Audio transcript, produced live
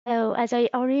So as I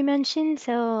already mentioned,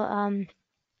 right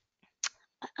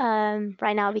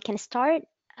now we can start.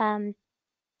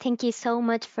 Thank you so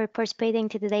much for participating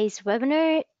to today's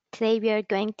webinar. Today we are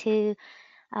going to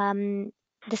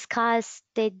discuss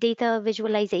the data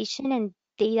visualization and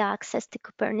data access to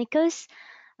Copernicus.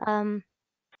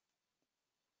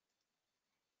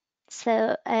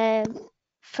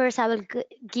 First I will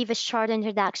give a short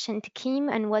introduction to Kim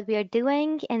and what we are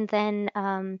doing, and then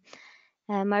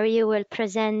Mario will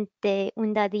present the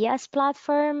ONDA DS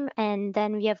platform, and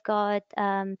then we have got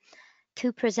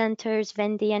two presenters,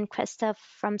 Wendy and Christoph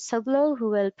from Sobloo, who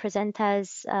will present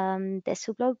us the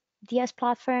Sobloo DS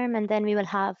platform, and then we will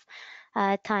have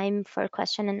time for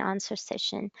question and answer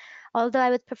session. Although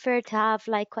I would prefer to have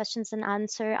like questions and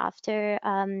answer after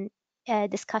a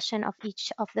discussion of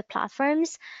each of the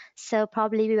platforms. So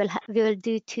probably we will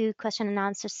do two question and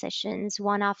answer sessions,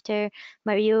 one after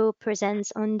Mario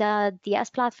presents on the DS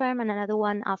platform and another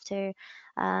one after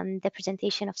the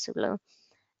presentation of Sobloo.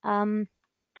 A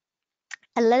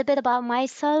little bit about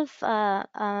myself. My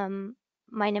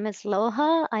name is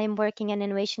Loha. I am working an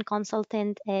innovation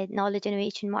consultant at Knowledge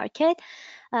Innovation Market.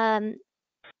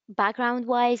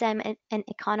 Background-wise, I'm an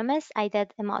economist. I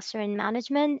did a master in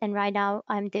management, and right now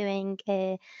I'm doing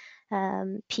a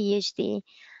PhD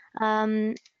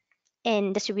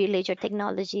in distributed ledger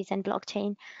technologies and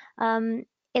blockchain.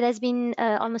 It has been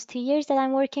almost 2 years that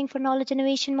I'm working for Knowledge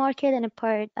Innovation Market, and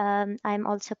apart, I'm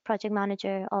also project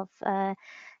manager of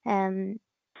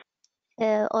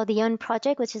or the OWN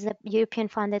project, which is a European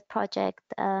funded project,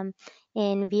 and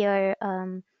we are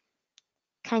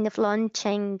kind of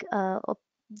launching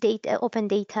open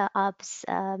data apps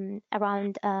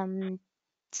around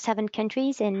 7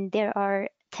 countries, and there are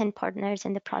 10 partners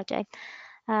in the project.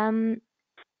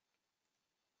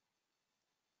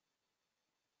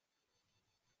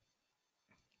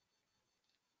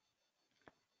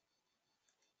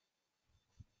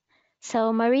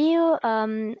 So Mario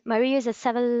is a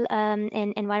civil and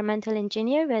environmental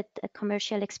engineer with a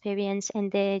commercial experience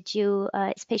in the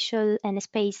geospatial and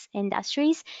space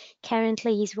industries.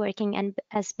 Currently, he's working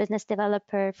as business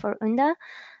developer for ONDA,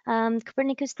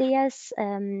 Copernicus DS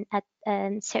at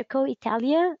Cerco,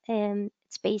 Italia.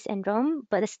 It's based in Rome,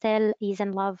 but still he's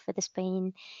in love with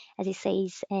Spain, as he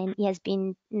says, and he has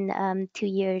been 2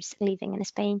 years living in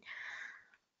Spain.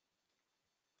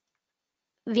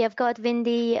 We have got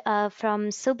Wendy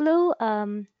from Sobloo.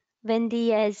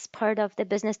 Wendy is part of the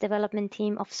business development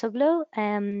team of Sobloo,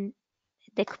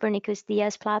 the Copernicus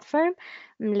DS platform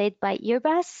led by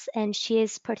Airbus, and she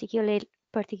is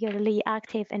particularly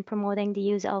active in promoting the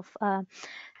use of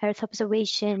Earth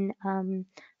observation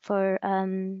for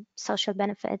social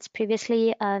benefits.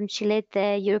 Previously, she led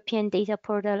the European data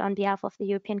portal on behalf of the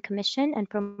European Commission and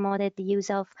promoted the use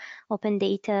of open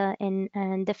data in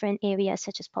different areas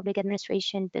such as public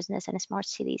administration, business, and smart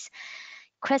cities.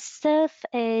 Christoph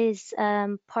is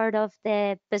part of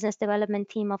the business development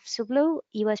team of Sobloo.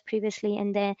 He was previously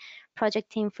in the project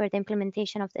team for the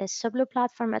implementation of the Sobloo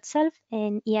platform itself,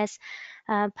 and he has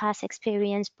past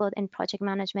experience both in project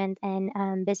management and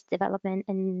business development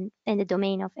in the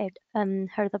domain of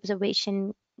Earth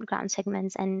observation ground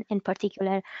segments, and in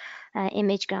particular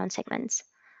image ground segments.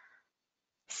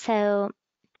 So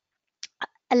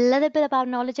a little bit about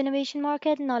Knowledge Innovation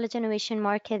Market. Knowledge Innovation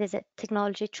Market is a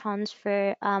technology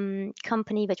transfer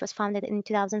company which was founded in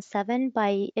 2007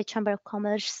 by the Chamber of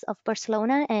Commerce of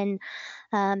Barcelona and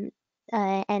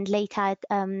LATAD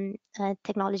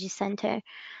Technology Center.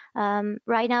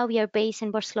 Right now we are based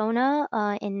in Barcelona,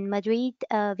 in Madrid.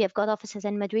 We have got offices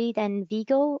in Madrid and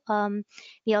Vigo.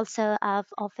 We also have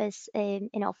office in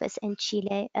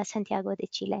Chile, Santiago de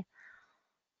Chile.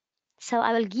 So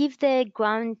I will give the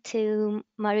ground to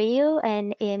Mario,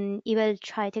 and he will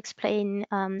try to explain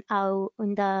how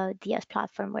the DS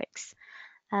platform works.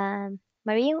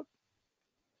 Mario?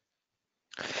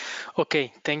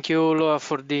 Okay, thank you, Loa,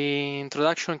 for the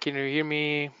introduction. Can you hear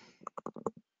me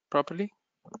properly?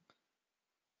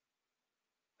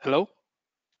 Hello?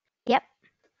 Yep.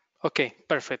 Okay,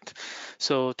 perfect.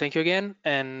 So thank you again,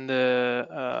 and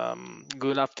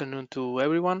good afternoon to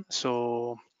everyone.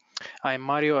 So I'm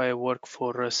Mario. I work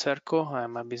for Cerco.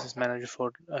 I'm a business manager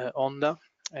for ONDA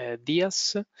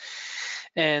DS.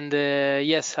 And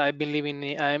yes, I've been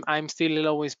living. I'm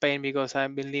still in Spain because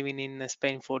I've been living in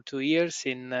Spain for 2 years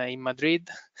in Madrid.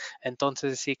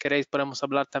 Entonces, si queréis podemos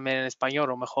hablar también en español,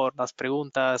 o mejor las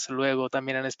preguntas luego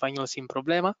también en español sin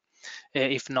problema.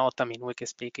 If not, I mean, we can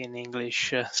speak in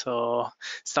English, so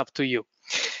it's up to you.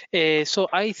 So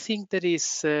I think that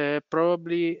is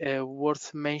probably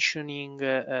worth mentioning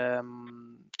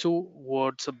two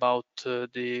words about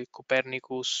the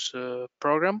Copernicus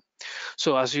program.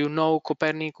 So as you know,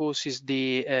 Copernicus is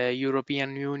the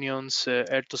European Union's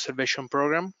Earth observation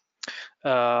program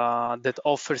that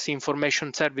offers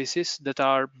information services that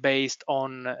are based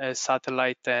on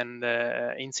satellite and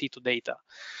in situ data.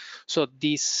 So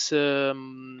this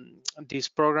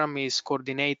program is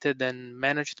coordinated and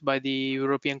managed by the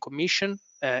European Commission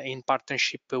in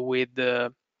partnership with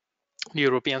the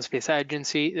European Space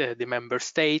Agency, the member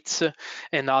states,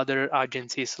 and other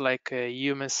agencies like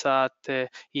EUMETSAT,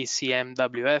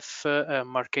 ECMWF,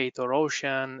 Mercator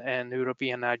Ocean, and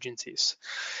European agencies.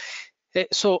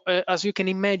 As you can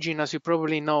imagine, as you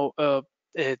probably know,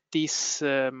 this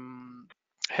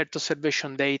Earth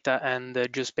observation data and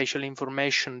geospatial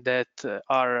information that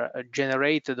are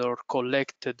generated or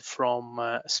collected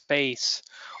from space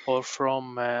or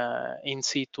from in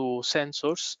situ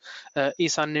sensors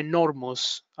is an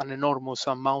enormous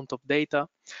amount of data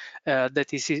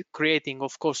that is creating,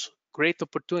 of course, great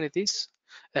opportunities,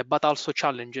 but also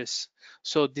challenges.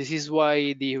 So this is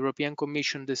why the European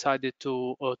Commission decided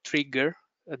to trigger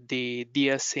the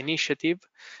DS initiative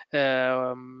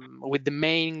with the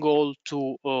main goal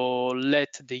to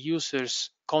let the users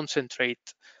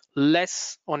concentrate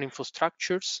less on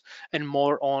infrastructures and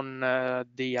more on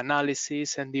the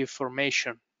analysis and the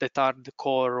information that are the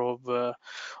core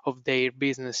of their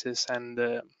businesses and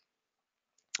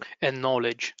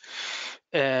knowledge.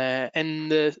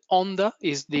 ONDA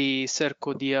is the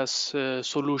CERCO-DIAS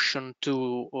solution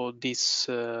to this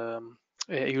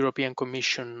European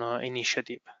Commission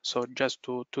initiative. So just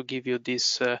to give you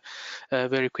this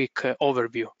very quick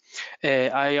overview.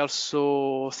 I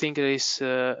also think it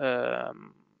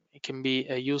can be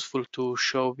useful to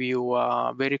show you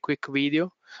a very quick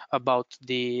video about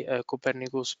the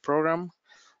Copernicus program.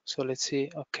 So let's see,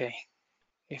 okay,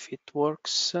 if it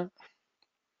works.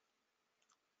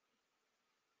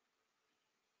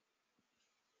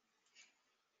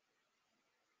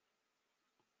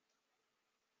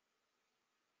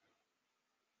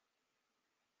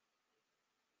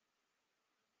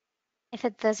 If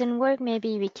it doesn't work,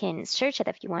 maybe we can search it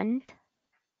if you want.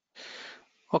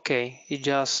 Okay, it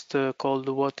just called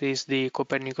what is the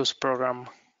Copernicus program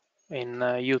in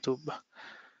YouTube.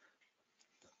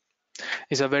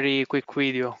 It's a very quick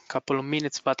video, couple of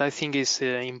minutes, but I think it's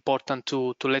important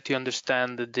to let you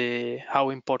understand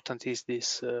how important is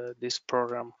this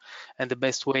program, and the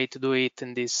best way to do it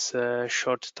in this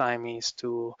short time is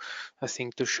I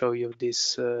think, to show you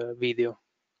this video.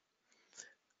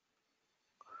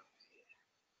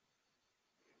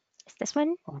 Is this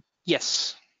one?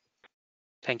 Yes,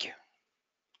 thank you.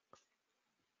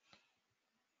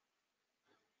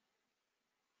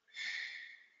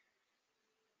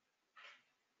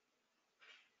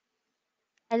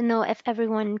 I don't know if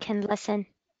everyone can listen.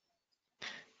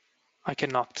 I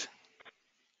cannot.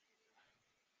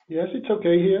 Yes, it's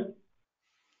okay here.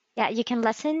 Yeah, you can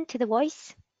listen to the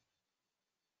voice.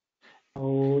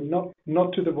 Oh,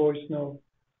 not to the voice, no.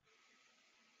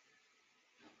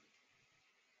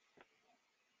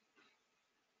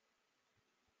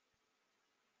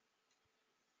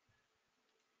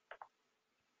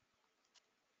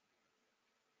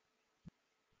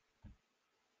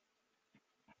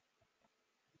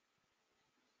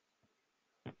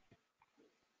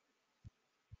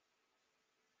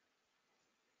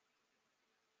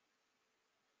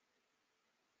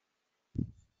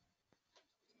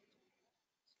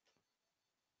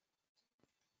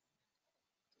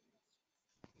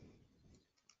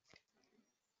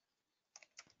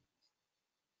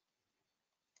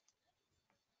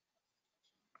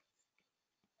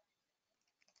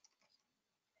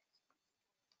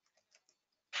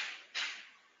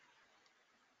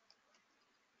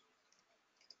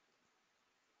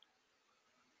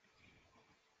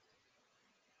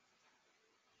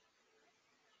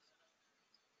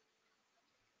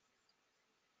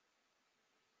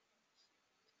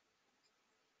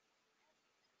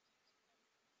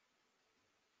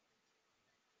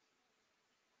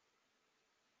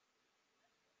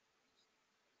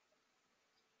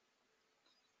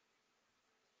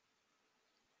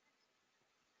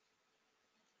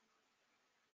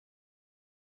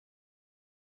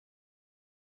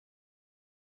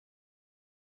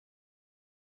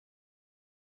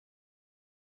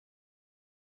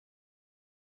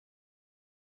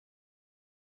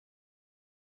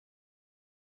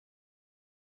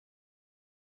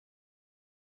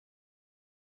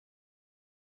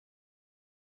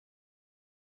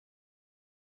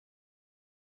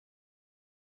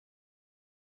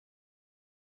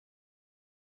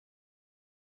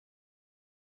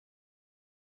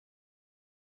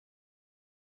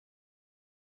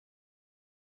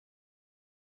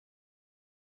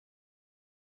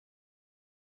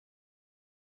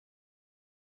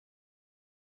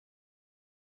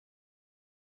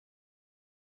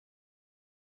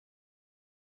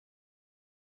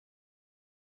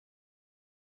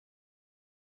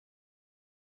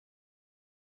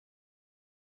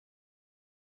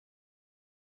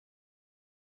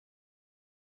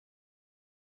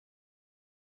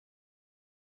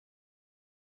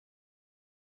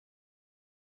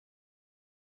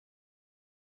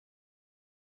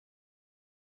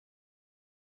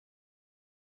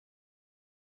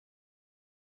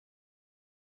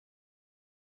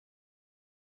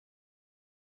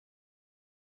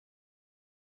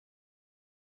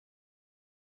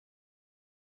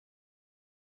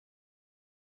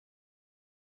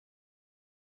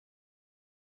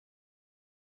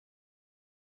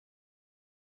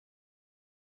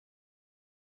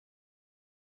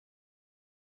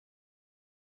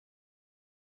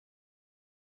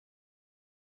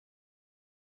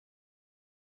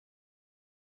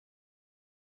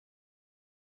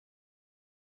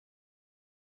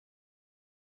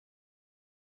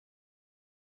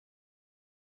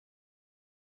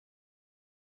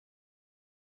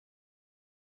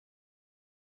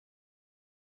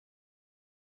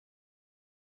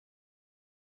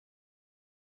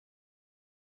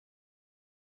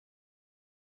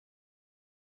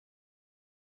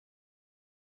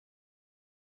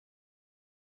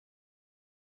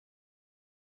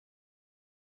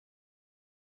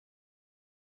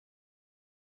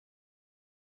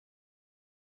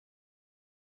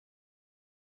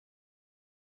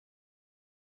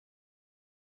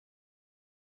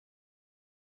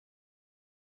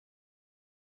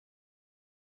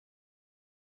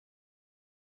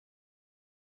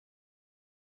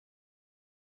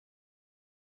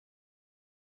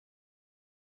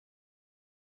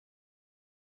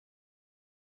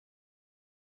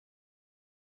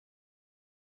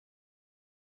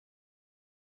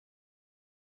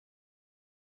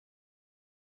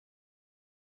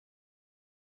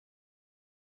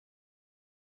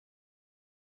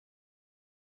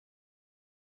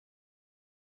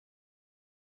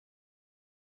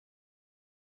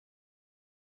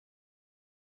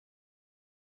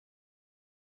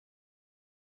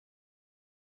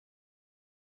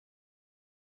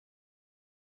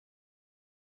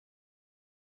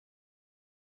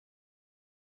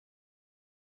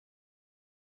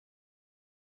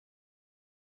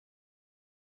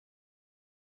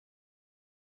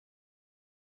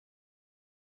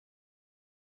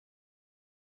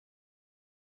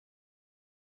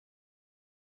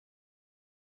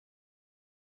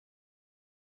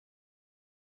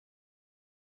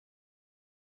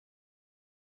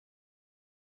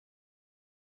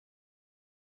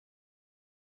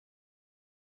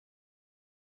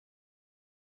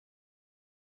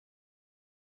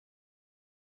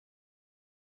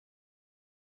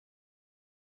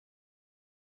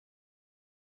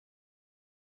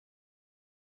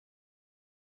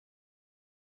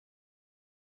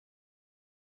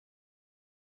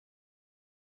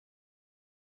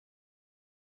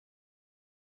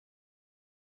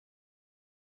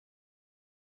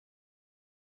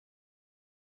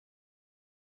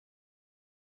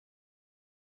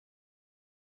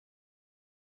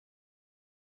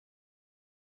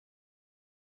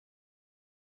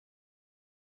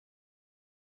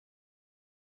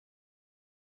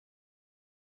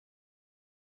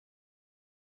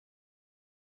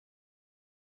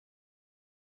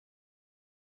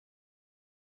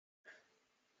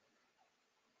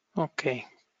 Okay,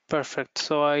 perfect.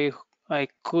 So I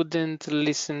couldn't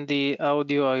listen the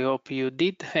audio. I hope you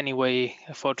did. Anyway,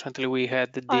 fortunately we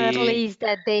had Or at the least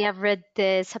that they have read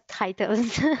the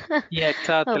subtitles. yeah,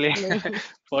 exactly. Hopefully.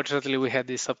 Fortunately, we had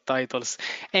the subtitles.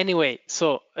 Anyway,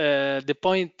 so the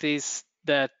point is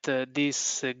that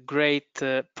this great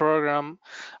program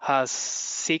has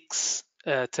six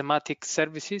thematic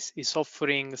services, is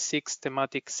offering six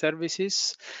thematic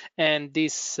services, and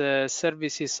these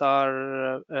services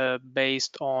are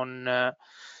based on,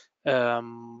 I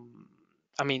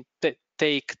mean,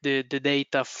 take the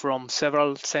data from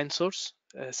several sensors,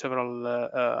 several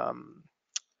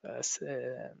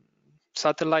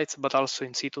satellites, but also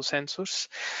in situ sensors.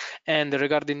 And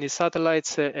regarding the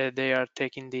satellites, they are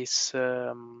taking this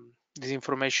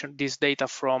information, this data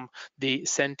from the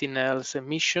Sentinel's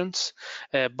missions,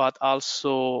 but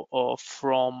also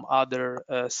from other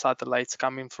satellites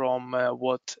coming from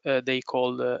what they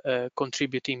call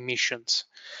contributing missions.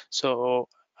 So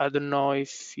I don't know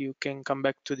if you can come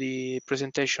back to the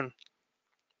presentation,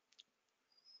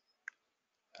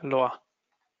 Loa.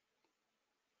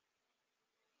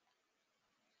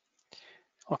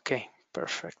 Okay,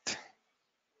 perfect.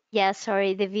 Yeah,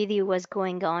 sorry, the video was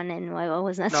going on and I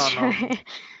was not No, sure no,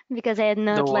 because I had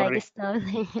not don't like worry. stopped.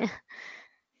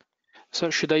 So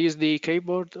should I use the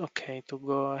keyboard? Okay, to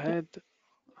go Yeah. ahead.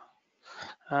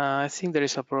 I think there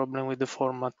is a problem with the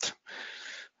format.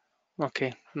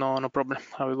 Okay, no problem.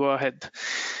 I will go ahead.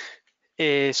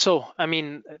 So, I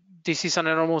mean, this is an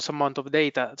enormous amount of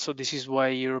data. So this is why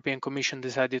European Commission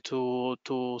decided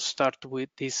to start with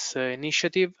this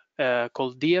initiative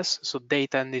called DIAS, so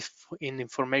Data and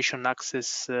Information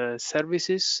Access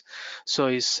Services. So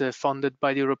it's funded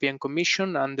by the European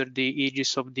Commission under the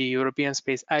aegis of the European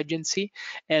Space Agency.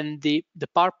 And the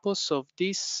purpose of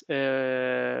this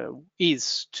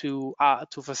is to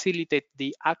facilitate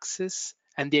the access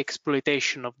and the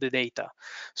exploitation of the data.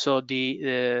 So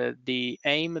the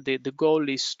aim, the goal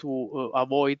is to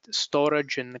avoid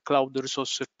storage and cloud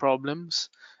resource problems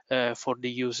for the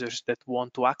users that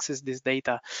want to access this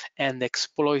data and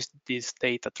exploit this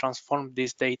data, transform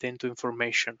this data into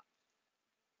information.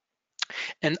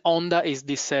 And ONDA is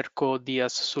the Serco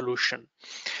DIAS solution.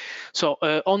 So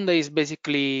ONDA is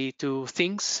basically two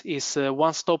things. It's a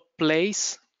one-stop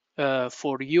place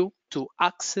for you to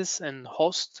access and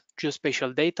host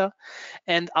geospatial data,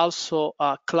 and also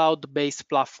a cloud-based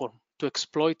platform to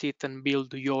exploit it and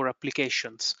build your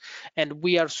applications. And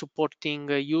we are supporting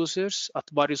users at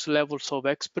various levels of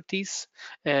expertise,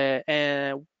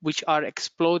 which are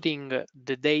exploiting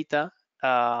the data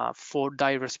for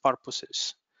diverse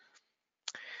purposes.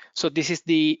 So this is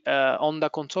the ONDA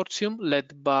consortium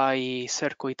led by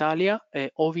Serco Italia.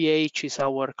 OVH is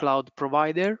our cloud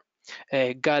provider.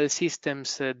 GAL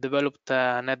Systems developed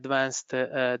an advanced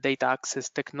data access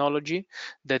technology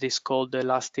that is called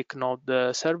Elastic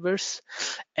Node Servers,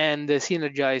 and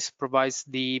Synergize provides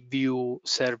the View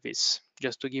service,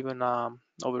 just to give an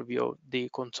overview of the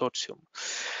consortium.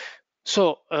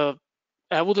 So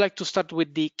I would like to start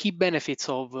with the key benefits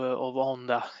of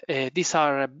ONDA. These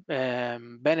are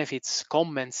benefits,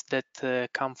 comments that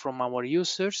come from our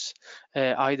users,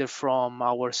 either from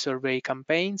our survey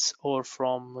campaigns or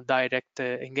from direct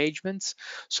engagements.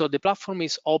 So the platform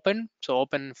is open, so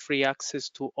open free access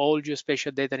to all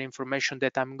geospatial data and information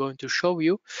that I'm going to show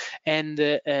you. And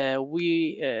it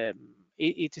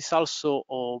is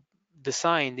also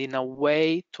designed in a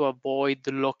way to avoid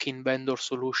the lock-in vendor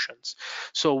solutions.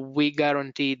 So we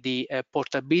guarantee the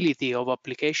portability of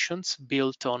applications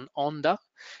built on ONDA,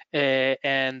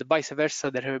 and vice versa.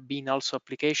 There have been also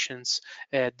applications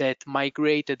that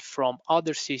migrated from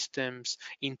other systems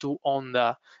into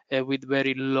ONDA with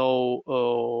very low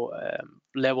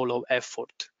level of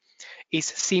effort.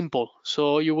 It's simple,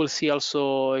 so you will see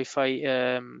also, if I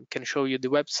can show you the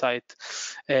website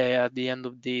at the end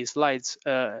of the slides.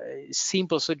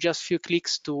 Simple, so just few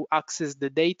clicks to access the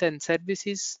data and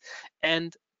services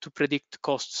and to predict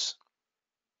costs.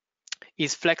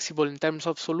 Is flexible in terms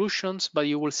of solutions, but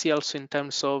you will see also in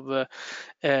terms of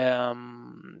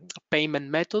payment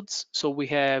methods. So we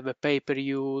have a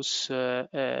pay-per-use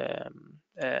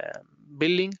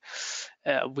billing.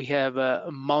 We have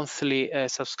a monthly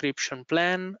subscription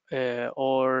plan,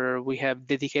 or we have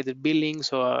dedicated billing.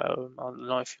 So I don't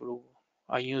know if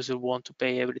a user want to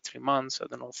pay every 3 months, I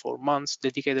don't know, 4 months,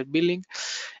 dedicated billing,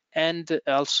 and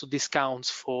also discounts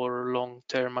for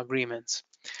long-term agreements.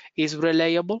 Is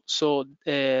reliable, so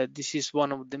this is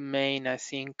one of the main, I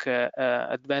think,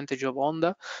 advantage of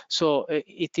ONDA. So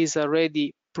it is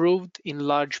already proved in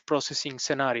large processing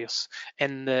scenarios.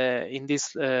 And in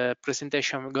this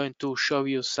presentation, I'm going to show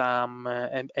you some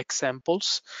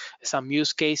examples, some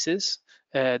use cases.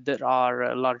 There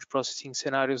are large processing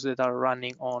scenarios that are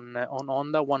running on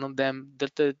ONDA. One of them,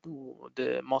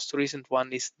 the most recent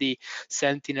one, is the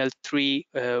Sentinel-3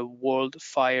 World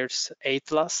Fires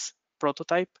Atlas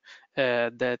prototype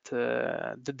that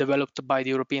developed by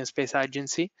the European Space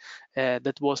Agency,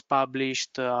 that was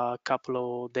published a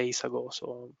couple of days ago,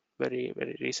 so very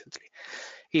recently.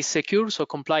 It's secure, so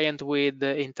compliant with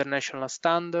the international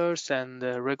standards and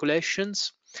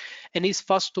regulations, and is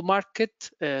fast to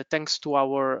market thanks to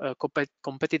our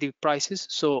competitive prices.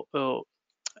 So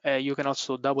you can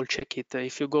also double check it.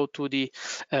 If you go to the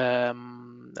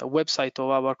website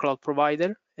of our cloud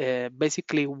provider,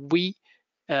 basically we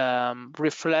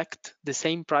reflect the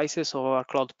same prices of our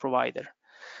cloud provider.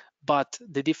 But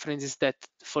the difference is that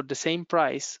for the same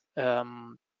price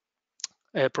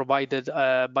provided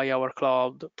by our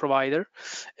cloud provider,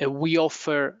 we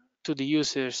offer to the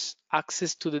users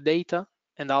access to the data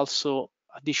and also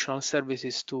additional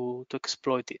services to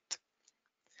exploit it.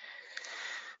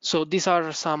 So these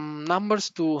are some numbers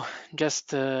to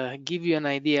just give you an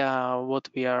idea what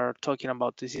we are talking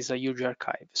about. This is a huge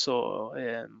archive. So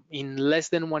in less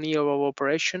than 1 year of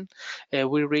operation,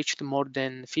 we reached more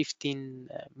than 15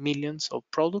 millions of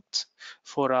products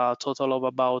for a total of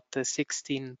about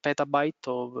 16 petabytes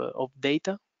of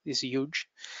data. It's huge.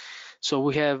 So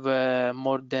we have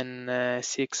more than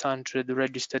 600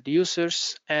 registered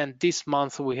users, and this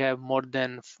month we have more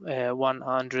than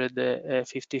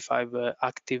 155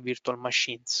 active virtual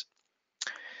machines.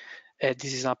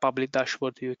 This is a public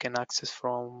dashboard you can access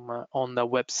from on the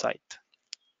website.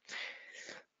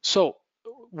 So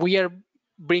we are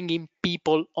bringing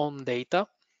people on data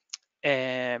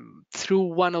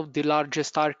through one of the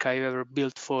largest archive ever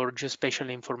built for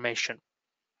geospatial information.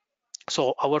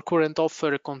 So our current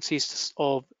offer consists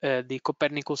of the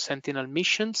Copernicus Sentinel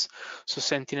missions, so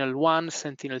Sentinel-1,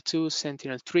 Sentinel-2,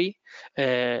 Sentinel-3,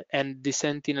 and the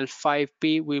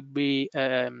Sentinel-5P will be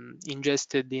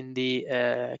ingested in the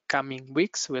coming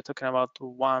weeks. We're talking about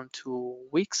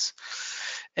 1-2 weeks,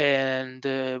 and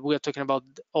we are talking about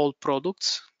all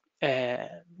products.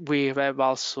 We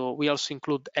also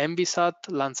include MVSat,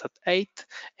 Landsat 8,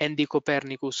 and the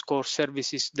Copernicus core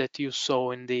services that you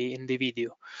saw in the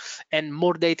video. And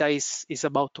more data is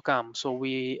about to come. So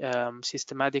we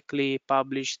systematically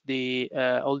publish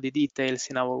all the details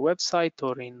in our website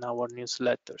or in our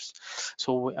newsletters.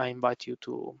 So I invite you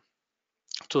to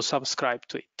subscribe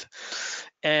to it.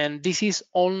 And this is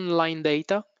online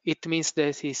data. It means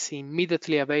that it's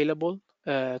immediately available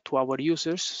to our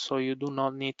users, so you do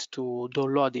not need to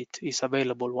download it. It's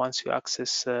available once you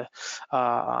access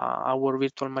our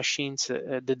virtual machines.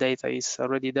 The data is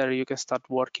already there. You can start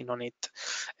working on it.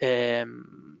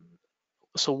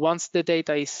 So once this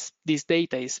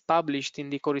data is published in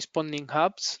the corresponding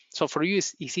hubs, so for you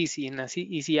it's easy and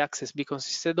easy access, because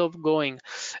instead of going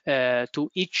to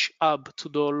each hub to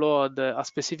download a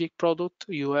specific product,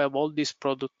 you have all these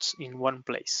products in one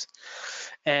place.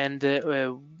 And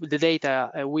the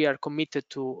data, we are committed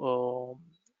to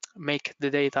make the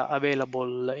data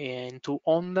available into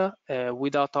ONDA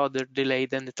without other delay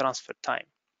than the transfer time.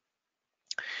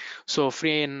 So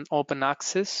free and open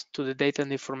access to the data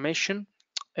and information,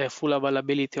 full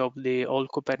availability of the all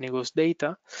Copernicus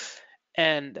data,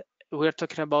 and we're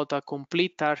talking about a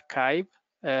complete archive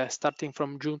starting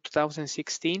from June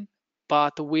 2016,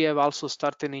 but we have also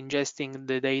started ingesting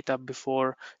the data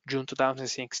before June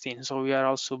 2016. So we are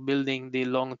also building the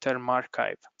long-term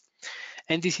archive.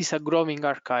 And this is a growing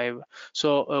archive.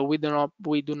 So we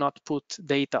do not put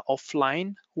data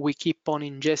offline. We keep on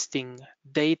ingesting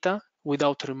data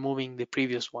without removing the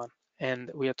previous one. And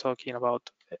we are talking about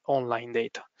online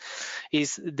data.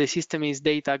 The system is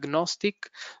data agnostic,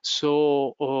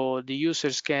 so the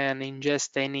users can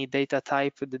ingest any data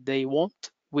type that they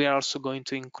want. We are also going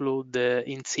to include the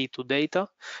in situ data.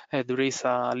 There is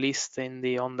a list on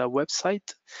the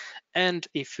website. And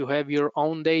if you have your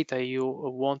own data, you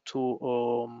want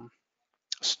to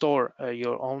store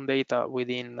your own data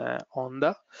within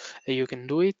ONDA, you can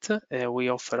do it. We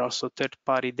offer also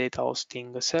third-party data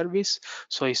hosting service.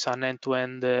 So it's an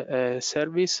end-to-end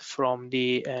service from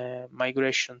the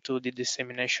migration to the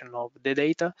dissemination of the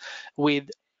data with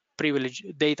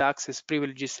data access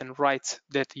privileges and rights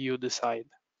that you decide.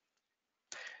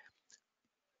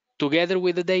 Together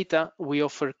with the data, we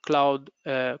offer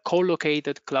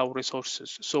co-located cloud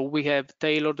resources. So we have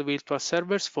tailored virtual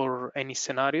servers for any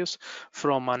scenarios,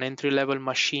 from an entry-level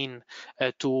machine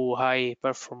to high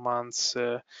performance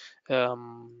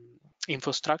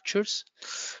infrastructures.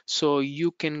 So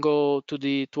you can go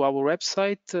to our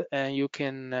website and you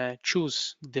can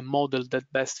choose the model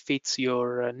that best fits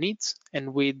your needs,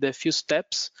 and with a few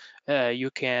steps you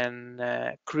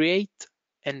can create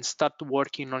and start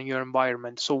working on your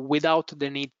environment, so without the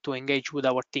need to engage with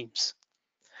our teams.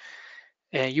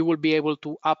 You will be able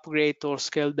to upgrade or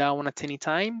scale down at any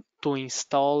time to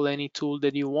install any tool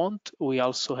that you want. We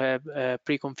also have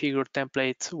pre-configured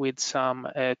templates with some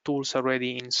tools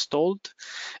already installed.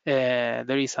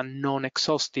 There is a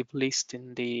non-exhaustive list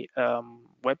in the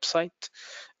website.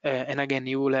 And again,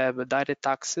 you will have direct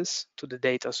access to the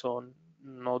data, so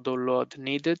no download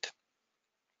needed.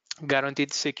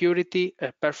 Guaranteed security,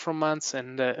 performance,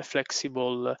 and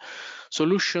flexible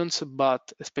solutions,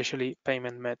 but especially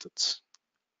payment methods.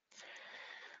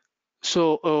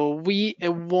 So we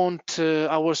want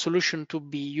our solution to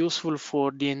be useful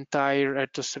for the entire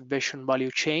Earth observation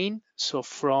value chain. So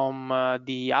from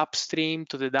the upstream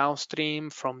to the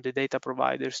downstream, from the data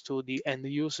providers to the end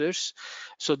users.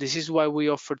 So this is why we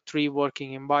offer 3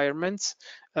 working environments.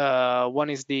 One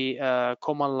is the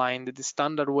command line, the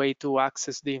standard way to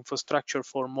access the infrastructure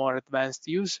for more advanced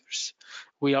users.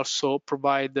 We also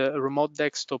provide a remote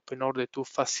desktop in order to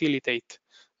facilitate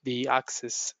the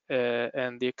access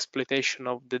and the exploitation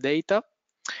of the data.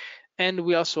 And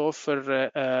we also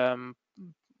offer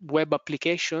web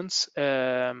applications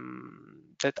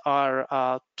that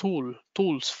are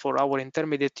tools for our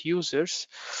intermediate users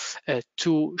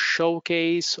to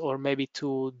showcase or maybe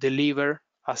to deliver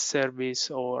a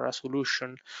service or a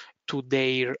solution to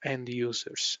their end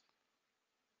users.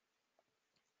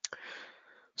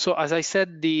 So as I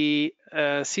said, the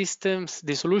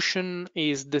solution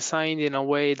is designed in a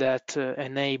way that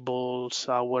enables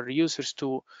our users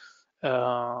to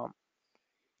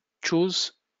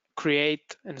choose,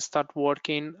 create, and start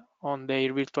working on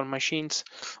their virtual machines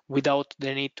without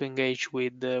the need to engage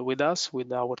with us,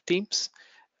 with our teams.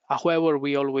 However,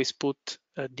 we always put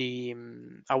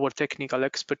our technical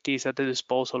expertise at the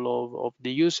disposal of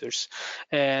the users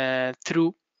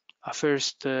through a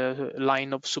first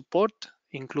line of support,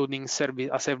 including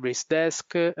a service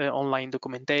desk, online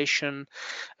documentation,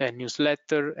 a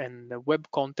newsletter, and web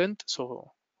content, so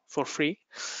for free.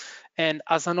 And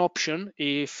as an option,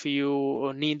 if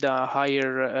you need a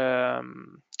higher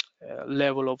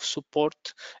level of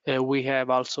support, we have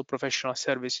also professional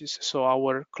services. So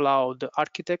our cloud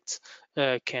architects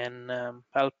can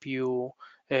help you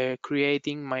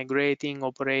creating, migrating,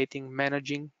 operating,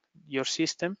 managing your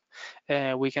system.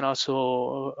 We can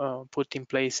also put in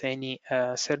place any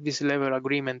service level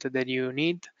agreement that you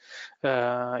need,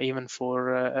 even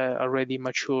for already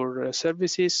mature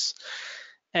services.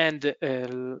 And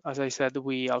as I said,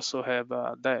 we also have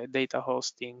the data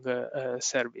hosting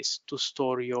service to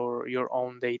store your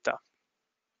own data.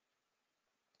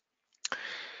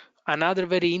 Another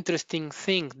very interesting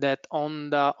thing that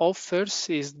ONDA offers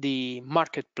is the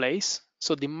marketplace.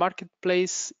 So the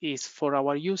marketplace is for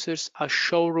our users a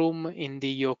showroom in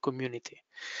the EO community.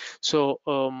 So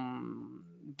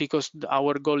because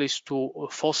our goal is to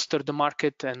foster the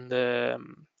market and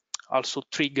also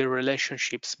trigger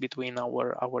relationships between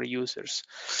our users.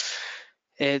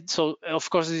 So of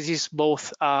course this is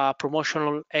both a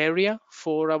promotional area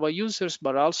for our users,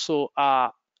 but also a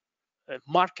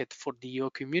market for the EO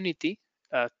community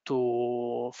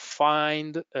to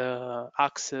find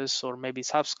access or maybe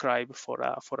subscribe for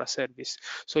a service.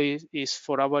 So it is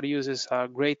for our users a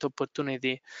great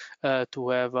opportunity to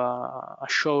have a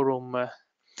showroom,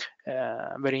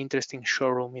 very interesting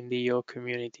showroom in the EO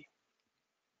community.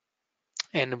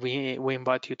 And we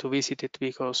invite you to visit it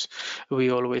because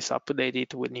we always update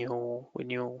it with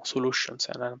new solutions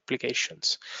and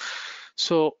applications.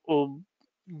 So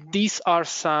these are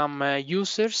some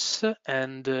users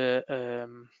and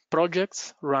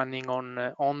projects running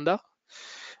on ONDA.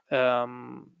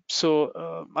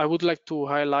 So I would like to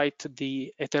highlight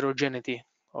the heterogeneity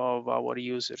of our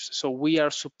users. So we are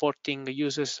supporting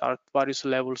users at various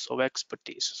levels of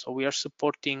expertise. So we are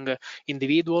supporting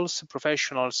individuals,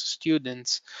 professionals,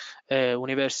 students,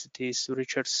 universities,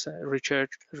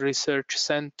 research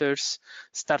centers,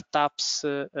 startups,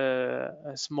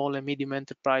 small and medium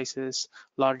enterprises,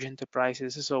 large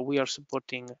enterprises. So we are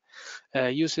supporting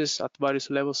users at various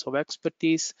levels of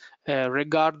expertise,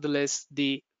 regardless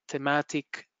the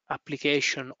thematic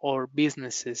application or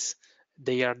businesses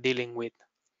they are dealing with.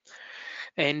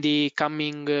 In the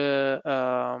coming,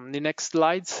 the next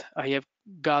slides, I have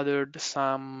gathered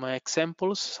some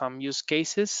examples, some use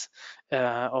cases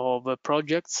of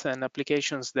projects and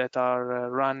applications that are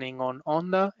running on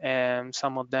ONDA, and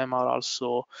some of them are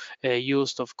also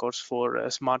used, of course, for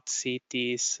smart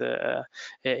cities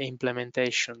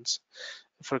implementations.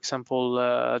 For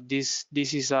example, this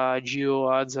is a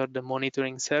geohazard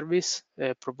monitoring service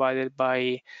provided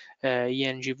by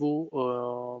ENGV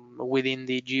within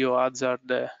the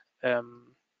geohazard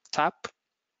tab.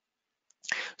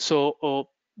 So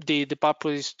the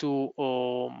purpose is to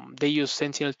they use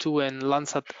Sentinel-2 and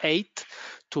Landsat-8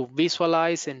 to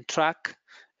visualize and track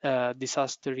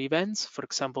disaster events. For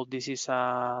example, this is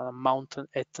a Mountain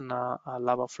Etna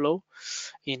lava flow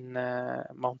in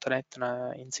Mountain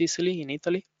Etna in Sicily, in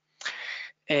Italy.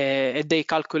 And they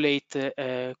calculate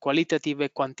qualitative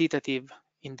and quantitative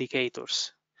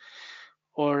indicators.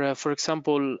 Or for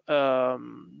example,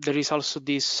 there is also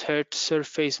this Earth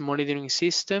surface monitoring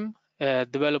system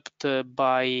developed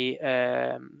by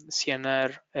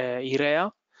CNR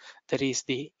IREA, that is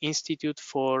the Institute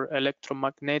for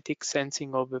Electromagnetic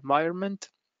Sensing of Environment.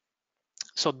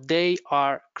 So they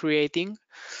are creating,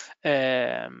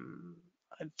 for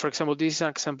example, this is an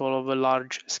example of a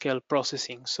large scale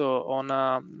processing. So on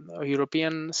a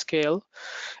European scale,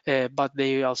 but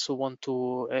they also want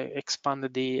to expand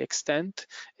the extent.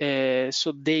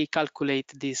 So they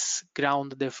calculate these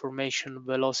ground deformation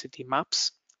velocity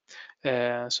maps.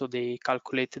 So they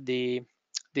calculate the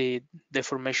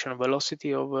deformation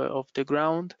velocity of the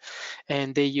ground,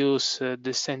 and they use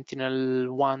the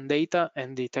Sentinel-1 data,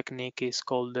 and the technique is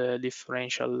called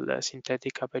differential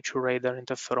synthetic aperture radar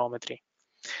interferometry.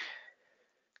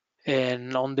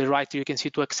 And on the right, you can see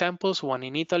two examples, one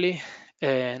in Italy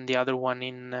and the other one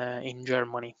in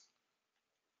Germany.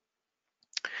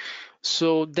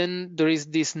 So then there is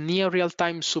this near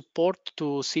real-time support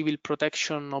to civil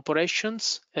protection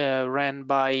operations ran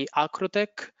by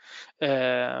Acrotech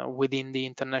within the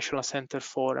International Center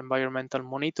for Environmental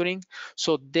Monitoring.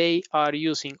 So they are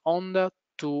using ONDA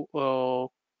to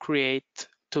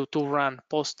to run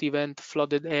post-event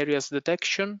flooded areas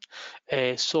detection,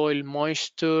 soil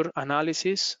moisture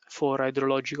analysis for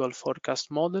hydrological forecast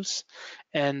models,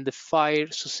 and fire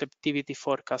susceptibility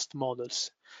forecast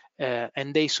models.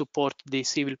 And they support the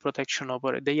civil protection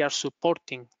they are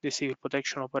supporting the civil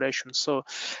protection operations. So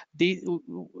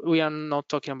we are not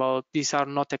talking about, these are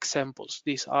not examples,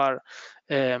 these are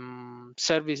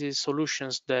services,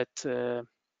 solutions that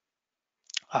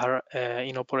are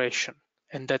in operation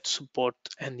and that support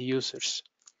end users.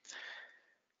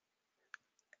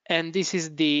 And this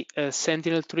is the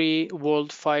Sentinel-3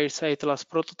 World Fires Atlas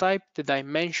prototype that I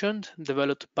mentioned,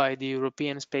 developed by the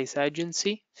European Space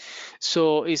Agency.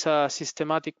 So it's a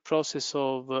systematic process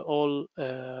of all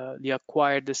the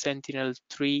acquired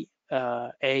Sentinel-3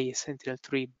 A,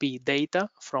 Sentinel-3B data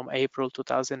from April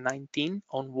 2019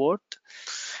 onward.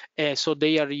 So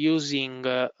they are using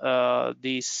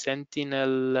the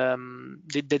Sentinel,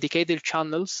 the dedicated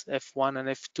channels F1 and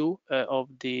F2 of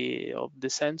the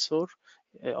sensor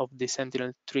of the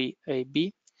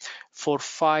Sentinel-3AB for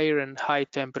fire and high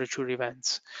temperature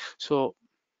events. So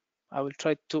I will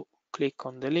try to click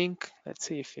on the link. Let's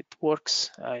see if it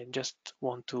works. I just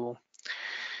want to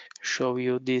show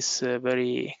you this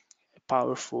very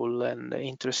powerful and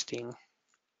interesting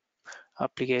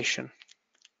application.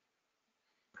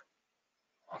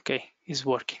 Okay, it's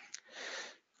working.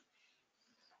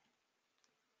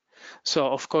 So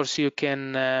of course you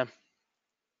can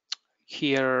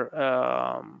here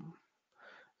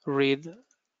read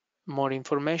more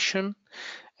information.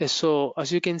 So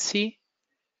as you can see,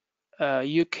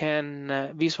 you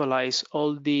can visualize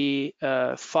all the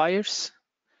fires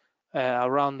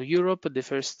around Europe. The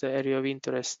first area of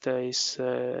interest is,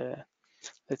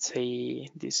 let's say,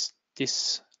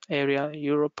 this area,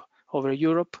 Europe, over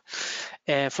Europe.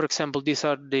 For example, these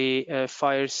are the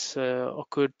fires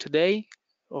occurred today.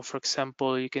 Or for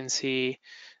example, you can see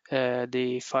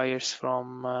the fires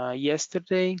from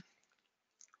yesterday.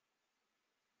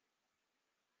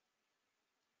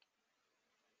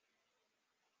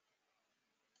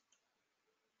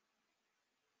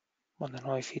 I don't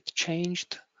know if it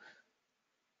changed.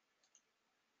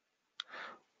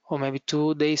 Or maybe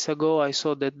 2 days ago, I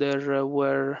saw that there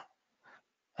were,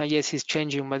 yes, it's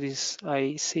changing, but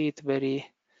I see it very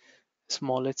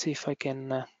small. Let's see if I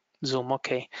can zoom.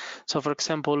 Okay. So for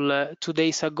example, 2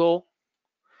 days ago,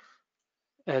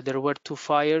 there were 2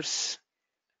 fires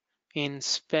in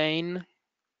Spain.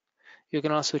 You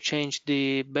can also change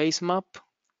the base map.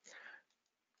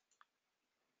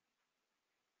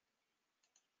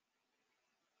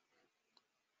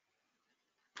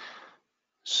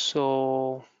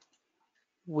 So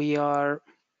we are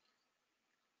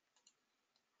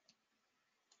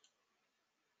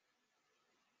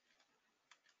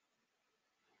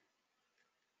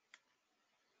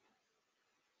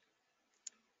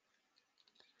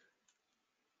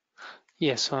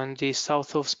Yes, so in the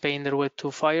south of Spain there were 2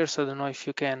 fires. I don't know if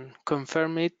you can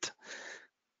confirm it,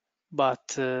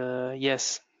 but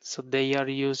yes, so they are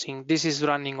using, this is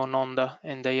running on ONDA,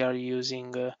 and they are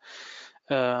using the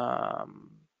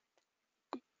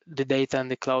data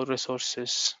and the cloud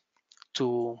resources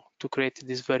to create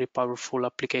this very powerful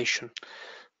application.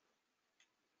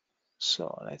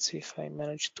 So let's see if I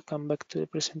manage to come back to the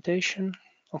presentation.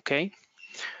 Okay.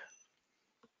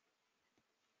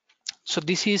 So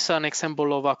this is an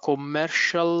example of a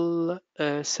commercial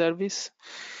service.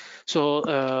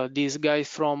 So these guys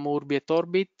from Urbi et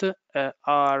Orbit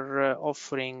are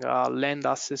offering a land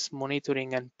access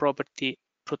monitoring and property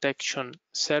protection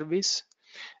service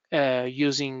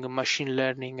using machine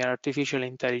learning and artificial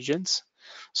intelligence.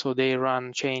 So they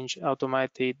run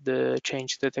automated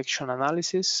change detection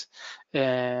analysis.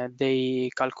 They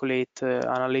calculate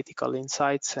analytical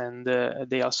insights, and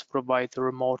they also provide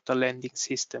remote lending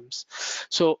systems.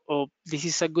 So this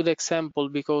is a good example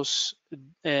because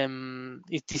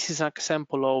this is an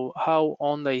example of how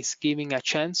ONDA is giving a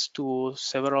chance to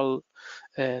several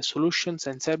solutions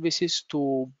and services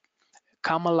to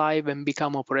come alive and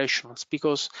become operational,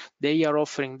 because they are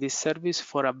offering this service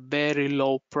for a very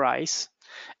low price,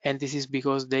 and this is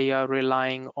because they are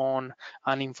relying on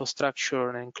an infrastructure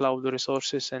and cloud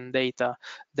resources and data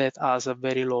that has a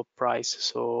very low price.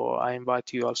 So I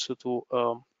invite you also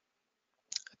to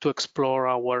explore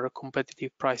our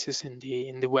competitive prices in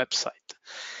the website.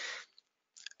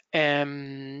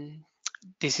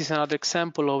 This is another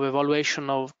example of evaluation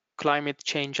of climate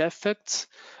change effects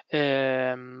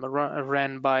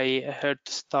ran by Earth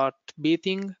Start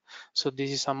Beating. So this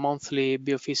is a monthly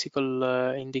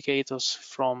biophysical indicators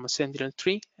from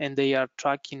Sentinel-3, and they are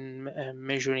tracking,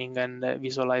 measuring, and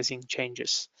visualizing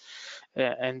changes.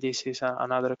 And this is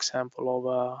another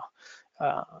example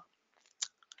of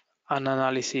an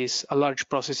analysis, a large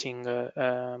processing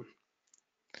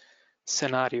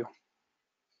scenario.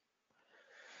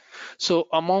 So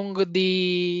among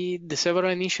the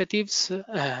several initiatives,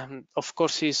 of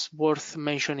course, is worth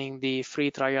mentioning the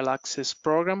free trial access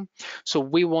program. So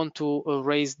we want to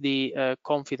raise the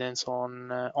confidence on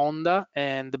ONDA,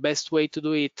 and the best way to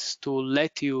do it is to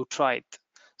let you try it.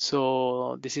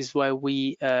 So this is why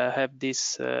we have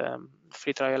this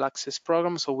free trial access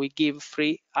program. So we give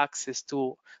free access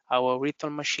to our virtual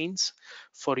machines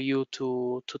for you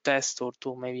to test or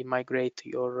to maybe migrate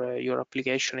your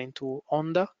application into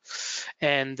ONDA.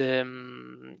 And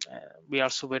we are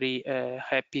also very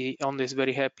happy. ONDA is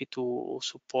very happy to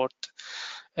support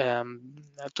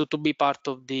to be part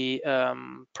of the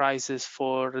prizes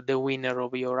for the winner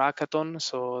of your hackathon.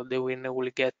 So the winner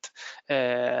will get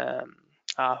a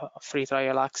free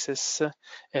trial access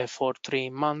for 3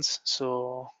 months.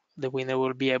 So the winner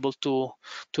will be able to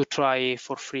try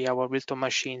for free our virtual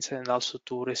machines, and also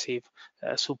to receive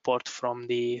support from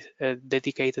the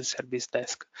dedicated service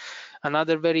desk.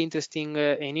 Another very interesting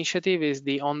initiative is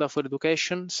the ONDA for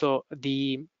Education. So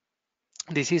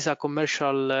this is a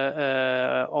commercial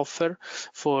offer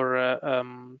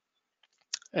for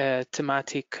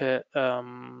thematic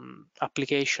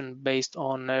application based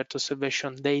on Earth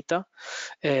observation data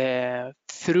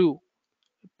through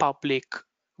public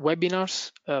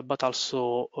webinars, but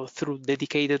also through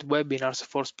dedicated webinars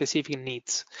for specific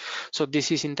needs. So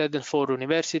this is intended for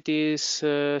universities,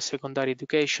 secondary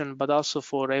education, but also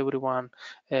for everyone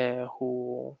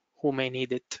who may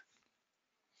need it.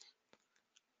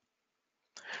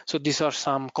 So these are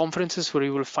some conferences where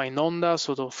you will find ONDA.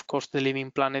 So of course, the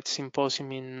Living Planet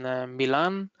Symposium in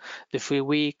Milan, the Free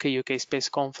Week, UK Space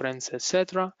Conference,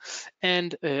 etc.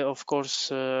 And of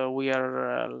course, we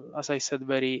are, as I said,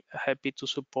 very happy to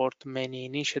support many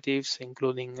initiatives,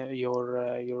 including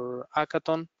your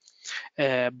hackathon,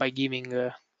 by giving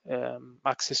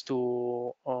access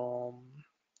to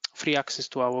free access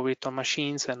to our virtual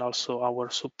machines, and also our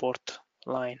support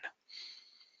line.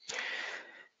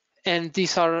 And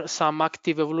these are some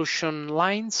active evolution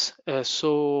lines.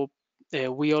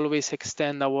 We always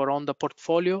extend our ONDA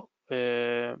portfolio.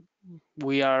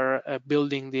 We are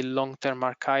building the long-term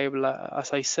archive,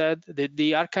 as I said.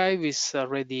 The archive is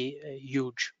already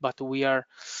huge, but we are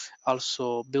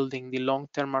also building the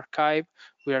long-term archive.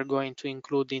 We are going to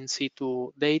include in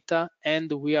situ data,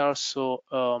 and we are also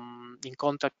in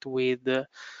contact with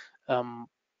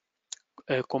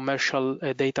commercial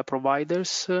data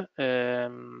providers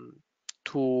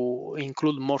to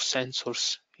include more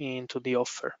sensors into the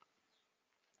offer.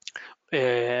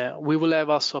 We will have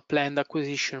also a planned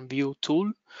acquisition view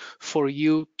tool for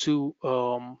you to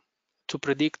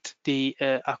predict the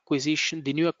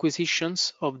new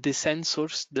acquisitions of the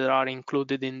sensors that are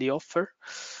included in the offer.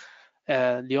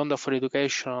 the ONDA for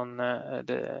Education,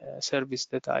 the service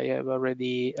that I have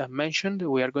already mentioned.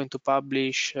 We are going to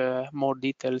publish more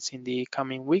details in the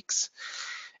coming weeks.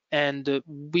 And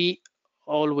we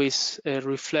always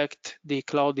reflect the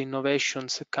cloud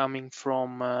innovations coming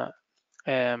from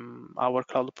our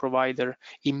cloud provider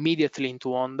immediately into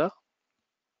ONDA.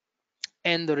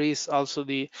 And there is also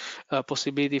the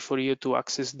possibility for you to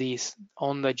access these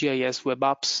on the GIS web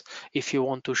apps if you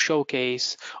want to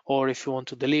showcase or if you want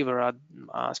to deliver a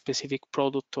specific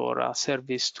product or a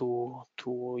service to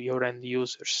your end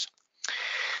users.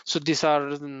 So these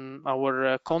are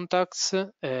our contacts.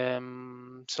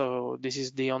 So this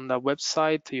is on the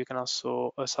website. You can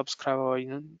also subscribe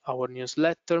our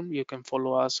newsletter. You can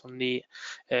follow us on the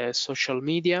social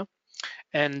media.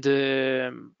 And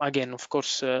again, of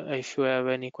course, if you have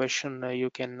any question, you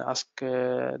can ask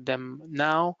them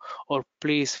now, or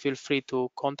please feel free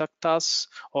to contact us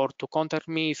or to contact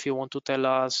me if you want to tell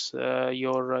us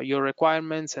your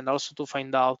requirements and also to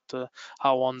find out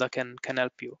how ONDA can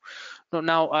help you. No,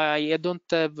 now I don't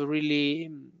have really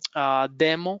a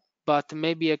demo, but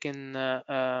maybe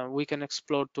we can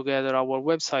explore together our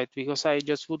website, because I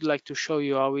just would like to show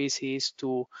you how easy it is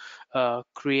to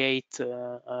create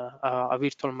a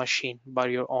virtual machine by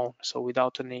your own, so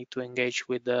without the need to engage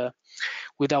with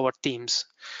our teams.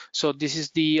 So this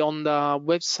is on the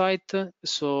website.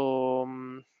 So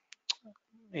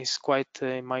is quite,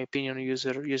 in my opinion,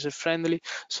 user friendly.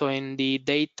 So in the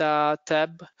data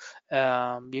tab,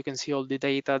 you can see all the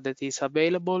data that is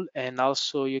available, and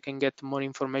also you can get more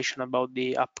information about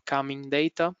the upcoming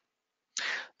data.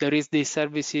 There is the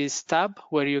services tab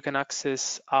where you can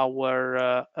access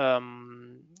our,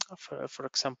 for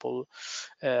example,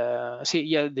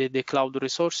 the cloud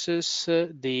resources,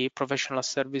 the professional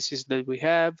services that we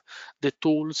have, the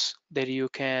tools that you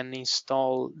can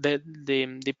install, the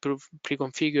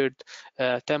pre-configured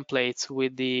templates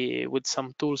with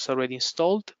some tools already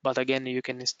installed. But again, you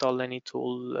can install any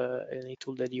tool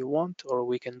that you want, or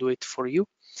we can do it for you.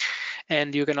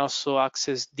 And you can also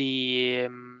access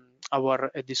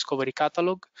our discovery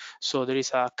catalog. So there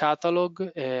is a catalog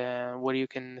where you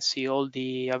can see all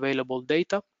the available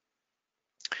data.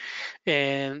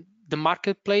 And the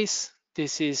marketplace,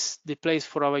 this is the place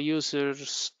for our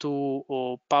users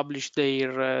to publish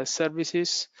their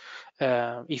services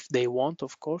if they want,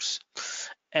 of course.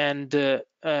 And there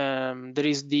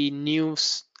is the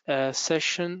news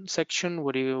section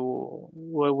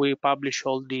where we publish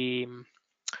all the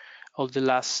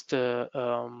last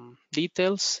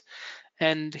details.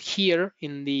 And here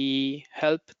in the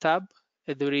help tab,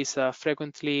 there is a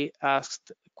frequently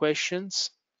asked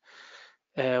questions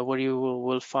where you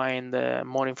will find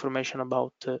more information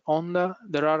about ONDA.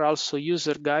 There are also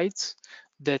user guides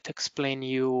that explain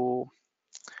you,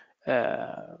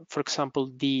 for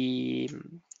example, the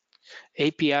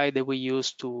API that we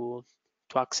use to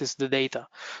access the data.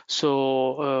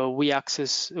 So we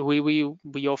offer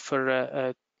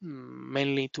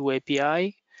mainly two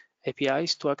APIs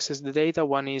to access the data.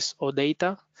 One is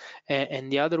OData,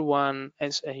 and the other one,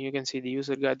 as you can see the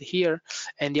user guide here,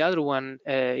 and the other one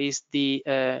is the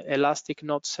Elastic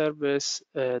Node service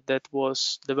that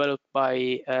was developed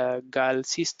by Guile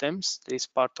Systems. That is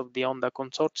part of the ONDA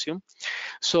consortium.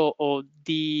 So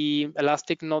the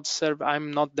Elastic Node service,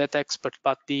 I'm not that expert,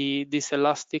 but this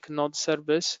Elastic Node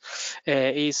service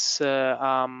is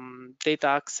advanced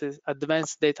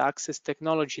data access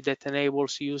technology that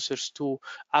enables users to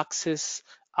access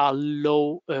a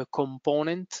low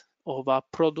component of a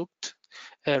product,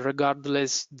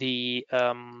 regardless the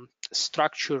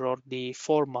structure or the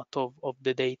format of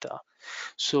the data.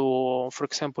 So, for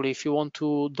example, if you want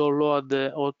to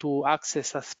download or to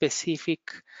access a specific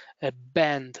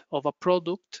band of a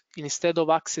product, instead of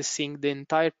accessing the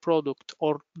entire product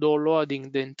or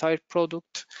downloading the entire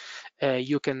product,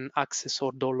 you can access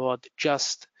or download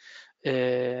just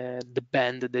the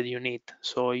band that you need.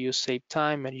 So you save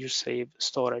time and you save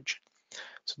storage.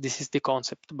 So this is the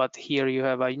concept, but here you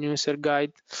have a user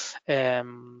guide.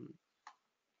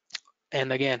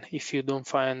 And again, if you don't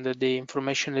find the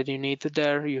information that you need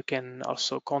there, you can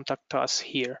also contact us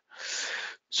here.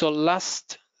 So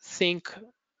last thing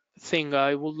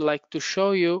I would like to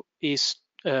show you is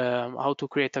how to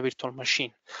create a virtual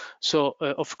machine. So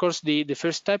of course, the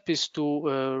first step is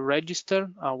to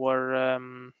register our,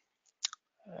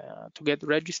 to get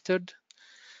registered.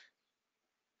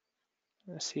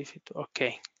 Let's see if it,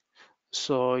 okay.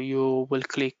 So you will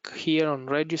click here on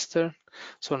register.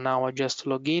 So now I just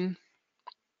log in.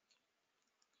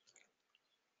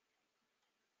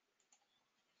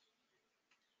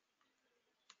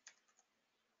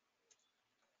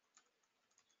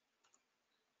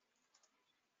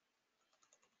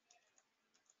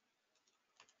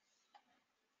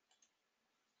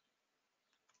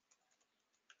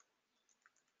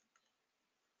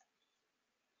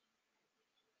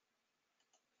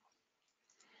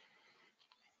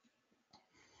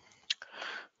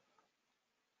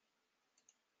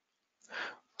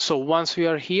 So once we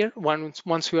are here,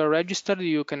 once we are registered,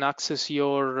 you can access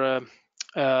your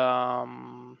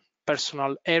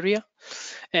personal area.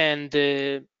 And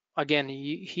again,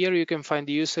 here you can find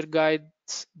the user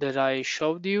guides that I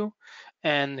showed you.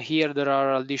 And here there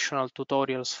are additional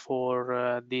tutorials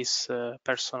for this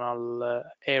personal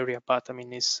area, but I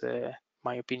mean, it's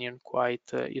my opinion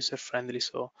quite user friendly.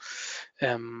 So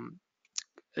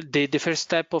the first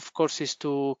step, of course, is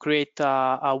to create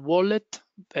a wallet.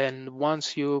 And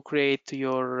once you create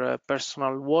your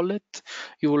personal wallet,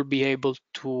 you will be able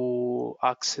to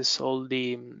access all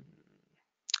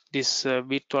this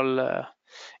virtual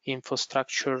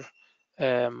infrastructure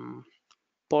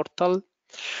portal.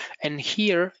 And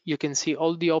here you can see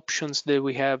all the options that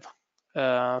we have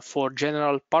for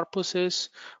general purposes,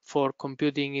 for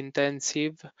computing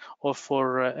intensive, or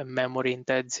for memory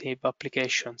intensive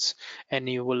applications. And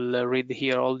you will read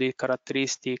here all the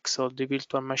characteristics of the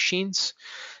virtual machines.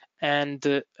 And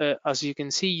as you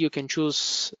can see, you can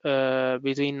choose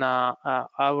between a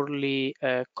hourly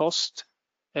cost,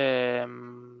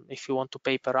 if you want to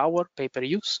pay per hour, pay per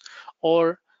use,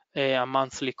 or a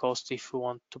monthly cost if you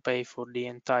want to pay for the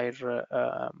entire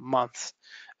month,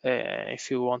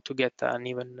 if you want to get an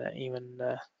even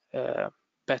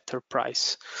better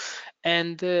price.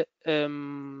 And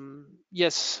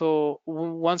yes, so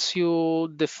once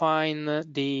you define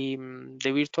the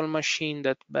virtual machine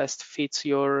that best fits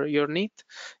your need,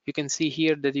 you can see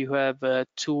here that you have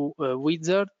two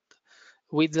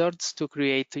wizards to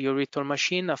create your virtual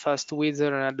machine, a fast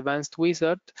wizard and an advanced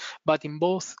wizard. But in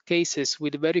both cases,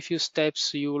 with very few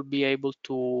steps, you will be able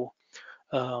to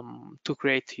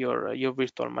create your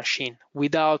virtual machine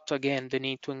without, again, the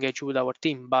need to engage with our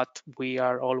team. But we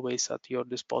are always at your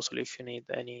disposal if you need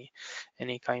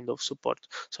any kind of support.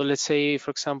 So let's say,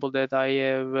 for example, that I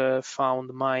have found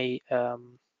my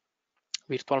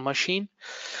virtual machine.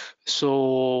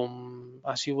 So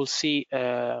as you will see,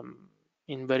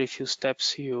 in very few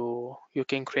steps you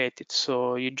can create it.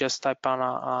 So you just type on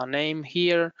a name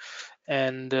here,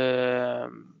 and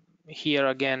here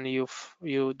again you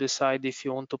decide if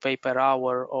you want to pay per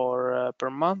hour or per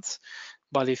month.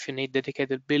 But if you need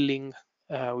dedicated billing,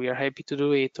 we are happy to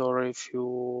do it. Or if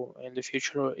you in the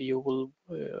future you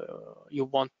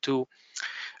want to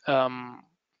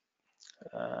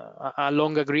a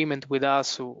long agreement with us,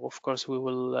 so of course we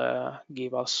will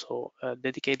give also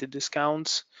dedicated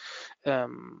discounts.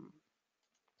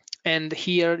 And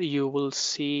here you will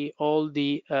see all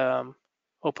the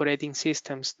operating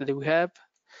systems that we have.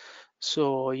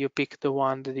 So you pick the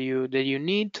one that you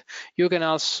need. You can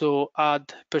also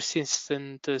add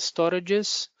persistent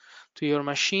storages to your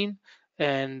machine.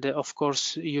 And of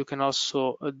course, you can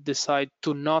also decide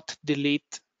to not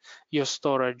delete your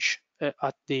storage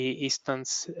at the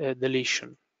instance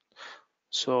deletion.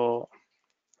 So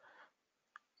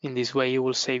in this way, you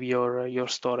will save your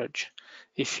storage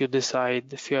if you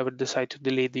ever decide to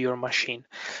delete your machine.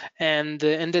 And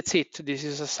that's it. This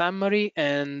is a summary.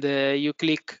 And you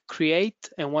click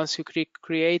create. And once you click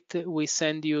create, we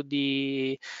send you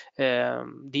the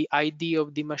ID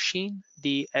of the machine,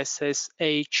 the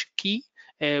SSH key.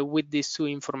 With these two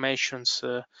informations,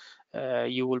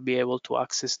 you will be able to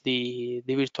access the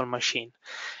virtual machine.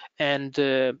 And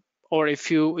or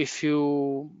if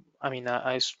you I mean,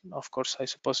 of course, I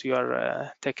suppose you are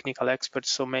a technical expert,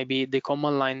 so maybe the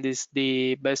command line is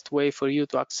the best way for you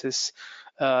to access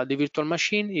the virtual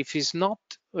machine. If it's not,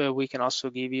 we can also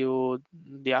give you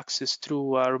the access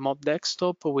through a remote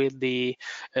desktop with the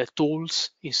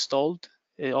tools installed,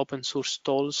 open source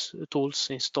tools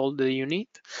installed that you need.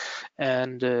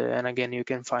 And again, you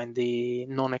can find the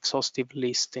non-exhaustive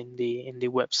list in the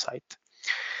website.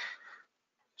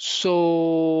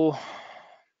 So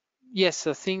yes,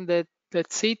 I think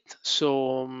that's it.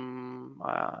 So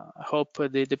I hope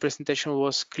the presentation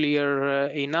was clear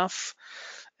enough.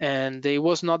 And it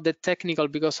was not that technical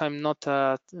because I'm not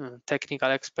a technical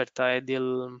expert. I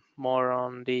deal more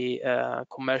on the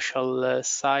commercial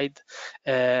side.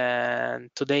 And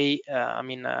today, I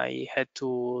mean, I had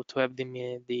to have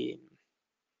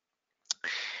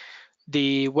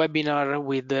the webinar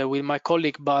with my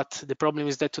colleague, but the problem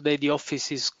is that today the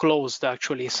office is closed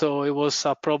actually, so it was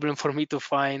a problem for me to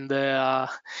find a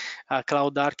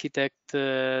cloud architect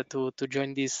to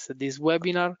join this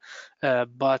webinar.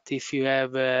 But if you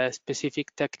have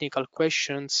specific technical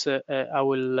questions, I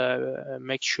will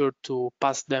make sure to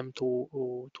pass them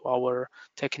to our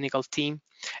technical team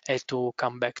to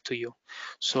come back to you.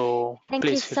 So Thank you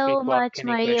please feel free so to ask much,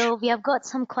 any question. Mario. We have got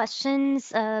some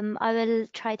questions. I will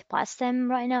try to pass them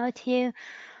right now to you.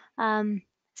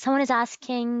 Someone is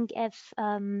asking if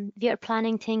we are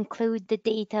planning to include the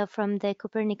data from the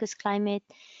Copernicus climate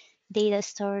data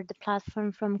stored the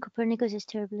platform from Copernicus is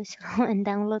terribly slow and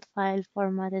download file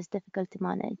format is difficult to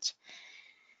manage.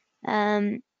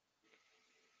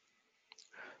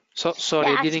 So sorry,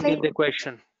 Yeah, I didn't get actually, the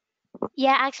question.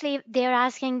 yeah, actually, they're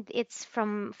asking, it's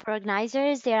from for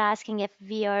organizers. They're asking if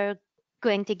we are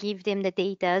going to give them the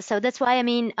data. So that's why, I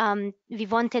mean, we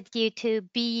wanted you to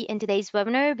be in today's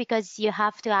webinar because you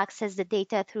have to access the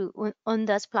data through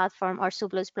ONDA's platform or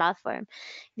Sobloo's platform.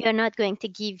 We are not going to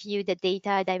give you the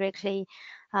data directly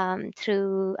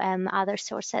through other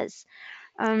sources.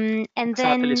 And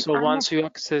Exactly. then, So once you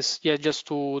access, yeah, just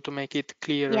to make it yeah.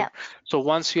 clearer. So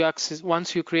once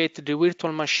you create the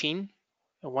virtual machine,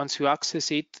 once you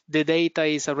access it, the data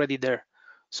is already there.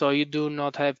 So you do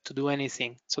not have to do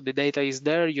anything. So the data is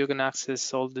there. You can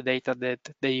access all the data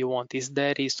that you want. Is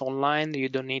there, is online. You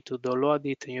don't need to download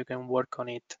it. You can work on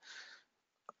it.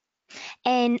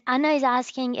 And Anna is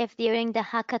asking if during the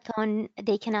hackathon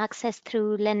they can access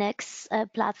through Linux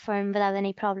platform without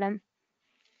any problem.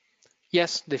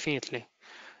 Yes, definitely.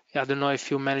 I don't know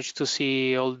if you managed to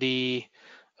see all the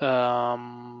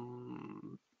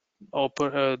um,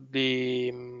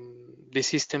 the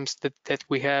systems that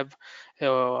we have,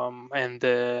 and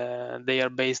they are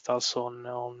based also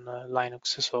on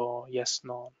Linux. So yes,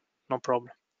 no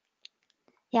problem.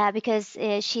 Yeah, because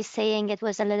she's saying it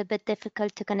was a little bit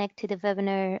difficult to connect to the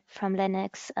webinar from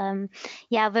Linux.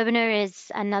 Yeah, webinar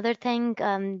is another thing.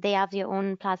 They have their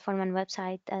own platform and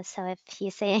website. So if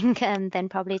he's saying, then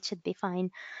probably it should be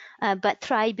fine. But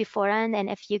try beforehand, and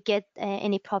if you get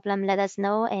any problem, let us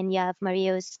know. And you have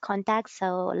Mario's contact,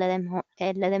 so let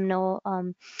him know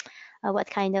what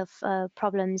kind of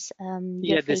problems you're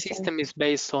Yeah, the facing. system is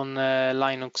based on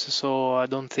Linux, so I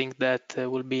don't think that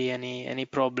will be any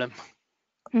problem.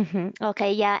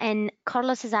 Okay, yeah, and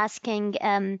Carlos is asking,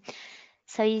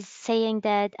 so he's saying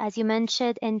that as you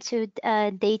mentioned, into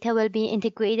data will be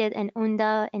integrated in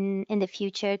ONDA in the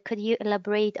future. Could you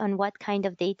elaborate on what kind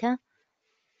of data?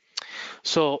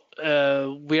 So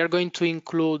we are going to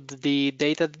include the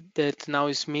data that now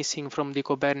is missing from the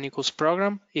Copernicus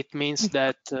program. It means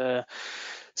that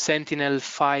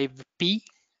Sentinel-5P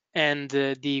and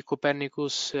the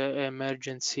Copernicus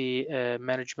Emergency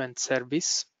Management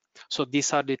Service. So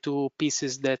these are the two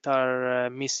pieces that are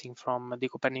missing from the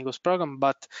Copernicus program.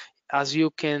 But as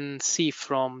you can see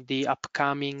from the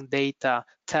upcoming data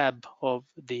tab of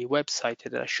the website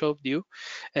that I showed you,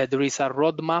 there is a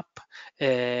roadmap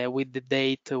with the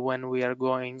date when we are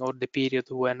going, or the period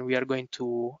when we are going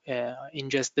to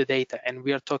ingest the data, and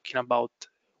we are talking about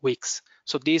weeks.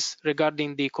 So this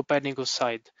regarding the Copernicus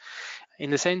side. At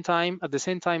the same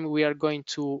time, we are going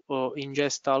to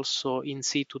ingest also in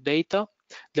situ data.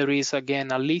 There is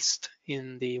again a list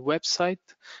in the website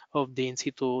of the in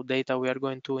situ data we are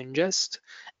going to ingest,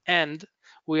 and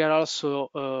we are also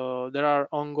there are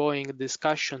ongoing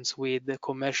discussions with the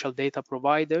commercial data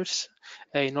providers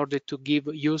in order to give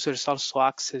users also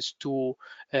access to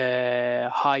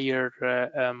higher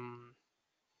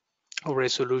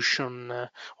resolution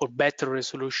or better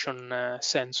resolution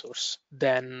sensors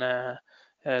than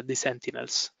the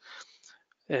Sentinels.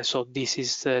 So this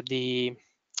is the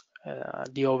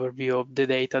overview of the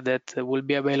data that will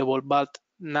be available. But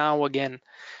now again,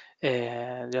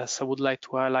 just I would like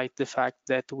to highlight the fact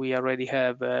that we already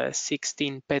have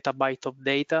 16 petabyte of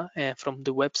data, and from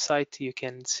the website you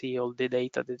can see all the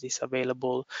data that is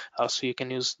available. Also, you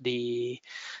can use the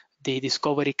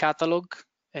discovery catalog,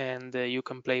 and you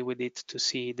can play with it to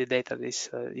see the data that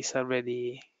is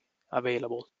already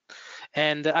available.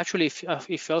 And actually,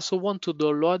 if you also want to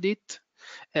download it,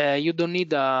 you don't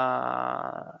need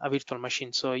a virtual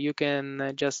machine. So you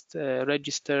can just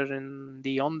register in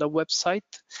the ONDA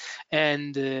website,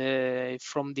 and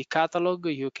from the catalog,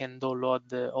 you can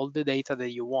download all the data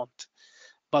that you want.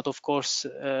 But of course,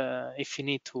 if you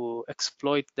need to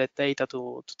exploit that data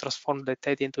to transform that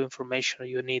data into information,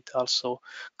 you need also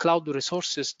cloud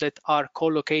resources that are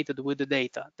co-located with the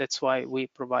data. That's why we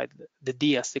provide the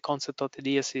DIAS. The concept of the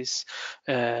DIAS is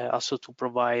also to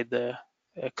provide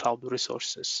cloud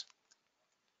resources.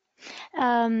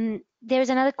 There's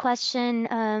another question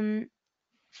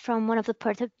from one of the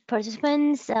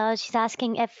participants. She's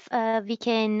asking if we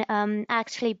can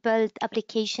actually build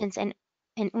applications in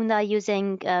UNDA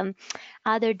using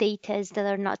other data that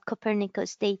are not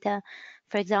Copernicus data.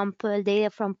 For example, data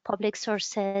from public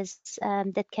sources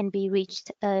that can be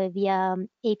reached via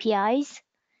APIs,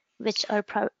 which are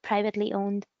privately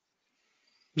owned.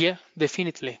 Yeah,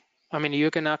 definitely. I mean,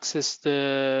 you can access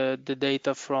the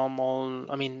data from all.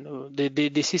 I mean,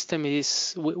 the system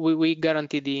is we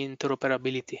guarantee the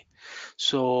interoperability.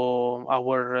 So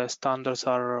our standards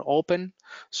are open,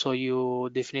 so you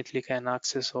definitely can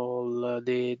access all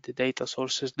the data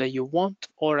sources that you want.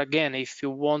 Or again, if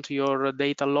you want your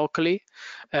data locally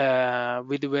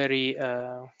with very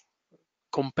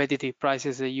competitive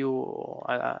prices that you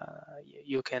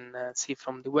can see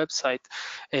from the website.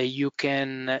 You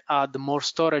can add more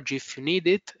storage if you need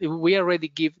it. We already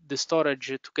give the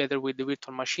storage together with the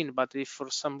virtual machine, but if for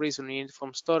some reason you need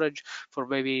from storage for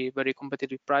very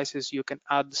competitive prices, you can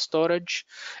add storage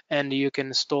and you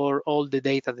can store all the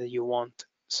data that you want.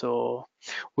 So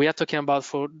we are talking about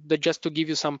just to give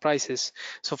you some prices.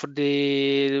 So for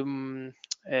the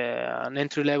an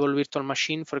entry-level virtual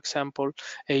machine, for example,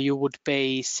 you would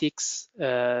pay 6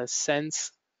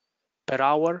 cents per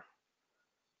hour,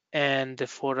 and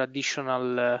for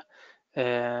additional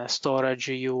storage,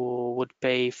 you would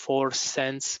pay 4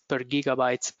 cents per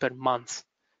gigabytes per month.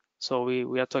 So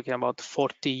we are talking about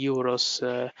 40 euros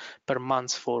per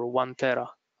month for 1 tera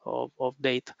of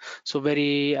data. So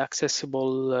very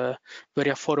accessible, very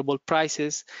affordable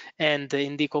prices. And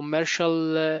in the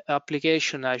commercial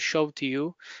application I showed to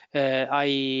you,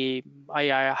 I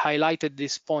highlighted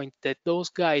this point that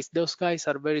those guys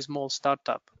are very small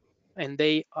startup, and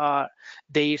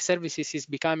their services is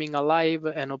becoming alive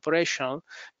and operational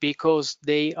because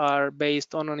they are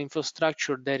based on an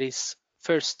infrastructure that is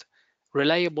first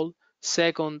reliable,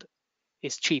 second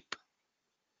is cheap.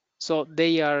 So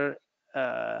they are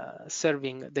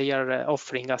offering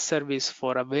a service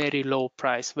for a very low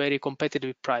price, very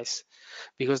competitive price,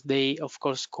 because they of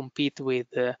course compete with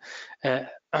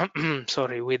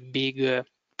sorry, with big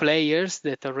players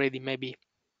that already maybe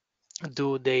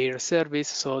do their service.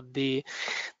 So the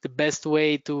best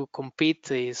way to compete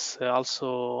is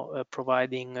also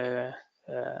providing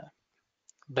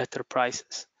better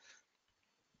prices.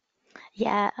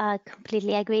 Yeah,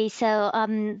 completely agree. So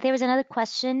there was another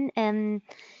question.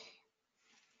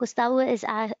 Gustavo is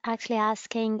actually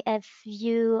asking if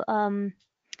you,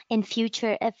 in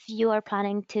future, if you are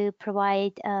planning to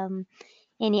provide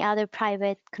any other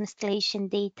private constellation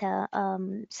data,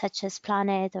 such as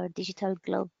planet or digital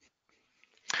globe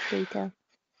data.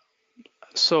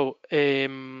 So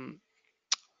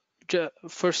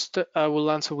first, I will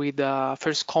answer with the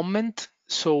first comment.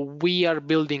 So we are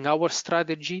building our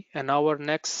strategy and our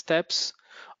next steps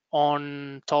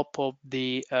on top of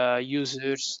the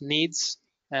users' needs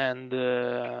and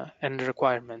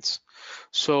requirements.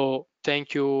 So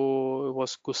thank you. It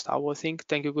was Gustavo, I think.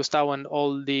 Thank you, Gustavo, and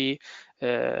all the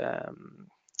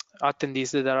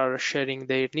attendees that are sharing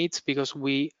their needs, because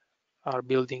we are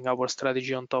building our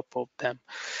strategy on top of them.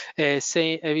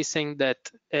 Saying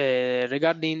that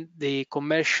regarding the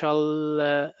commercial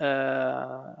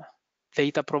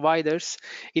data providers,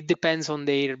 it depends on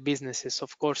their businesses.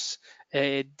 Of course,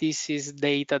 this is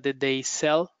data that they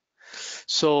sell.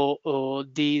 So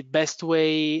the best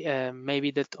way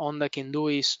maybe that ONDA can do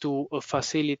is to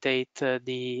facilitate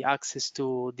the access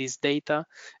to this data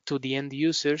to the end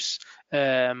users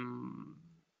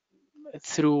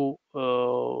through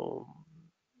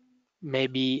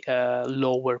maybe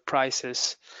lower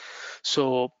prices.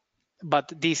 So,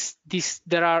 but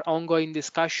there are ongoing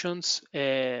discussions.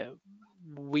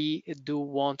 We do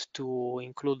want to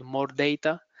include more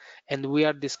data, and we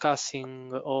are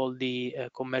discussing all the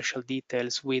commercial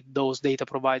details with those data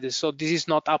providers. So this is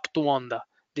not up to ONDA.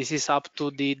 This is up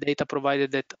to the data provider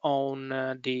that own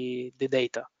the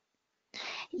data.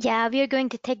 Yeah, we are going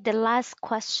to take the last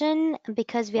question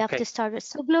because we have Okay. to start with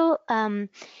Sobloo.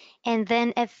 And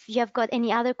then if you have got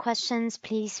any other questions,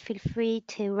 please feel free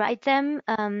to write them.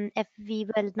 If we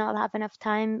will not have enough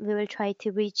time, we will try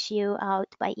to reach you out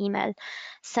by email.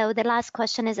 So the last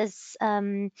question is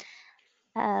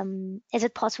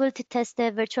it possible to test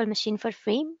the virtual machine for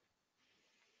free?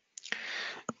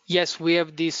 Yes, we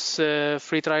have this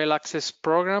free trial access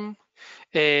program.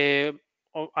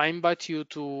 I invite you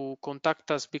to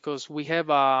contact us because we have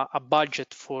a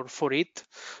budget for it.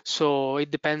 So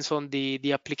it depends on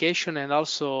the application, and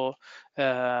also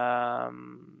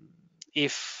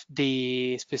if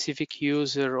the specific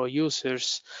user or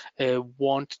users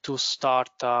want to start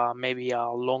maybe a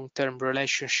long-term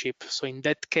relationship. So in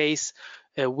that case,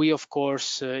 we of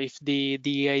course, if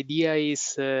the idea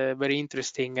is very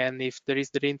interesting, and if there is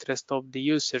the interest of the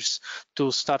users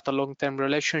to start a long-term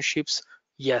relationships,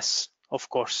 yes, of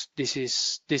course,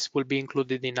 this will be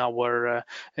included in our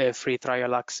free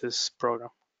trial access program.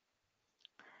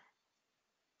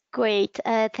 Great.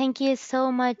 Thank you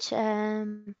so much,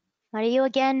 Mario,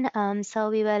 again. So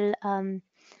we will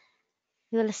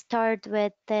We will start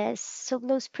with the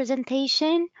Sobloo's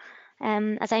presentation.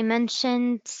 As I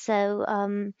mentioned,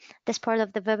 this part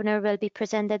of the webinar will be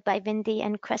presented by Wendy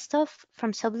and Christoph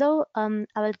from Sobloo. I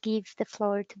will give the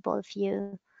floor to both of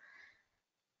you.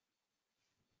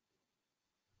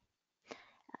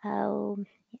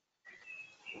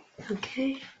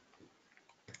 Okay.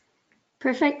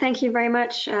 Perfect. Thank you very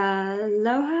much,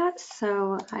 Loha.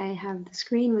 So I have the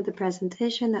screen with the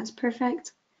presentation. That's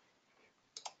perfect.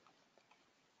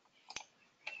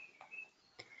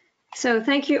 So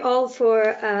thank you all for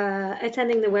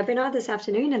attending the webinar this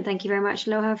afternoon, and thank you very much,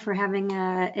 Loha, for having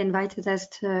invited us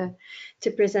to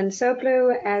present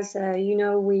Sobloo. As you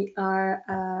know, we are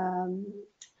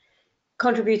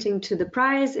contributing to the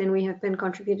prize, and we have been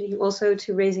contributing also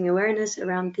to raising awareness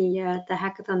around the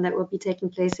hackathon that will be taking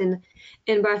place in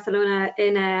Barcelona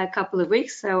in a couple of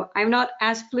weeks. So I'm not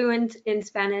as fluent in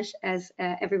Spanish as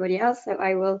everybody else, so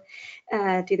I will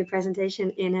do the presentation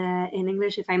in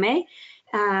English if I may.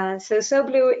 So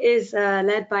Sobloo is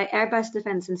led by Airbus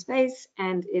Defence and Space,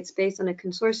 and it's based on a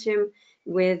consortium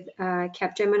with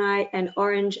Capgemini and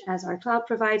Orange as our cloud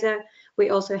provider. We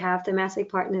also have thematic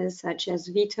partners such as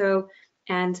Vito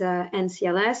and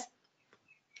NCLS.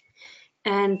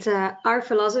 And our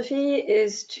philosophy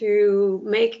is to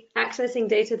make accessing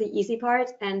data the easy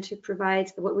part and to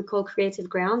provide what we call creative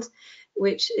ground,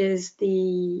 which is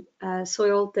the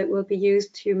soil that will be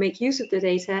used to make use of the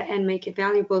data and make it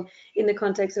valuable in the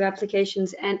context of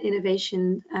applications and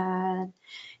innovation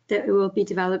that will be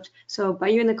developed. So by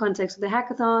you in the context of the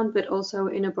hackathon, but also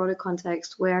in a broader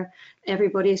context where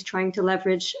everybody is trying to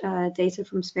leverage data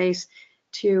from space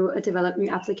to develop new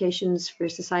applications for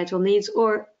societal needs,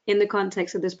 or in the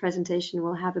context of this presentation,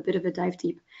 we'll have a bit of a dive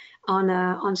deep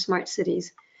on smart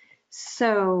cities.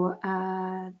 So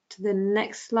to the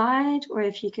next slide, or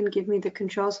if you can give me the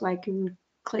control so I can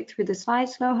click through the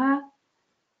slides, Loha.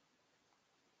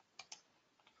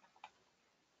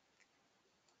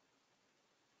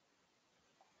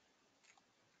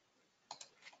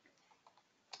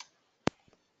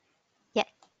 Yeah.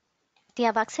 Do you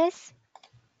have access?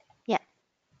 Yeah.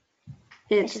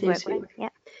 It seems to. Yeah.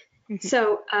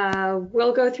 So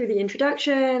we'll go through the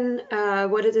introduction,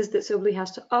 what it is that Sobloo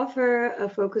has to offer, a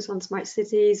focus on smart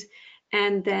cities,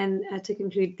 and then to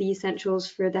conclude the essentials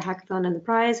for the hackathon and the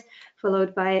prize,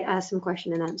 followed by some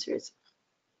question and answers.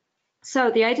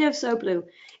 So the idea of Sobloo,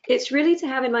 it's really to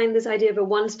have in mind this idea of a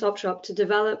one-stop shop to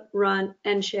develop, run,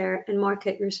 and share and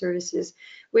market your services,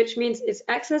 which means it's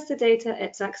access to data,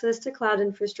 it's access to cloud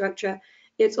infrastructure,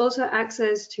 it's also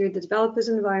access to the developer's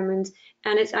environment,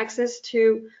 and it's access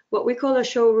to what we call a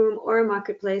showroom or a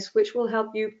marketplace, which will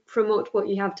help you promote what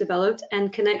you have developed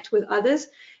and connect with others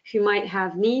who might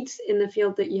have needs in the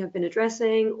field that you have been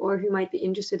addressing, or who might be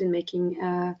interested in making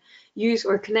use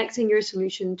or connecting your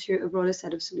solution to a broader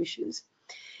set of solutions.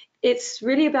 It's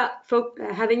really about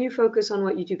having you focus on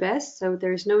what you do best, so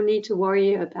there's no need to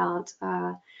worry about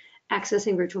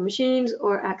accessing virtual machines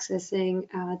or accessing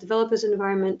developers'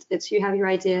 environment. It's you have your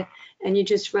idea and you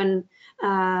just run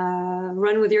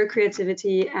with your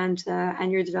creativity and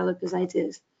your developers'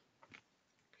 ideas.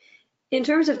 In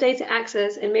terms of data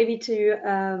access, and maybe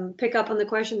to pick up on the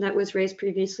question that was raised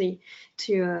previously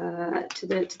to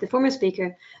the former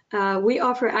speaker, we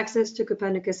offer access to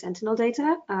Copernicus Sentinel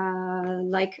data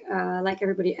like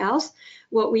everybody else.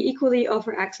 What we equally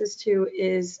offer access to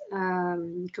is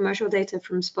commercial data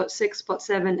from Spot 6, Spot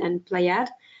 7, and Pleiad,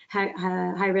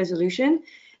 high resolution.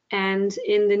 And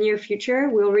in the near future,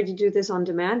 we already do this on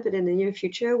demand, but in the near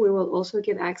future, we will also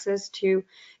give access to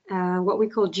what we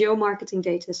call geo-marketing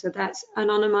data. So that's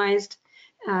anonymized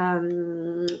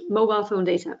mobile phone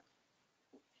data.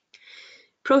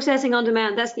 Processing on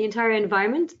demand, that's the entire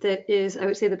environment that is, I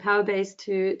would say, the power base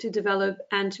to develop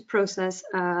and to process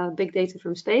big data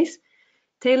from space.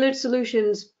 Tailored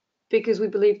solutions, because we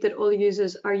believe that all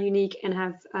users are unique and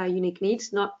have unique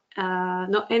needs. Not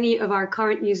any of our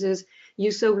current users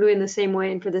use Sobloo in the same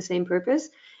way and for the same purpose.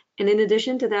 And in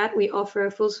addition to that, we offer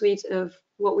a full suite of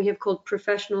what we have called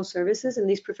professional services. And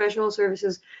these professional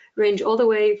services range all the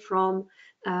way from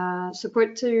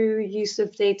support to use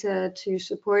of data, to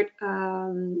support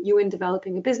you in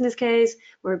developing a business case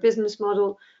or a business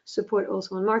model, support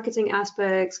also on marketing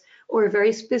aspects, or a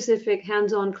very specific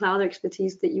hands-on cloud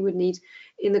expertise that you would need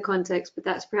in the context, but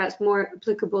that's perhaps more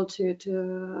applicable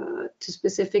to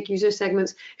specific user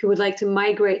segments who would like to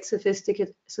migrate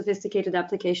sophisticated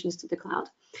applications to the cloud.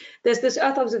 There's this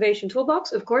Earth observation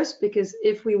toolbox, of course, because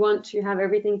if we want to have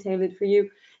everything tailored for you,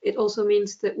 it also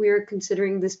means that we are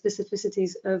considering the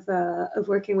specificities of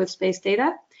working with space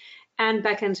data and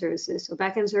backend services. So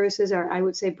backend services are, I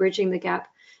would say, bridging the gap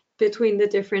between the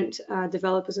different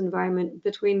developers environment,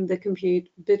 between the compute,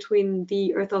 between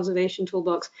the Earth observation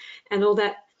toolbox, and all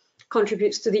that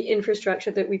contributes to the infrastructure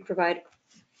that we provide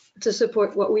to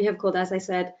support what we have called, as I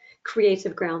said,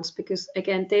 creative grounds, because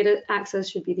again, data access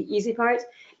should be the easy part,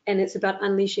 and it's about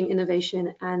unleashing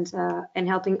innovation and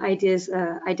helping ideas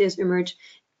emerge,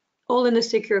 all in a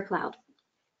secure cloud.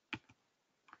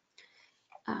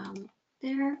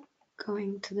 There,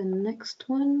 going to the next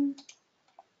one.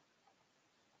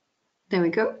 There we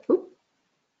go.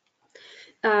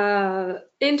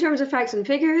 In terms of facts and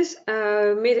figures,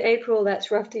 mid-April,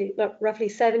 that's roughly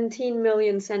 17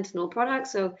 million Sentinel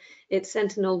products. So it's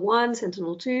Sentinel-1,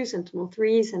 Sentinel-2,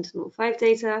 Sentinel-3, Sentinel-5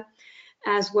 data,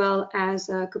 as well as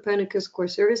Copernicus core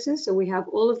services. So we have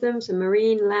all of them, so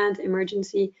marine, land,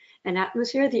 emergency, and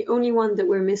atmosphere. The only one that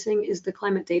we're missing is the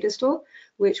climate data store,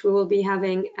 which we will be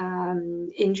having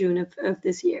in June of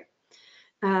this year.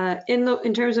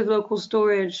 In terms of local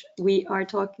storage, we are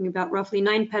talking about roughly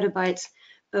 9 petabytes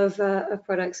of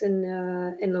products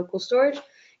in local storage.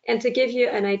 And to give you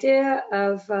an idea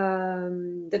of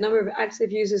the number of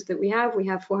active users that we have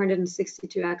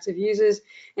 462 active users,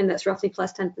 and that's roughly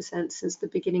plus 10% since the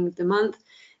beginning of the month,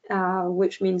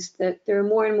 which means that there are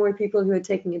more and more people who are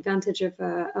taking advantage of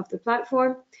the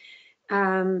platform.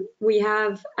 We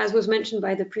have, as was mentioned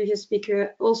by the previous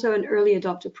speaker, also an early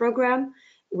adopter program,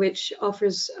 which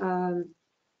offers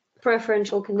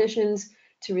preferential conditions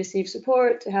to receive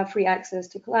support, to have free access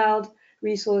to cloud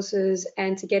resources,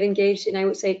 and to get engaged in, I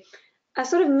would say, a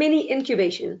sort of mini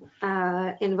incubation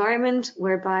environment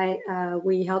whereby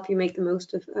we help you make the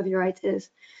most of your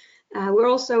ideas. We're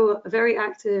also very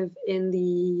active in the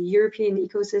European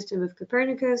ecosystem of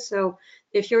Copernicus. So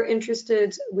if you're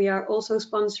interested, we are also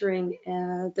sponsoring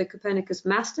the Copernicus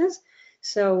Masters.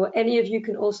 So any of you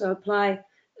can also apply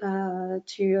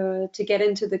to get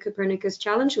into the Copernicus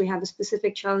challenge. We have a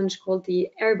specific challenge called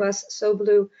the Airbus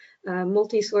Sobloo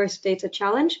multi-source data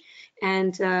challenge,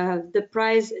 and the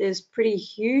prize is pretty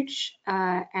huge,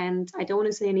 and I don't want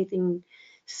to say anything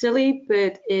silly,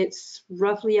 but it's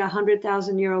roughly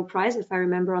 €100,000 prize, if I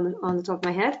remember on the top of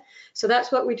my head. So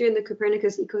that's what we do in the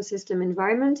Copernicus ecosystem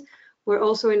environment. We're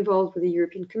also involved with the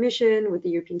European Commission, with the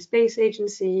European Space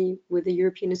Agency, with the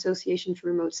European Association for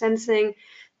Remote Sensing,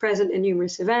 present in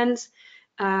numerous events.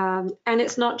 And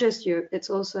it's not just Europe, it's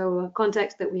also a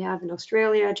context that we have in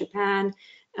Australia, Japan.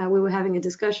 We were having a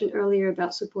discussion earlier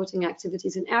about supporting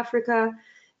activities in Africa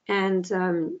and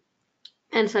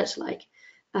such like.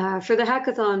 For the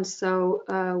hackathons, so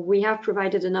we have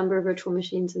provided a number of virtual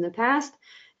machines in the past.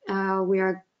 We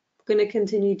are going to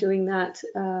continue doing that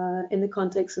in the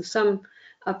context of some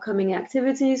upcoming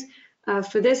activities.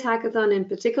 For this hackathon in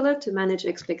particular, to manage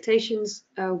expectations,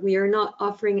 we are not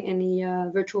offering any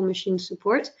virtual machine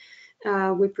support.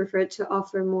 We prefer to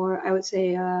offer more, I would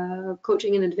say,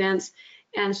 coaching in advance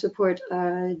and support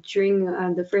during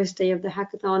the first day of the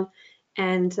hackathon,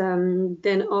 and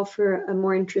then offer a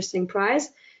more interesting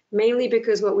prize, mainly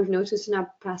because what we've noticed in our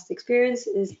past experience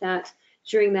is that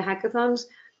during the hackathons,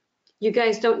 you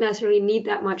guys don't necessarily need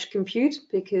that much compute,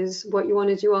 because what you want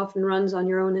to do often runs on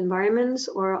your own environments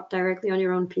or directly on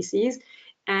your own PCs.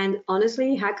 And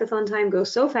honestly, hackathon time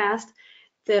goes so fast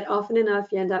that often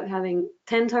enough you end up having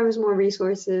 10 times more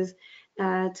resources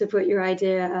to put your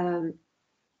idea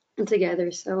together.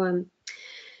 So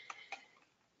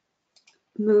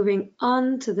moving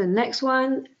on to the next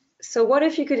one. So what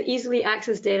if you could easily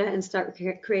access data and start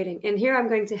creating? And here I'm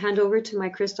going to hand over to my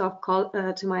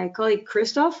colleague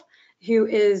Christoph, who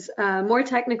is more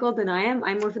technical than I am.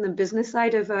 I'm more from the business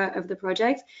side of the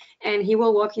project, and he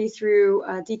will walk you through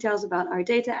details about our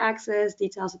data access,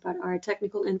 details about our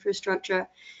technical infrastructure,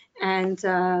 and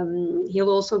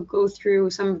he'll also go through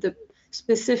some of the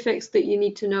specifics that you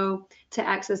need to know to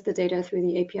access the data through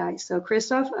the API. So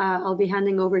Christoph, I'll be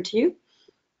handing over to you.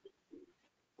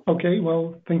 Okay,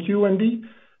 well, thank you, Wendy.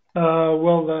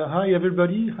 Hi,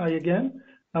 everybody. Hi again.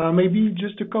 Maybe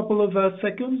just a couple of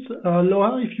seconds.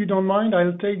 Loha, if you don't mind,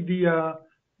 I'll take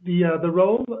the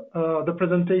role, the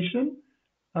presentation,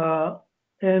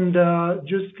 and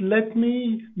just let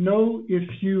me know if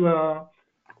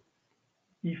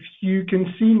you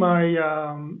can see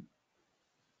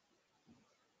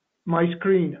my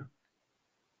screen.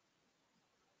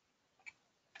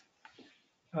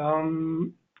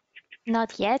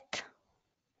 Not yet.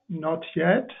 Not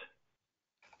yet.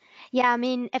 Yeah, I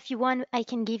mean, if you want, I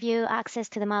can give you access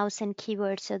to the mouse and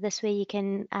keyboard, so this way you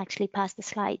can actually pass the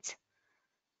slides.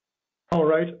 All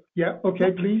right. Yeah. Okay,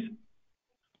 Yep. please.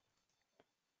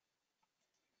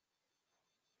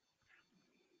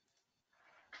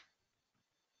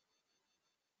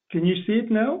 Can you see it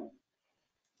now?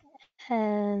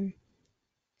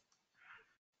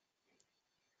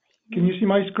 Can you see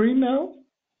my screen now?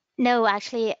 No,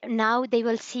 actually, now they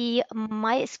will see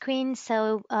my screen.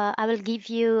 So I will give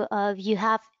you, you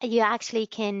actually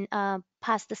can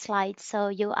pass the slides. So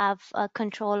you have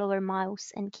control over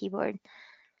mouse and keyboard.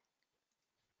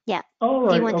 Yeah. All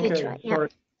Do you right. want to Okay. try? Yeah. Sorry.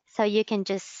 So you can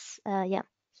just, yeah,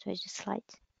 switch the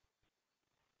slides.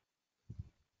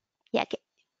 Yeah.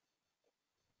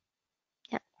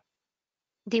 Yeah.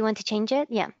 Do you want to change it?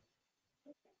 Yeah.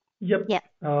 Yep. Yeah.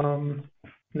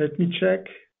 Let me check.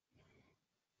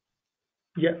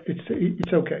 Yeah,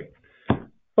 it's okay.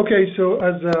 Okay, so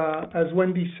as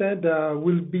Wendy said,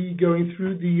 we'll be going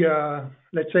through the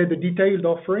let's say the detailed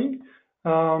offering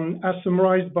as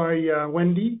summarized by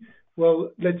Wendy.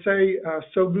 Well, let's say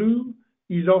Sobloo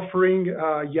is offering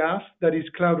YAS, that is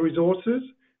cloud resources.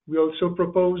 We also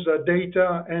propose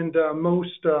data and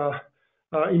most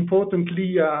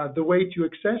importantly, the way to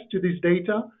access to this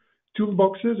data,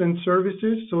 toolboxes and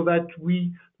services so that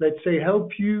we, let's say,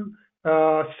 help you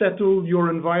settle your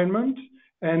environment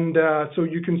and so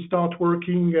you can start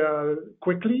working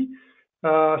quickly.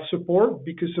 Support,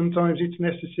 because sometimes it's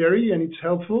necessary and it's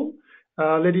helpful.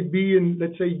 Let it be in,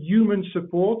 let's say, human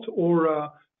support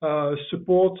or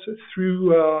support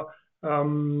through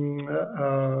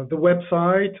the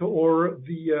website or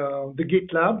the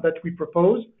GitLab that we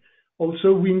propose.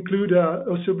 Also, we include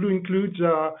Sobloo includes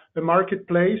a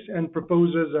marketplace and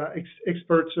proposes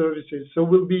expert services. So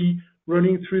we'll be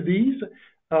running through these.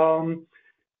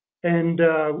 And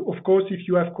of course, if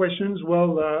you have questions,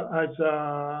 well,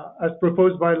 as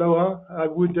proposed by Loa, I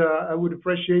would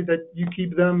appreciate that you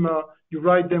keep them, you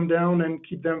write them down and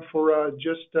keep them for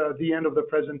just the end of the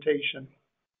presentation.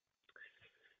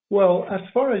 Well, as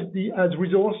far as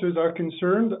resources are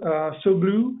concerned,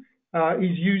 Sobloo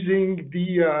is using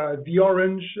the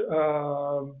Orange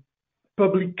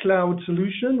public cloud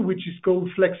solution, which is called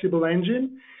Flexible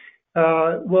Engine.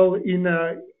 Well,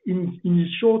 in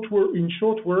short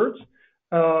words,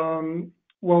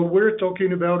 well, we're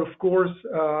talking about, of course,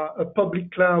 a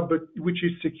public cloud, but which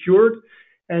is secured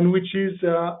and which is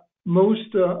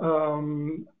most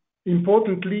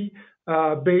importantly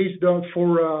based on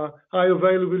for high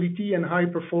availability and high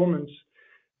performance,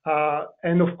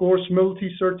 and of course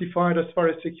multi-certified as far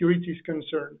as security is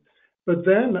concerned. But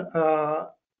then,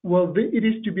 well, it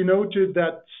is to be noted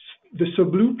that the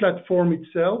Sobloo platform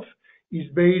itself is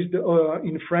based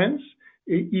in France.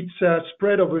 It's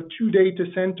spread over 2 data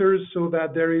centers so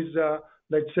that there is,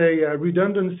 let's say,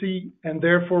 redundancy and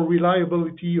therefore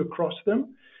reliability across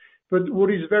them. But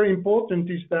what is very important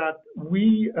is that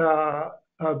we,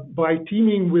 by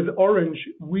teaming with Orange,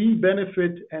 we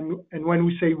benefit, and when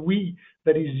we say we,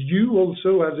 that is you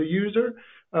also as a user,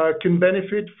 can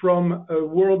benefit from a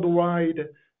worldwide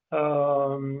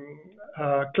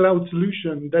cloud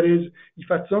solution. That is, if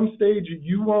at some stage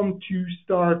you want to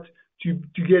start to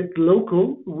get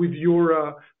local with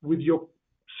your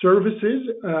services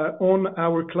on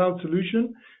our cloud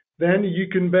solution, then you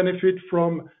can benefit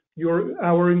from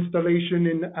our installation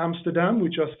in Amsterdam,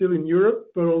 which are still in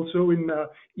Europe, but also in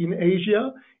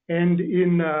Asia and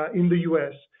in the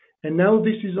US. And now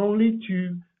this is only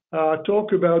to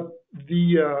talk about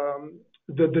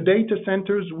the data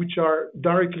centers which are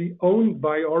directly owned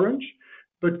by Orange.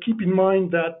 But keep in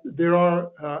mind that there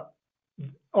are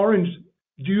Orange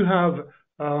do have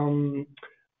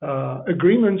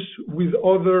agreements with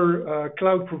other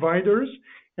cloud providers,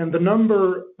 and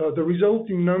the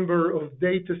resulting number of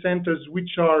data centers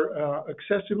which are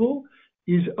accessible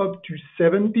is up to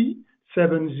 70,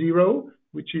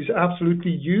 which is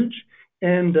absolutely huge.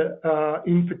 And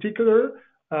in particular,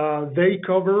 they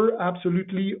cover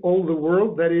absolutely all the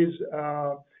world, that is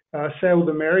South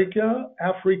America,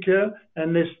 Africa,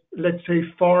 and let's say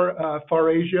far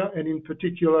Asia, and in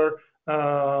particular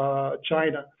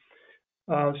China.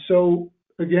 So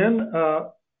again,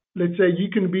 let's say you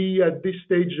can be at this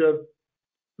stage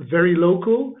very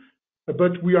local,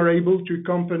 but we are able to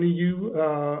accompany you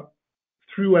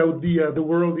throughout the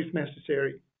world if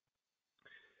necessary.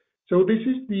 So this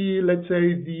is let's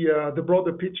say the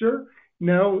broader picture.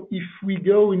 Now, if we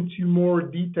go into more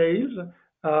details,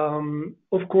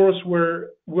 of course,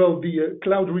 the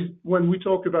cloud, when we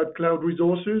talk about cloud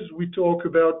resources, we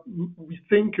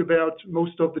think about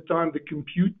most of the time the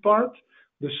compute part,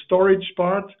 the storage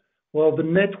part, well, the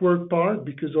network part,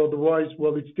 because otherwise,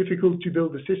 well, it's difficult to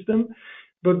build a system.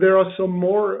 But there are some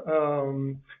more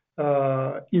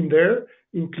in there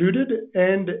included,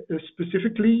 and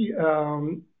specifically,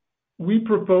 we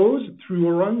propose through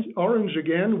Orange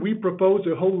again, we propose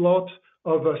a whole lot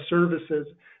of services.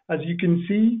 As you can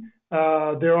see,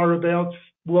 there are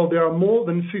more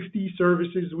than 50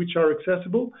 services which are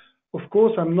accessible. of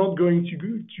course, I'm not going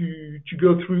to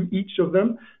go through each of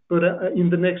them, but in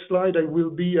the next slide, I will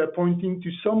be pointing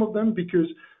to some of them because,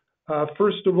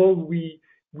 first of all, we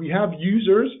have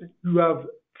users who have,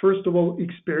 first of all,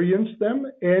 experienced them,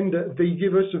 and they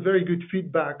give us a very good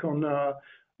feedback on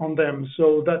them.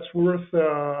 So that's worth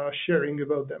sharing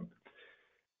about them.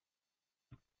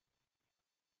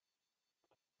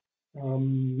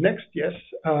 Next, yes.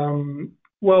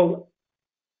 Well,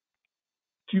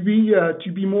 to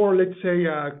be more, let's say,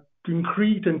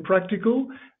 concrete and practical,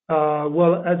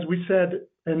 well, as we said,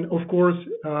 and of course,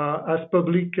 as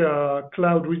public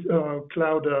cloud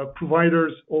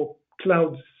providers or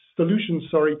cloud solutions,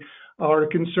 sorry, are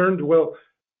concerned, well,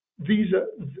 the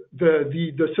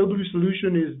Sobloo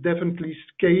solution is definitely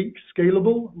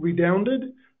scalable,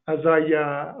 redundant, as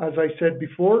I said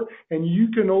before, and you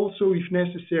can also, if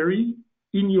necessary,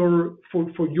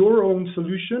 for your own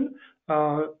solution,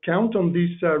 count on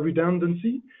this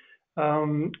redundancy.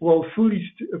 Well,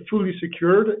 fully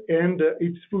secured, and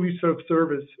it's fully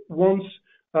self-service. Once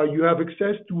you have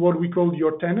access to what we call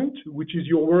your tenant, which is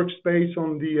your workspace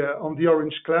on the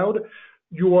Orange Cloud,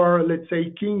 you are, let's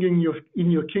say, king in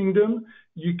your kingdom.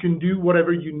 You can do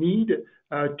whatever you need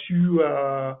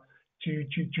to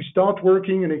start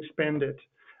working and expand it.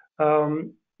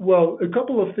 Well, a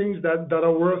couple of things that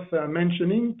are worth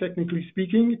mentioning, technically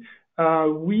speaking.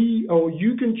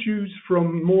 You can choose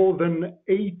from more than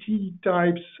 80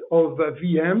 types of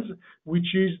VMs,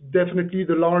 which is definitely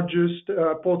the largest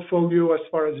portfolio as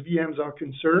far as VMs are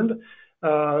concerned.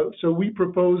 So we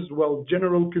propose, well,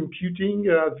 general computing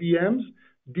VMs,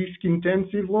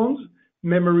 disk-intensive ones,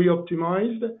 memory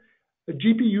optimized,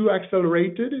 GPU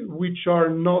accelerated, which are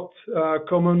not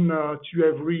common to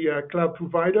every cloud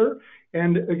provider.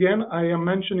 And again, I am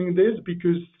mentioning this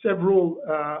because several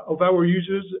of our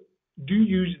users do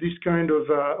use this kind of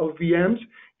VMs,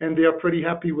 and they are pretty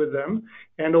happy with them.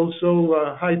 And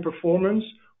also high performance,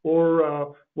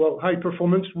 or high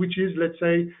performance, which is, let's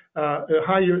say, the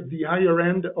higher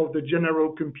end of the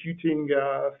general computing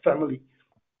family.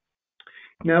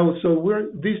 Now, so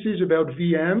this is about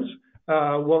VMs.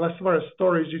 Well, as far as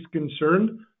storage is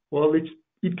concerned, well,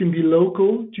 it can be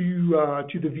local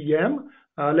to the VM.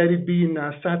 Let it be in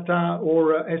SATA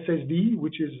or SSD,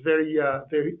 which is very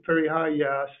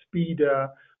high speed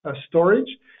storage,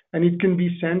 and it can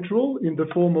be central in the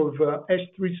form of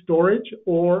S3 storage,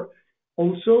 or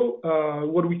also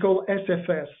what we call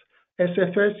SFS.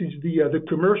 SFS is the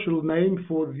commercial name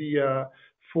for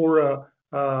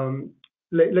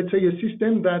let's say a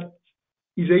system that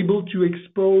is able to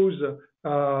expose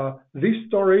this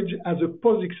storage as a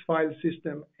POSIX file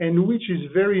system, and which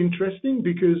is very interesting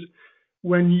because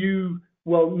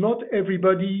not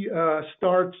everybody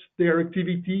starts their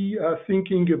activity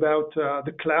thinking about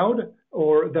the cloud,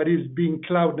 or that is being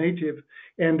cloud native.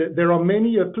 And there are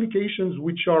many applications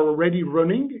which are already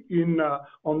running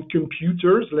on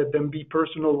computers, let them be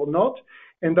personal or not,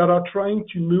 and that are trying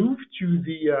to move to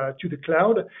the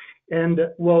cloud. And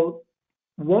well,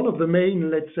 one of the main,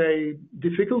 let's say,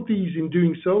 difficulties in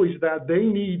doing so is that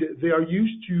they are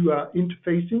used to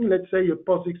interfacing, let's say, a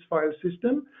POSIX file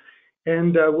system.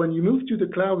 And when you move to the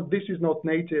cloud, this is not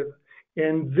native.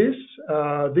 And this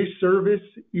service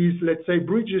is, let's say,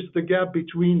 bridges the gap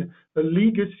between a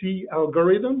legacy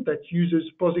algorithm that uses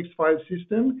POSIX file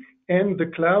system and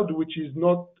the cloud, which is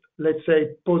not, let's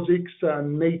say, POSIX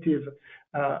native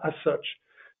as such.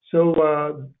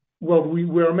 So, well,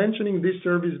 we are mentioning this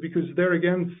service because there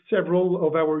again, several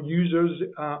of our users,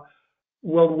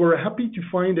 were happy to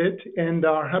find it and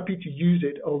are happy to use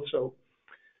it also.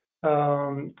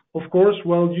 Of course,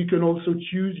 well, you can also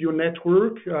choose your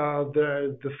network,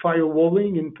 the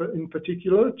firewalling in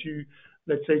particular to,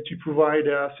 let's say, to provide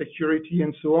security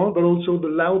and so on, but also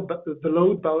the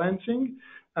load balancing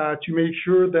to make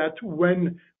sure that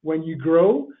when you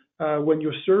grow, when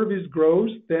your service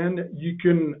grows, then you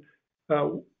can,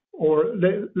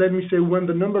 let me say, when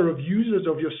the number of users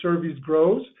of your service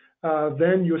grows,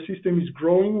 then your system is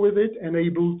growing with it and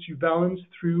able to balance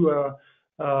through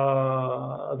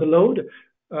the load,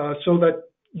 so that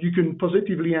you can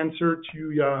positively answer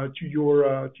to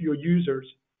your users.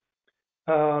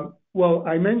 Well,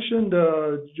 I mentioned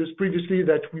just previously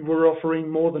that we were offering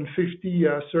more than 50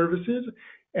 services,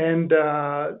 and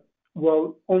I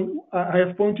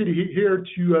have pointed here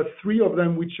to 3 of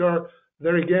them, which are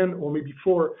there again, or maybe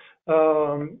 4,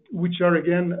 which are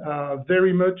again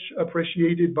very much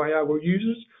appreciated by our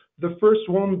users. The first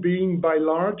one being by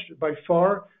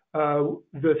far,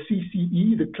 the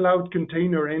CCE, the Cloud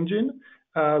Container Engine,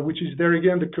 which is there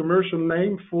again the commercial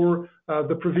name for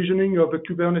the provisioning of a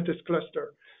Kubernetes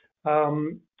cluster.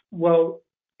 Well,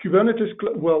 Kubernetes,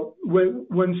 well, when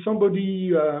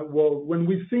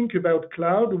we think about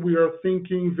cloud, we are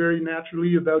thinking very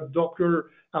naturally about Docker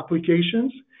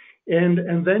applications,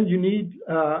 and then you need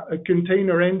a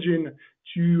container engine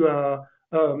you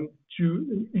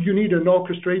need an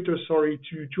orchestrator,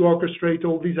 to orchestrate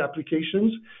all these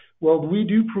applications. Well, we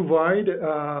do provide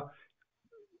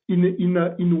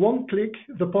in one click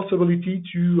the possibility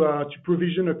to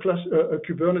provision a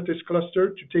Kubernetes cluster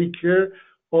to take care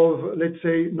of, let's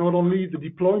say, not only the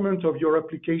deployment of your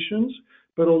applications,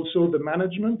 but also the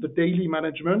management, the daily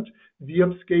management, the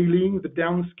upscaling, the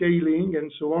downscaling,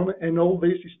 and so on. And all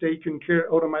this is taken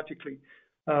care automatically.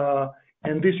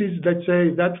 And this is, let's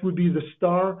say, that would be the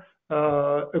star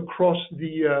across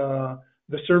the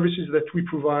services that we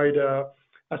provide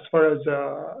as far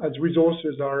as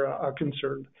resources are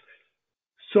concerned.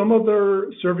 Some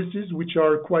other services which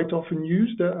are quite often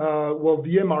used, well,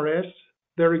 the MRS.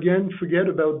 There again, forget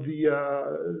about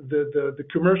the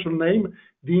commercial name.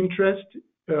 The interest,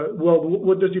 well,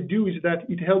 what does it do is that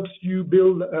it helps you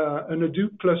build an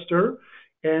Hadoop cluster,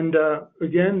 and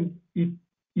again,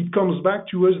 it comes back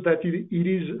to us that it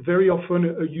is very often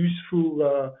a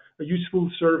useful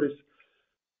service.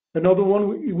 Another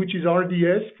one, which is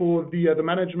RDS for the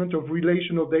management of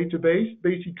relational database.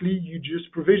 Basically, you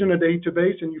just provision a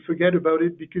database and you forget about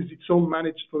it because it's all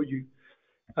managed for you.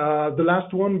 The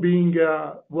last one being,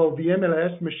 well, the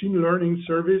MLS, machine learning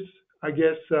service. I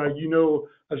guess you know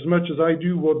as much as I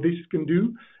do what this can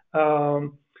do.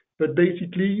 But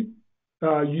basically,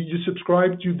 you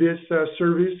subscribe to this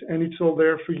service and it's all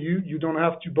there for you. You don't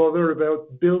have to bother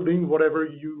about building whatever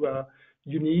you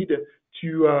need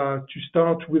to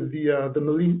start with the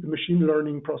machine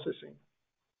learning processing.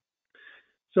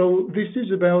 So this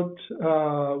is about,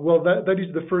 well, that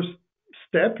is the first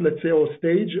step, let's say, or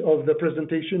stage of the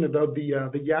presentation about the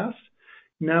YAS.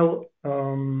 Now,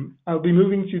 I'll be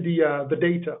moving to the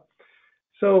data.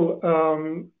 So,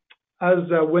 as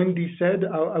Wendy said,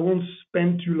 I won't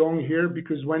spend too long here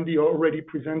because Wendy already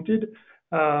presented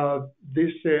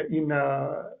this in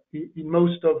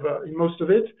most of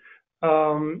it.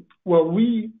 Well,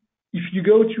 if you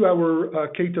go to our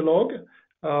catalog,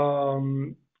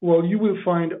 well, you will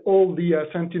find all the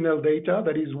Sentinel data,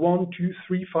 that is 1, 2,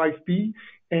 3, 5P,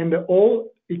 and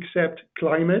all except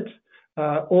climate,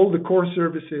 all the core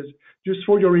services. Just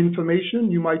for your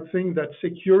information, you might think that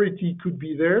security could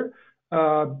be there,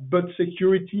 but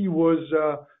security was,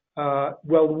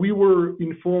 well, we were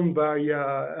informed by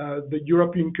the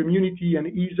European Community and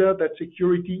ESA that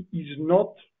security is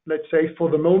not, let's say, for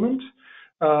the moment,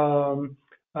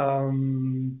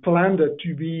 planned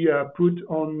to be put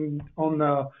on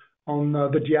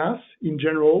the DIAS in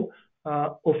general,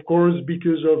 of course,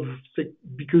 because it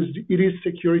is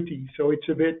security. So it's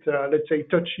a bit, let's say,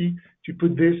 touchy to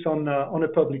put this on a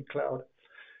public cloud.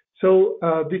 So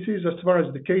this is as far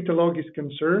as the catalog is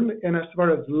concerned, and as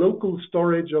far as local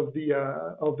storage of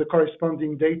the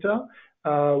corresponding data,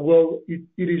 well, it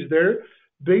is there.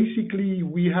 Basically,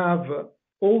 we have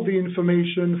all the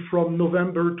information from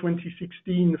November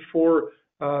 2016 for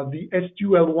the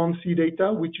S2L1C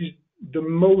data, which is the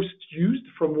most used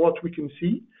from what we can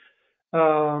see.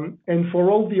 And for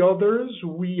all the others,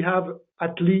 we have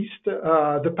at least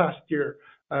the past year.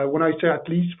 When I say at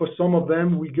least, for some of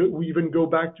them, we even go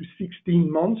back to 16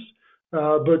 months,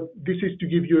 but this is to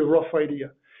give you a rough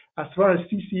idea. As far as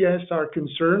CCS are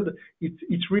concerned,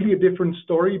 it's really a different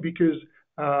story because,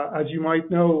 as you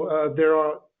might know, there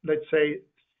are, let's say,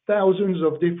 thousands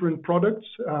of different products.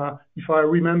 If I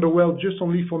remember well, just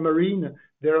only for marine,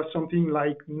 there are something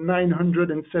like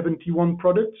 971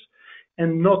 products,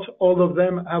 and not all of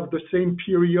them have the same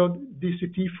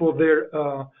periodicity for their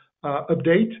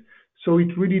update. So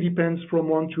it really depends from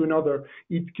one to another.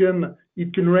 It can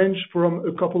range from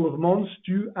a couple of months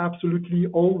to absolutely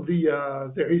all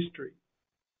their history.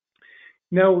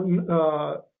 Now,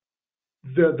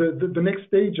 the next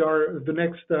stage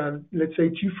let's say,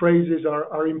 two phrases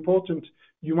are important.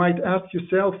 You might ask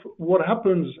yourself, what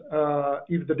happens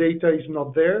if the data is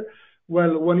not there?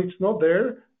 Well, when it's not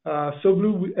there,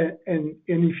 Sobloo, and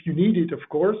if you need it, of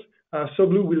course,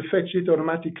 Sobloo will fetch it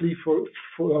automatically for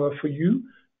you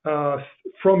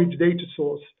from its data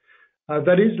source.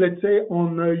 That is, let's say,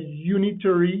 on a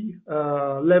unitary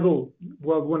level.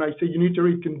 Well, when I say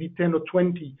unitary, it can be 10 or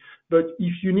 20. But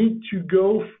if you need to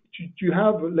go to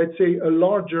have, let's say, a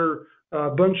larger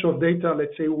bunch of data,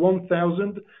 let's say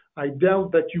 1,000, I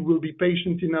doubt that you will be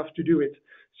patient enough to do it.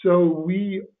 So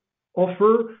we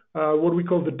offer what we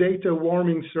call the data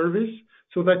warming service,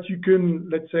 so that you can,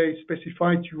 let's say,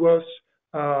 specify to us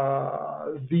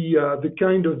the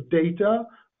kind of data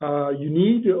you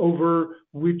need, over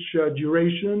which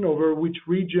duration, over which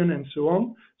region, and so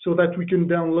on, so that we can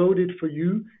download it for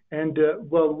you. And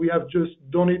well, we have just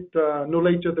done it no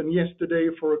later than yesterday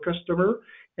for a customer.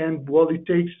 And well, it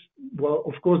takes, well,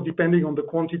 of course, depending on the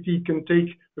quantity, it can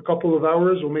take a couple of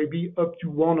hours or maybe up to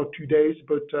 1 or 2 days,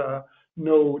 but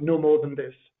no more than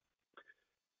this.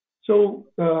 So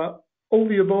all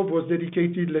the above was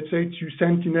dedicated, let's say, to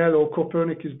Sentinel or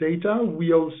Copernicus data.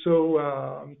 We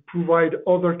also provide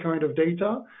other kind of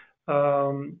data,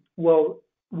 well,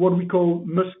 what we call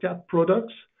Muscat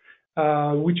products,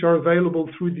 which are available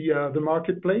through the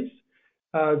marketplace.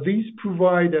 These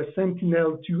provide a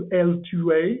Sentinel to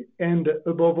L2A and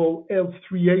above all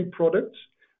L3A products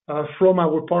from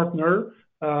our partner.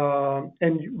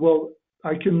 And well,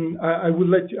 I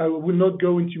will not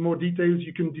go into more details.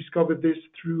 You can discover this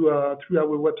through our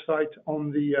website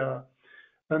on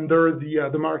under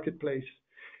the marketplace.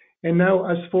 And now,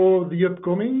 as for the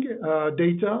upcoming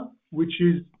data, which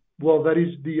is, well, that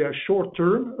is the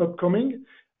short-term upcoming.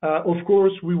 Of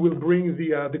course, we will bring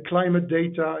the climate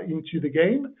data into the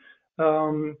game.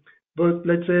 But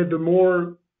let's say the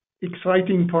more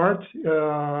exciting part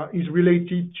is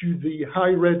related to the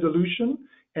high resolution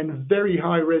and very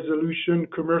high resolution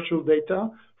commercial data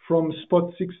from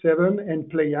Spot 6-7 and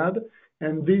Pléiades.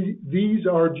 And these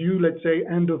are due, let's say,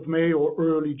 end of May or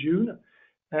early June.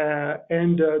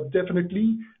 And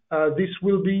definitely, this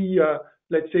will be,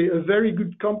 let's say, a very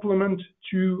good complement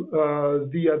to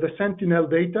the Sentinel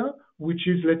data, which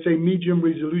is, let's say, medium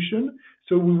resolution.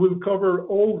 So we will cover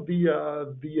all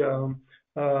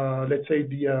let's say,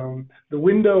 the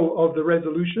window of the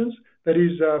resolutions, that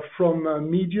is from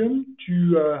medium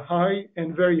to high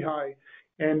and very high.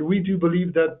 And we do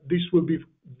believe that this will be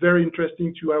very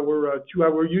interesting to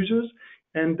our users.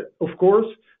 And of course,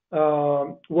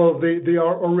 well,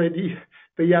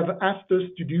 they have asked us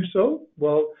to do so.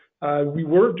 Well, we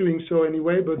were doing so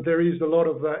anyway, but there is a lot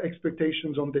of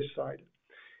expectations on this side.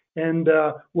 And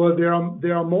well, there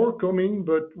are more coming,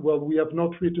 but well, we have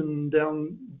not written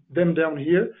them down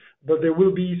here. But there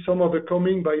will be some other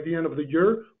coming by the end of the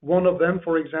year. One of them,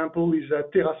 for example, is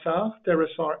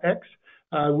TerraSAR X,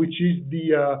 which is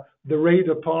the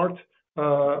radar part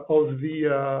of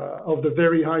the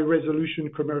very high resolution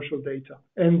commercial data,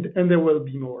 and there will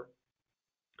be more.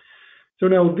 So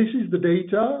now this is the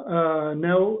data.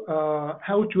 Now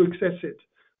how to access it?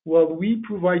 Well, we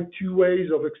provide two ways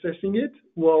of accessing it.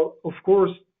 Well, of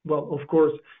course,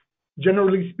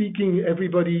 generally speaking,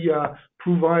 everybody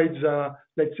provides,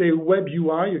 let's say, a web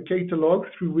UI, a catalog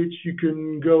through which you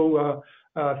can go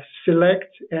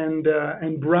select and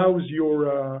browse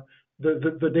your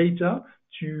the data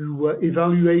to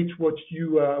evaluate what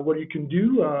you can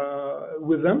do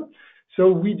with them.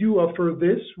 So we do offer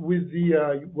this with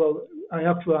the well, I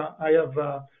have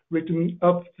written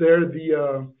up there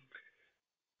the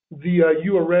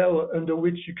URL under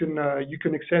which you can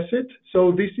access it.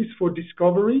 So this is for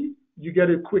discovery. You get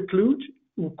a quick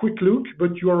look,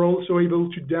 but you are also able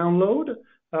to download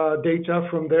data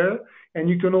from there, and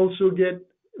you can also get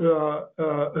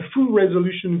a full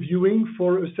resolution viewing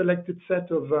for a selected set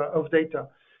of data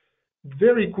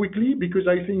very quickly, because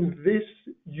I think this,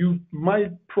 you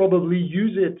might probably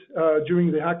use it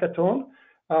during the hackathon.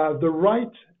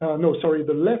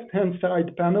 The left-hand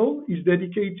side panel is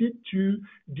dedicated to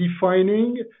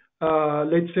defining,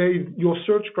 let's say, your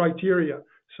search criteria.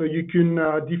 So you can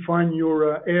define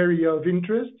your area of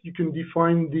interest. You can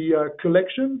define the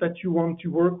collection that you want to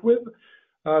work with,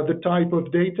 the type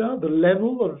of data, the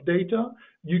level of data.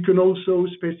 You can also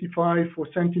specify for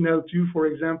Sentinel-2, for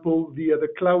example, the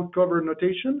cloud cover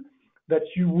notation that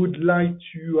you would like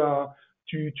to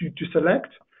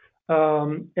select.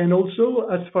 And also,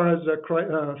 as far as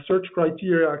search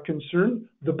criteria are concerned,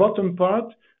 the bottom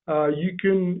part,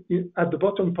 at the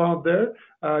bottom part there,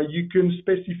 you can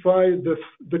specify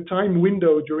the time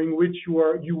window during which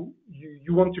you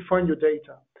want to find your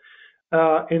data.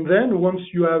 And then once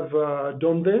you have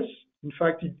done this, in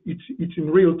fact, it's in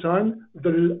real time,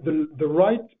 the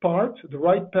right part, the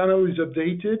right panel is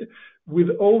updated with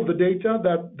all the data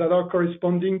that are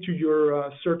corresponding to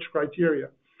your search criteria.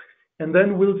 And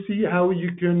then we'll see how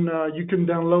you can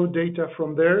download data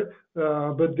from there,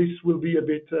 but this will be a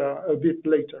bit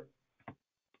later.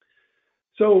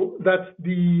 So that's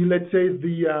let's say,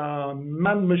 the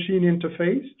man-machine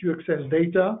interface to access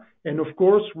data. And of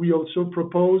course, we also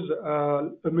propose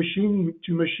a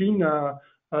machine-to-machine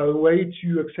way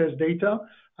to access data.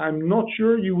 I'm not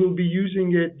sure you will be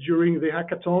using it during the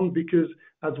hackathon because,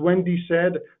 as Wendy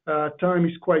said, time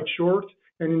is quite short.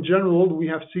 And in general, we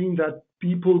have seen that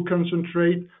people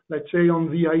concentrate, let's say, on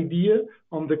the idea,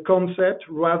 on the concept,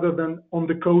 rather than on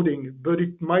the coding. But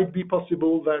it might be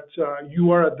possible that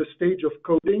you are at the stage of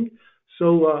coding.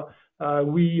 So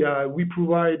we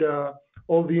provide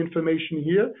all the information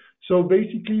here. So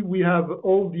basically, we have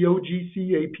all the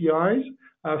OGC APIs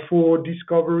for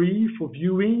discovery, for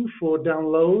viewing, for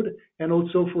download, and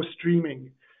also for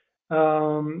streaming.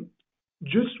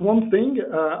 Just one thing,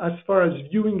 as far as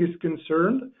viewing is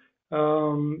concerned,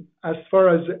 as far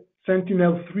as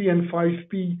Sentinel-3 and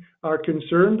 5P are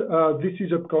concerned, this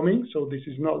is upcoming, so this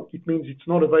is not, it means it's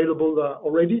not available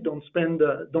already. Don't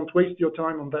waste your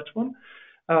time on that one.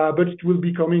 But it will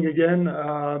be coming again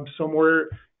somewhere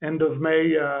end of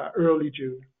May, early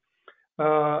June.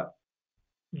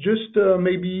 Just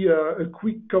maybe a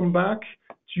quick comeback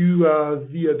to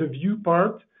the view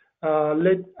part.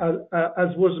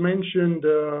 As was mentioned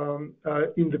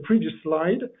in the previous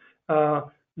slide,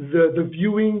 the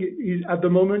viewing is at the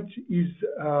moment is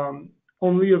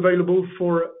only available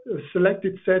for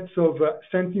selected sets of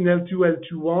Sentinel-2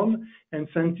 L21 and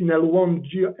Sentinel-1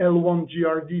 L1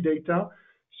 GRD data.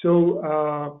 So,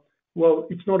 well,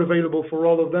 it's not available for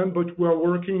all of them, but we're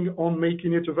working on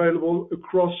making it available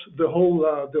across the whole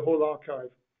archive.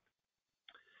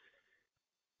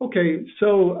 Okay,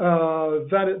 so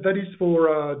that is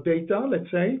for data, let's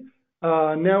say.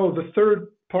 Now the third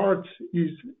part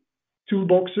is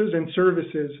toolboxes and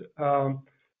services.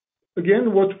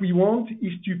 Again, what we want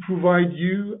is to provide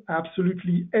you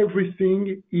absolutely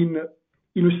everything in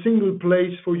a single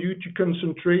place for you to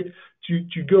concentrate,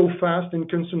 to go fast and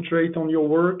concentrate on your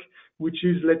work, which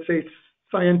is, let's say,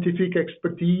 scientific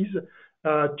expertise,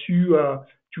 to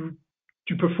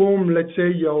perform, let's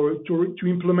say, to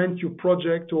implement your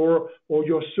project or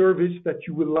your service that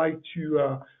you would like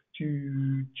to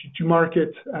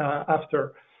market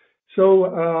after.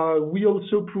 So we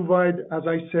also provide, as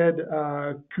I said,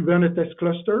 Kubernetes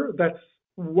cluster. That's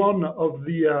one of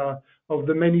the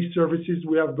many services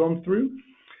we have gone through.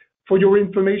 For your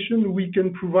information, we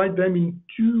can provide them in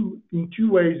two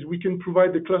ways. We can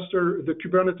provide the cluster, the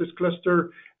Kubernetes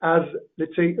cluster, as,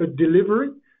 let's say, a delivery,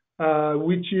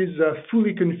 which is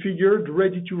fully configured,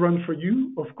 ready to run for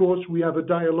you. Of course, we have a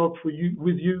dialogue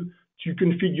with you to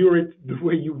configure it the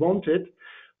way you want it,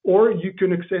 or you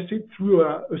can access it through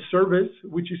a service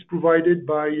which is provided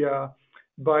by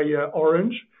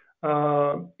Orange.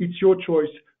 It's your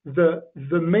choice. The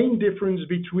main difference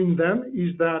between them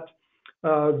is that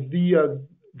the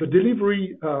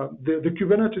delivery, the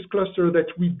Kubernetes cluster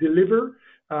that we deliver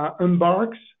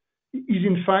embarks is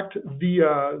in fact the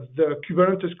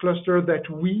Kubernetes cluster that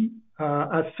we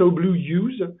at Sobloo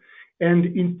use, and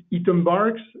it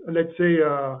embarks, let's say,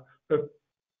 a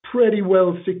pretty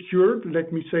well secured,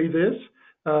 let me say this,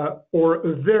 or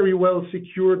a very well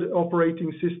secured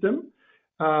operating system,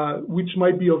 which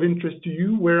might be of interest to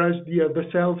you, whereas the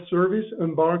self-service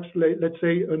embarks, let's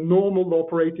say, a normal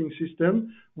operating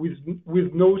system with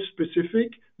no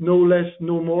specific, no less,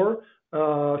 no more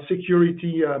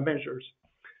security measures.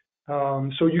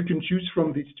 So you can choose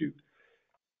from these two.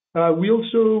 We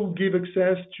also give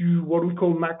access to what we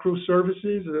call macro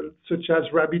services, such as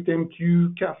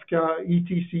RabbitMQ, Kafka,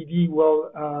 etcd.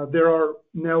 Well, there are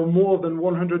now more than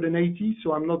 180,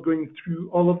 so I'm not going through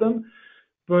all of them.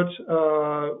 But,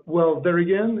 well, there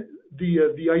again,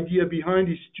 the idea behind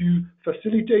is to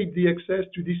facilitate the access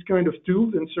to this kind of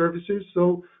tools and services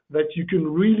so that you can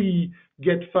really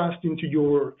get fast into your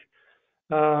work.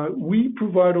 We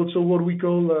provide also what we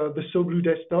call the Sobloo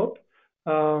desktop.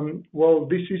 Well,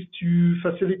 this is to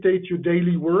facilitate your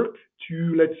daily work,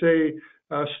 to, let's say,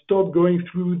 stop going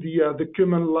through the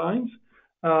command lines.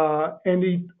 And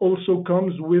it also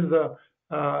comes with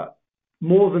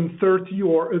more than 30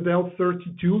 or about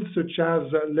 30 tools, such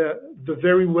as the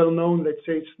very well-known, let's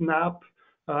say, Snap,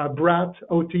 Brat,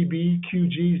 OTB,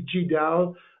 QGIS,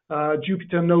 GDAL,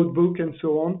 Jupyter Notebook, and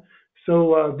so on.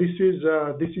 So this is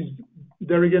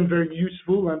there again very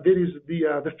useful, and this is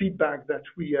the feedback that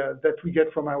we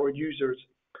get from our users.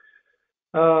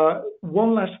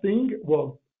 One last thing,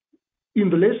 well,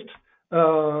 in the list,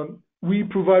 we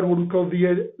provide what we call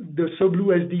the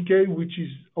Sobloo SDK, which is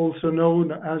also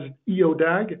known as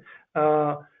EODAG.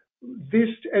 This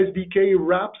SDK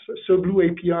wraps Sobloo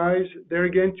APIs, there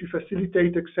again, to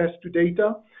facilitate access to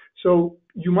data. So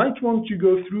you might want to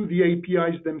go through the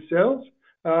APIs themselves.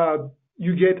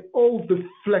 You get all the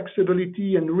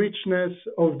flexibility and richness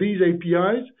of these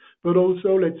APIs, but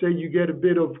also, let's say, you get a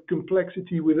bit of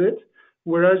complexity with it.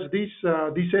 Whereas this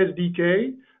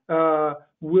SDK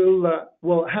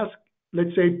has,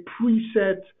 let's say,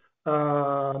 preset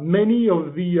many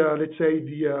of the let's say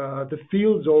the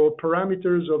fields or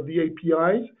parameters of the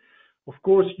APIs, Of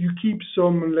course, you keep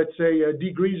some, let's say,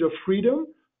 degrees of freedom,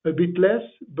 a bit less,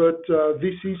 but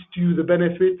this is to the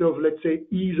benefit of, let's say,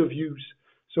 ease of use.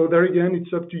 So there again,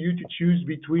 it's up to you to choose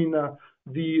between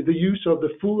the use of the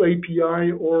full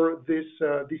API or this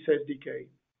SDK.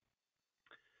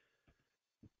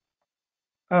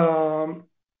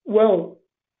 Well,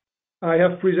 I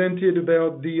have presented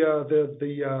about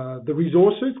the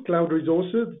resources, cloud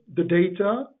resources, the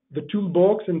data, the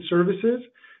toolbox and services.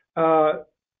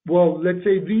 Well, let's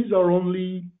say these are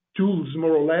only tools,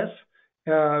 more or less.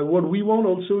 What we want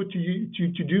also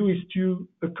to do is to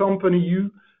accompany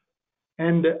you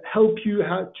and help you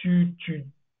how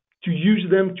to use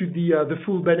them to the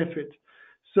full benefit.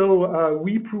 So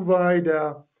we provide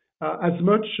as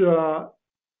much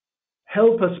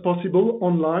help as possible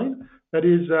online. That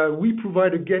is, we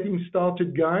provide a getting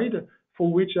started guide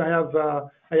for which I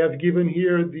have given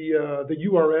here the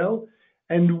URL,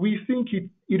 and we think it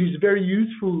is very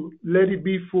useful. Let it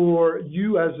be for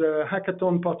you as a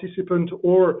hackathon participant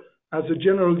or as a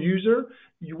general user.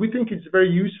 We think it's very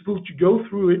useful to go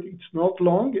through it. It's not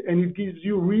long, and it gives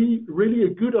you really a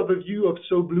good overview of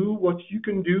Sobloo, what you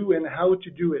can do and how to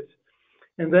do it.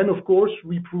 And then, of course,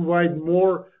 we provide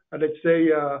more, let's say,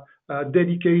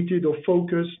 dedicated or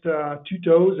focused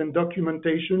tutos and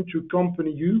documentation to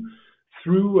accompany you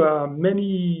through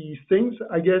many things.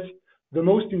 I guess the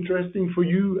most interesting for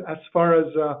you as far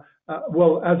as,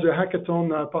 well, as a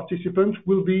hackathon participant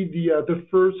will be the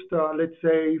first, let's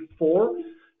say, 4,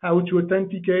 how to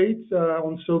authenticate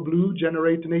on Sobloo,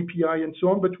 generate an API and so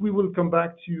on, but we will come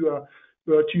back to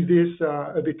this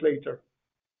a bit later.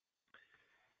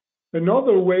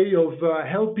 Another way of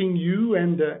helping you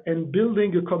and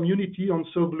building a community on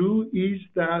Sobloo is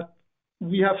that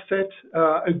we have set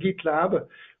a GitLab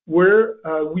where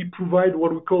we provide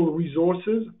what we call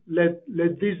resources. Let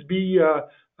this be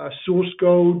source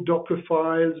code, Docker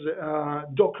files,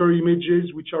 Docker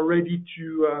images, which are ready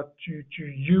to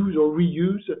use or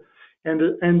reuse,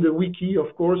 and the wiki,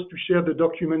 of course, to share the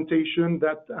documentation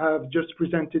that I've just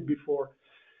presented before.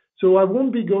 So I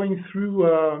won't be going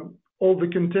through all the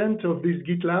content of this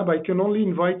GitLab. I can only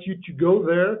invite you to go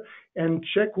there and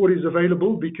check what is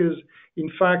available because, in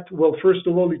fact, well, first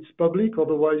of all, it's public,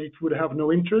 otherwise it would have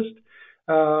no interest.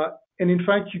 And in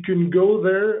fact, you can go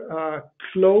there,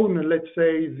 clone, let's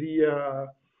say,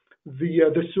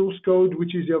 the source code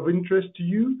which is of interest to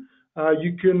you.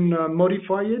 You can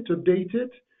modify it, update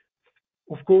it,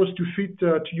 of course, to fit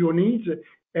to your needs,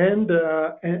 and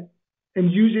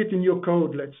use it in your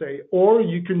code, let's say. Or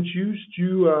you can choose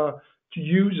to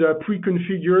use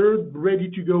pre-configured,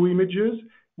 ready-to-go images,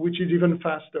 which is even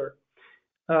faster.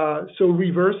 So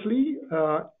reversely,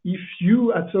 if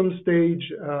you at some stage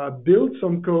build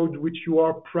some code which you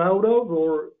are proud of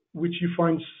or which you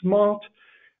find smart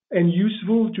and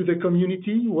useful to the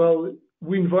community, well,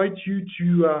 we invite you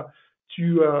to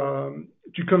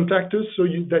contact us so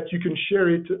that you can share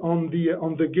it on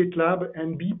the GitLab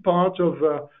and be part of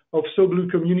Sobloo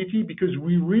community, because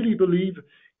we really believe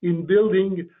in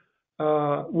building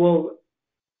well,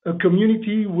 a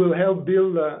community will help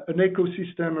build an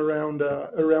ecosystem around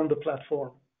the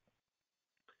platform.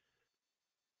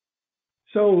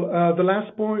 So the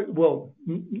last point, well,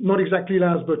 not exactly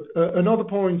last, but another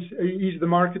point is the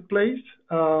marketplace.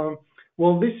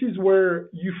 Well, this is where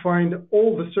you find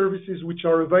all the services which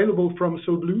are available from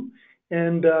Sobloo,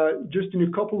 and just in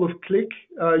a couple of clicks,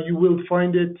 you will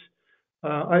find it.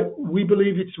 We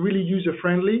believe it's really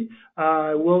user-friendly.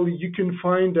 Well, you can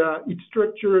find it's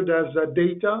structured as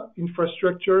data,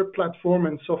 infrastructure, platform,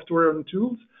 and software and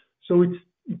tools. So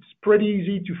it's pretty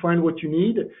easy to find what you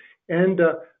need. And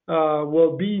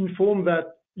well, be informed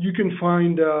that you can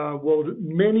find well,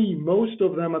 most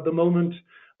of them at the moment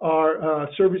are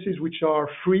services which are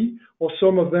free, or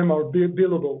some of them are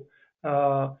billable,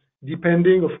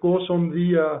 depending, of course, on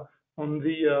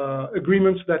the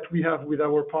agreements that we have with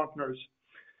our partners.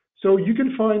 So you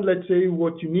can find, let's say,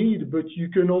 what you need, but you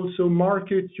can also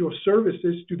market your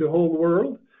services to the whole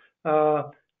world.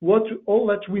 All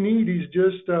that we need is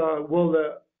just, well,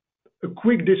 a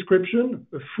quick description,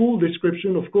 a full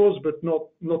description, of course, but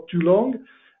not too long.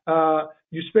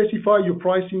 You specify your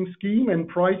pricing scheme and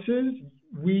prices.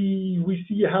 We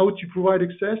see how to provide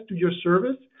access to your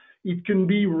service. It can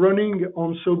be running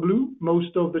on Sobloo.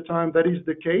 Most of the time that is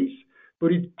the case,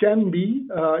 but it can be,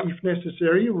 if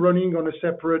necessary, running on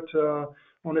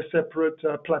a separate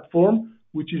platform,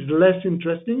 which is less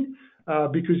interesting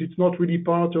because it's not really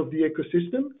part of the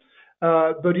ecosystem.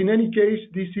 But in any case,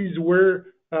 this is where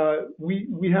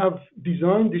we have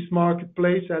designed this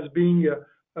marketplace as being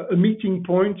a meeting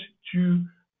point to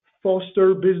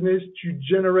foster business, to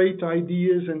generate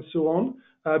ideas and so on.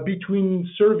 between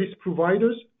service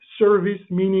providers. Service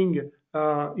meaning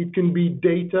it can be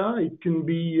data, it can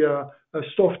be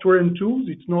software and tools.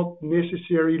 It's not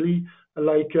necessarily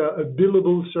like a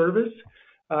billable service.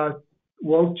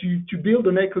 Well, to build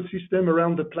an ecosystem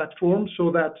around the platform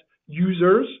so that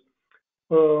users,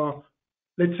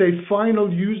 let's say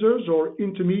final users or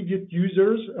intermediate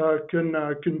users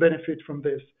can benefit from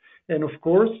this. And of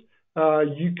course,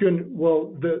 you can,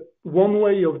 well, the one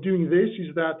way of doing this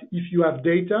is that if you have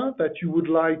data that you would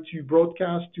like to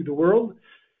broadcast to the world,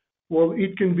 well,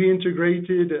 it can be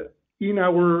integrated in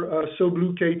our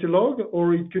Sobloo catalog,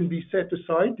 or it can be set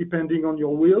aside depending on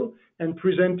your will and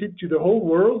presented to the whole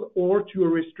world or to a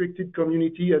restricted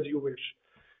community as you wish.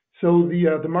 So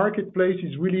the marketplace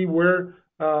is really where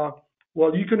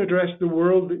well, you can address the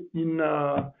world in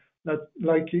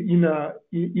like in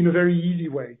a very easy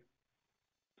way.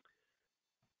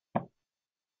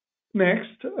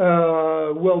 Next,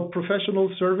 well, professional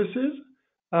services.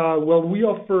 Well, we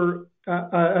offer,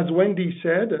 as Wendy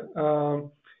said,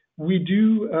 we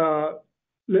do.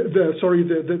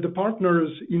 The partners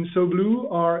in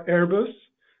Sobloo are Airbus,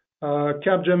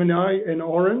 Capgemini, and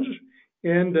Orange,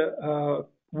 and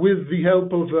with the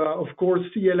help of course,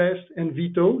 CLS and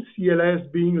Vito. CLS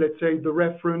being, let's say, the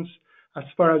reference as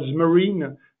far as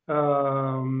marine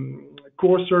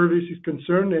core service is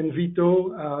concerned, and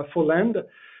Vito for land.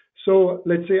 So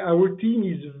let's say our team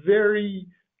is very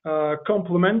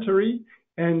complementary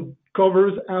and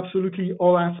covers absolutely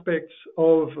all aspects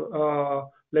of,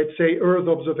 let's say, Earth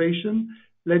observation,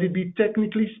 let it be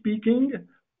technically speaking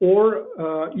or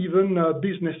even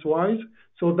business-wise.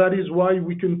 So that is why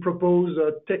we can propose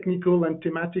technical and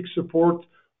thematic support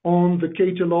on the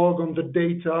catalog, on the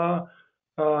data,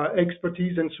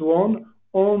 expertise, and so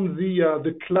on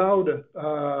the cloud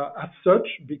as such,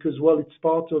 because, well, it's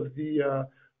part of the,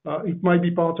 it might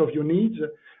be part of your needs.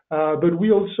 But we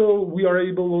are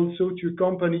able also to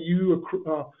accompany you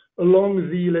along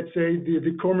the, let's say,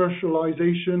 the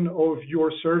commercialization of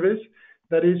your service.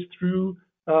 That is through,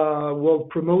 well,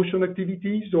 promotion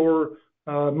activities or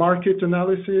market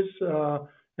analysis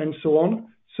and so on.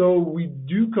 So we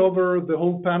do cover the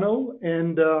whole panel,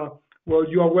 and well,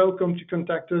 you are welcome to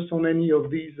contact us on any of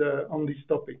these on these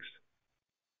topics.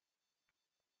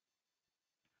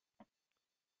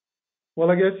 Well,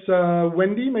 I guess,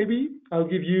 Wendy, maybe I'll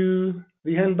give you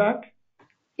the hand back.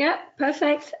 Yeah,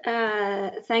 perfect.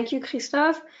 Thank you,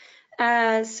 Christophe.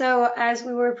 So as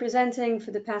we were presenting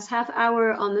for the past half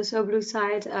hour on the Sobloo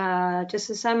side, just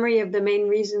a summary of the main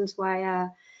reasons why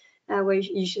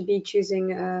you should be choosing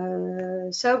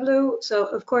Sobloo. So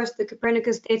of course, the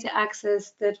Copernicus data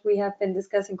access that we have been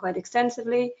discussing quite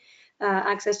extensively,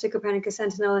 access to Copernicus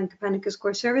Sentinel and Copernicus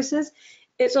core services.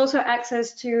 It's also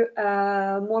access to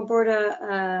more broader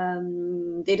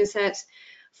data sets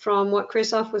from what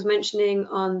Christophe was mentioning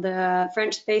on the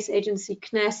French Space Agency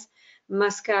CNES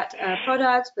Muscat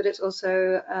products, but it's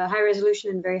also high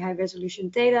resolution and very high resolution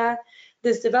data.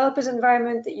 This developers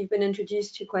environment that you've been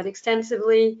introduced to quite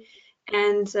extensively,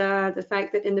 and the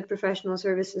fact that in the professional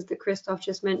services that Christophe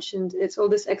just mentioned, it's all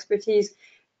this expertise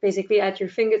basically at your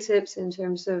fingertips in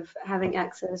terms of having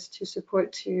access to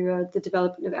support to the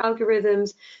development of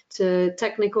algorithms, to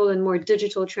technical and more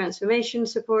digital transformation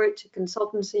support, to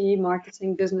consultancy,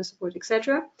 marketing, business support,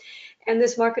 etc. And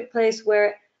this marketplace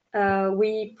where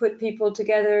we put people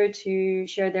together to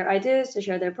share their ideas, to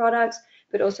share their products,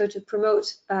 but also to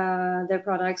promote their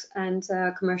products and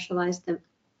commercialize them.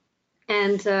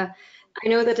 And I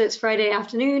know that it's Friday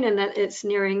afternoon and that it's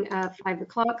nearing 5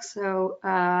 o'clock, so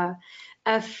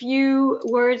a few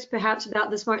words perhaps about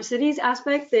the smart cities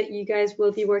aspect that you guys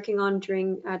will be working on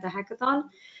during the hackathon.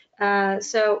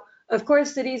 So of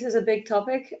course, cities is a big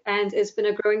topic, and it's been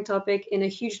a growing topic in a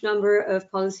huge number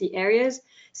of policy areas,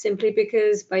 simply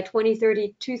because by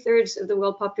 2030, 2/3 of the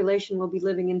world population will be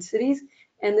living in cities.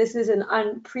 And this is an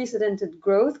unprecedented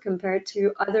growth compared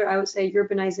to other, I would say,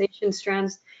 urbanization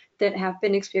strands that have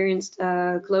been experienced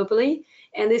globally.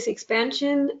 And this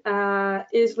expansion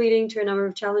is leading to a number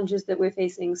of challenges that we're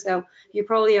facing. So you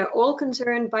probably are all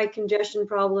concerned by congestion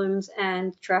problems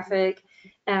and traffic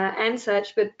and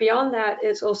such, but beyond that,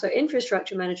 it's also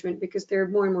infrastructure management, because there are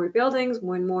more and more buildings,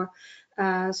 more and more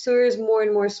sewers, more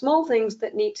and more small things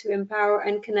that need to empower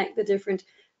and connect the different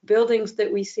buildings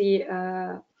that we see,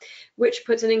 which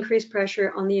puts an increased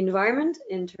pressure on the environment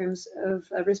in terms of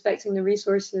respecting the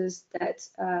resources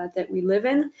that we live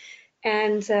in.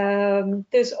 And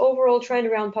this overall trend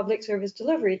around public service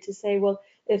delivery to say, well,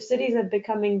 if cities are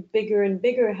becoming bigger and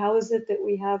bigger, how is it that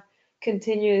we have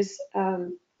continuous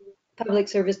public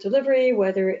service delivery,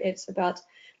 whether it's about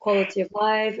quality of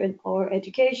life or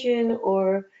education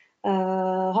or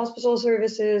hospital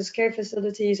services, care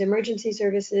facilities, emergency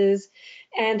services,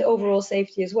 and overall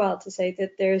safety as well, to say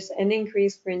that there's an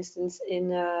increase, for instance,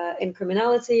 in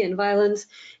criminality and violence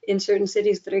in certain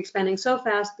cities that are expanding so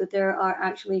fast that there are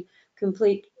actually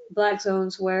complete black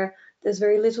zones where there's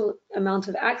very little amount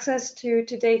of access to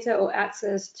data or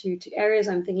access to areas.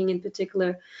 I'm thinking in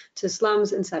particular to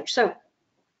slums and such. So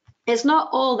it's not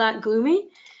all that gloomy.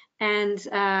 And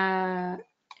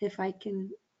if I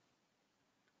can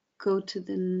go to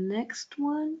the next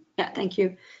one. Yeah, thank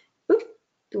you. Oop,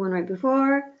 the one right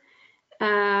before.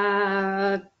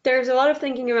 There's a lot of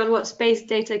thinking around what space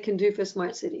data can do for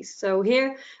smart cities. So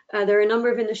here, there are a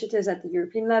number of initiatives at the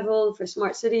European level for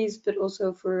smart cities, but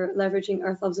also for leveraging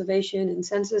Earth observation and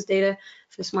census data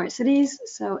for smart cities.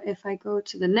 So if I go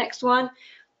to the next one,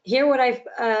 here what I've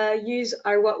used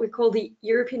are what we call the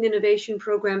European Innovation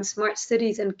Programme Smart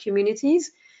Cities and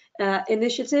Communities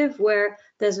initiative, where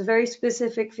there's a very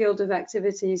specific field of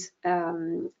activities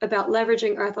about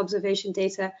leveraging Earth observation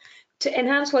data to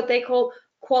enhance what they call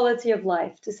quality of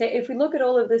life. To say, if we look at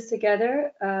all of this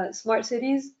together, smart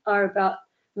cities are about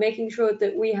making sure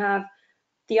that we have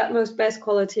the utmost best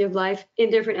quality of life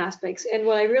in different aspects. And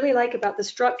what I really like about the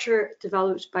structure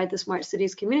developed by the Smart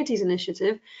Cities Communities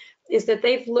Initiative is that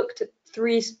they've looked at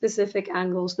 3 specific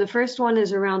angles. The first one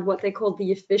is around what they call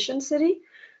the efficient city.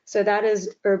 So that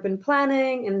is urban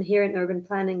planning, and here in urban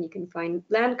planning you can find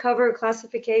land cover,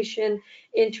 classification,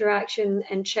 interaction,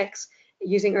 and checks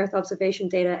using Earth observation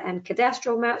data and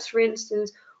cadastral maps, for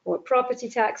instance, or property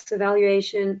tax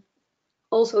evaluation.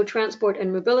 Also transport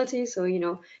and mobility. So, you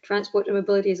know, transport and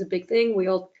mobility is a big thing. We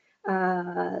all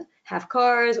have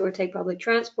cars or take public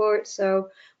transport. So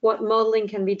what modeling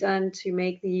can be done to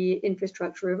make the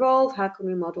infrastructure evolve? How can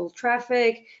we model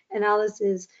traffic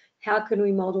analysis? How can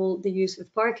we model the use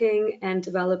of parking and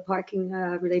develop parking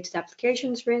related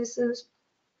applications, for instance?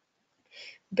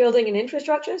 Building an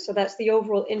infrastructure, so that's the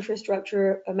overall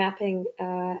infrastructure mapping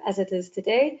as it is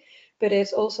today, but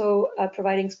it's also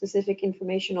providing specific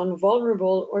information on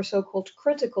vulnerable or so-called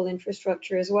critical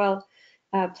infrastructure as well.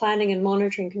 Planning and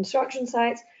monitoring construction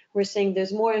sites. We're seeing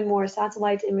there's more and more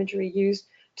satellite imagery used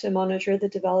to monitor the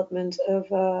development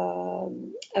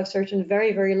of certain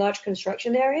very, very large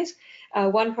construction areas.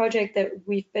 One project that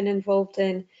we've been involved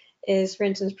in is, for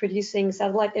instance, producing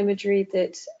satellite imagery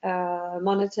that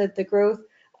monitored the growth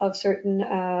of certain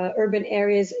urban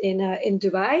areas in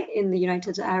Dubai, in the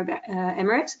United Arab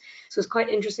Emirates. So it's quite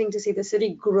interesting to see the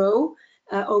city grow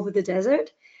over the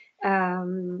desert.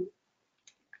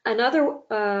 Another,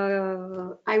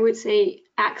 I would say,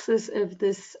 axis of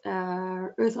this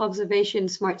Earth observation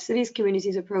smart cities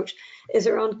communities approach is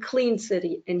around clean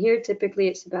city. And here, typically,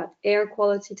 it's about air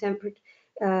quality,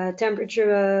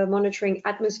 temperature monitoring,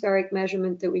 atmospheric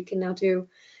measurement that we can now do.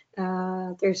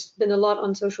 There's been a lot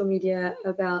on social media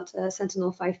about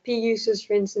Sentinel-5P uses,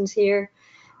 for instance, here,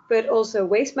 but also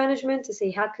waste management to see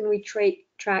how can we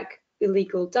track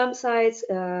illegal dump sites,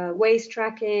 waste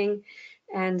tracking,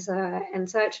 and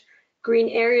such. Green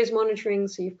areas monitoring,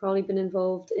 so you've probably been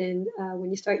involved in when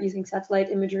you start using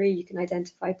satellite imagery, you can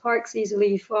identify parks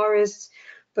easily, forests,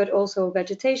 but also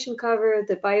vegetation cover,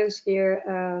 the biosphere,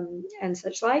 and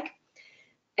such like.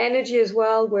 Energy as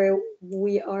well, where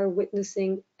we are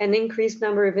witnessing an increased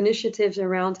number of initiatives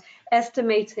around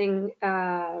estimating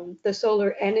the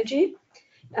solar energy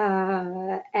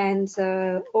and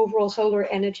overall solar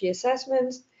energy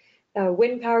assessments.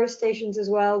 Wind power stations as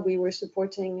well. We were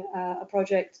supporting a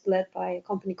project led by a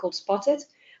company called Spotted,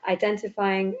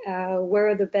 identifying where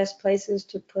are the best places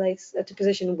to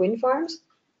position wind farms,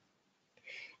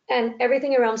 and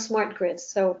everything around smart grids.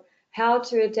 So how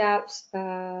to adapt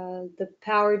the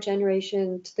power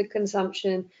generation to the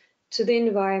consumption, to the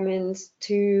environment,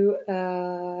 to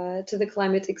the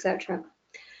climate, etc.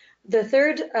 The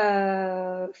third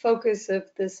focus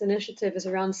of this initiative is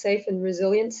around safe and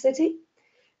resilient city,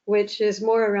 which is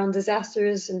more around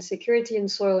disasters and security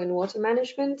and soil and water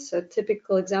management. So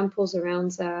typical examples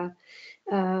around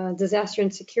disaster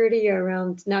and security are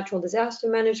around natural disaster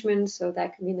management. So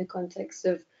that can be in the context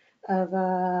of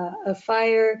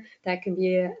fire, that can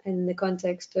be in the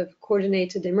context of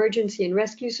coordinated emergency and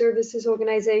rescue services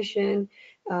organization,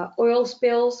 oil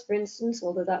spills, for instance,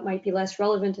 although that might be less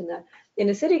relevant in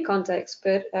a city context,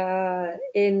 but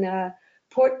in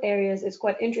port areas, it's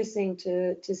quite interesting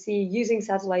to see, using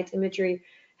satellite imagery,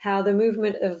 how the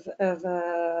movement of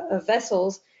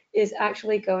vessels is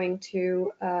actually going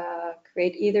to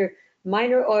create either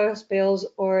minor oil spills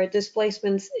or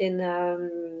displacements in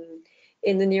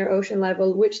the near ocean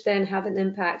level, which then have an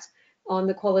impact on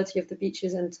the quality of the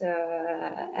beaches and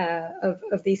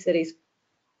of these cities.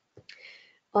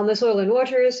 on the soil and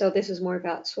water. So this is more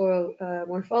about soil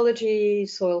morphology,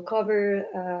 soil cover,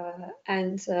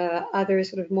 and other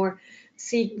sort of more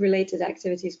sea-related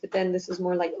activities. But then this is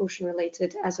more like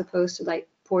ocean-related as opposed to like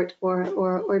port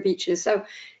or beaches. So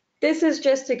this is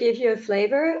just to give you a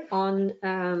flavor on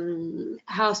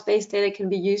how space data can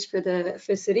be used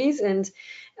for cities, and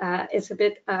it's a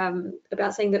bit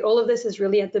about saying that all of this is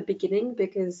really at the beginning,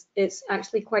 because it's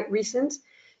actually quite recent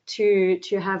to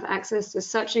have access to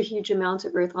such a huge amount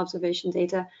of Earth observation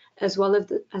data, as well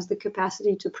as the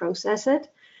capacity to process it.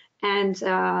 And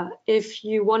if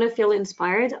you want to feel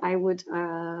inspired, I would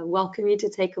welcome you to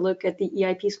take a look at the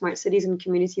EIP Smart Cities and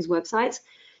Communities websites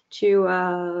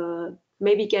to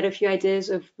maybe get a few ideas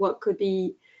of what could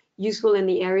be useful in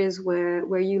the areas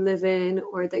where you live in,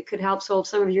 or that could help solve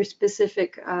some of your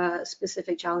specific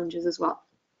challenges as well.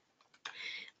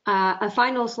 A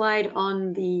final slide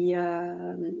on the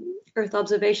Earth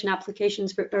observation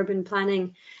applications for urban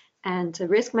planning and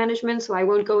risk management. So I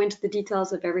won't go into the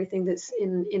details of everything that's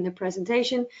in the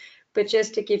presentation, but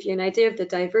just to give you an idea of the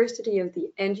diversity of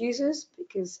the end users,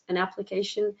 because an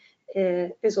application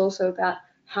is also about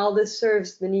how this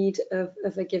serves the need of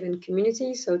a given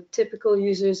community. So typical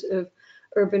users of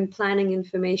urban planning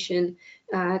information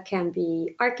can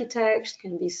be architects,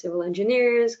 can be civil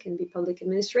engineers, can be public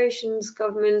administrations,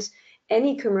 governments,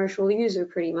 any commercial user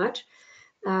pretty much.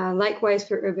 Likewise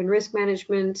for urban risk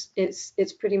management,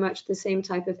 it's pretty much the same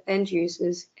type of end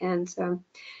users. And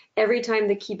every time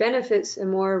the key benefits are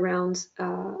more around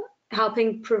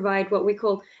helping provide what we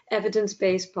call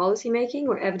evidence-based policymaking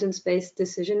or evidence-based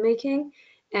decision-making,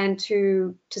 and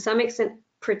to some extent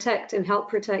protect and help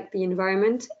protect the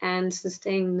environment and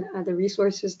sustain the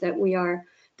resources that we are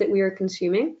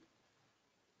consuming.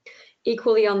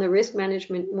 Equally on the risk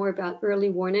management, more about early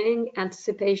warning,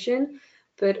 anticipation,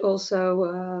 but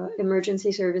also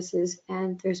emergency services.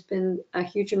 And there's been a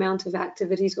huge amount of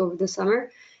activities over the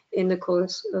summer in the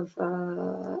course of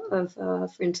for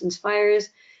instance,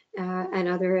 fires and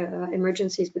other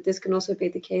emergencies, but this can also be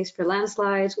the case for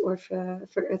landslides or for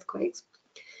earthquakes.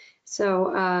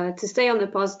 So to stay on the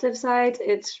positive side,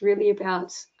 it's really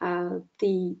about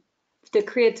the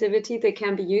creativity that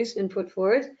can be used and put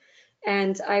forward.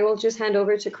 And I will just hand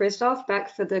over to Christoph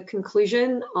back for the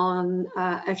conclusion on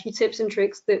a few tips and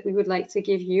tricks that we would like to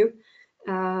give you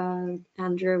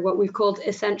under what we've called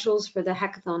essentials for the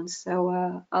hackathon.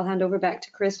 So I'll hand over back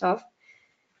to Christoph.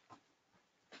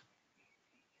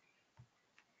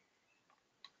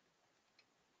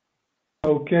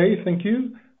 Okay, thank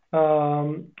you.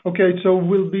 Okay, so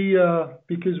we'll be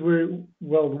because we're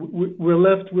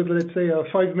left with, let's say,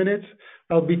 5 minutes.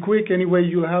 I'll be quick. Anyway,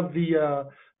 you'll have the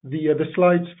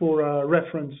slides for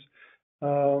reference.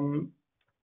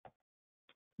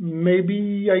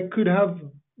 Maybe I could have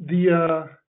the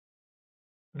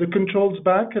controls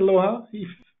back, Aloha,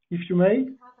 if you may. Have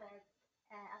it.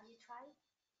 Have you tried?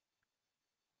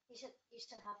 You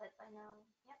should have it by now.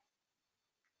 Yep.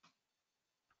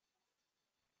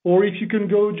 Or if you can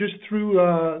go just through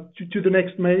to the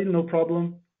next mail, no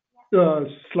problem. Yep.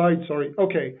 Slide, sorry.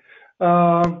 Okay.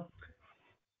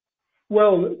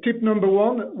 Well, tip number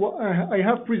one, I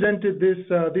have presented this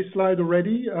slide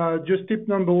already. Just tip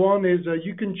number one is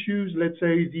you can choose, let's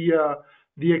say,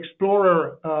 the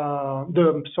Explorer,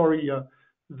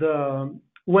 the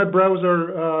web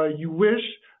browser you wish.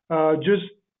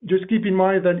 Just keep in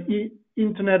mind that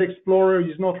Internet Explorer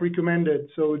is not recommended,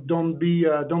 so don't be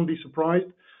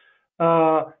surprised.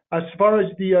 As far as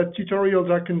the tutorials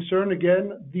are concerned,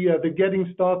 again, the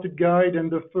Getting Started guide and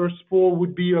the first 4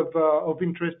 would be of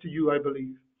interest to you, I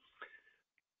believe.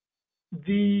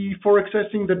 For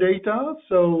accessing the data,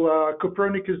 so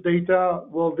Copernicus data,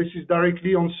 well, this is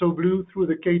directly on Sobloo through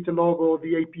the catalog or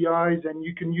the APIs, and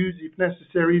you can use, if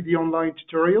necessary, the online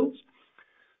tutorials.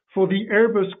 For the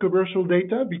Airbus commercial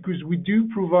data, because we do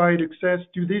provide access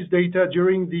to this data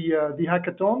during the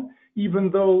hackathon,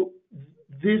 even though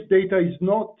this data is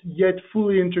not yet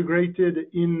fully integrated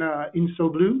in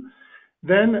Sobloo,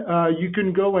 then you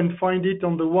can go and find it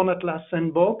on the One Atlas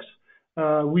sandbox.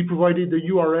 We provided the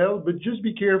URL, but just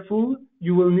be careful.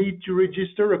 You will need to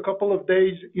register a couple of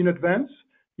days in advance.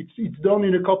 It's done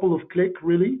in a couple of clicks,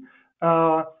 really.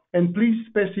 And please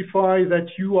specify that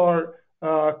you are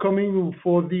coming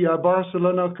for the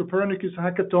Barcelona Copernicus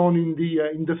hackathon in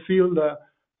the field,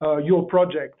 your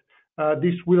project.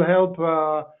 This will help,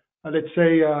 let's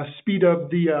say, speed up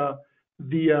the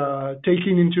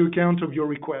taking into account of your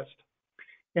request.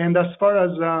 And as far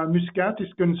as Muscat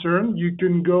is concerned, you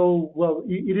can go, well,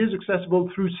 it is accessible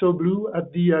through Sobloo at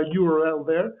the URL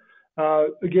there.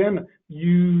 Again, if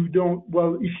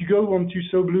you go onto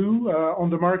Sobloo on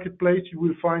the marketplace, you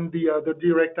will find the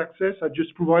direct access. I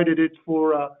just provided it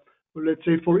for, let's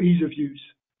say, for ease of use.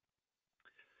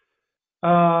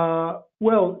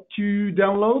 Well, to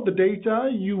download the data,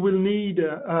 you will need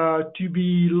to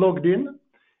be logged in.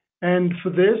 And for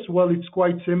this, well, it's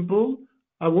quite simple.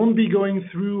 I won't be going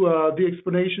through the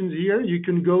explanations here. You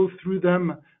can go through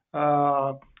them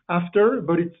after,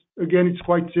 but it's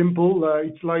quite simple.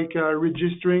 It's like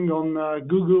registering on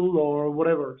Google or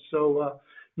whatever. So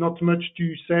not much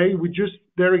to say. We just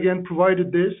there again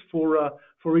provided this for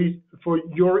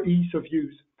your ease of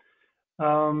use.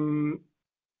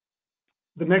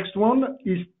 The next one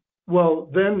is, well,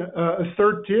 then a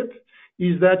third tip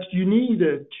is that you need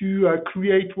to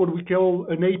create what we call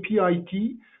an API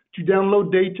key to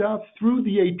download data through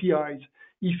the APIs.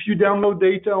 If you download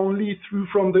data only through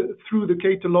the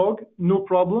catalog, no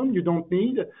problem, you don't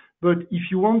need. But if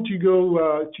you want to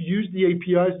go to use the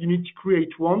APIs, you need to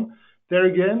create one. There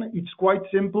again, it's quite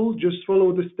simple. Just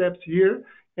follow the steps here,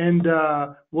 and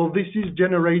well, this is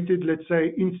generated, let's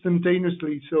say,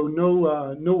 instantaneously. So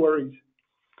no worries.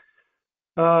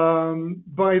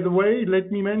 By the way,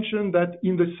 let me mention that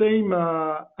in the same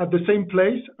at the same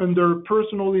place under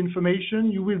personal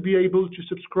information, you will be able to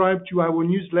subscribe to our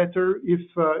newsletter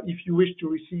if you wish to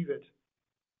receive it.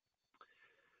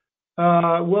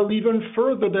 Well, even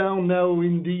further down now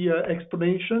in the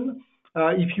explanation,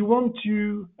 if you want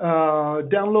to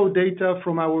download data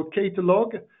from our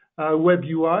catalog web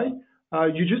UI,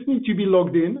 you just need to be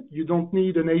logged in. You don't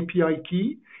need an API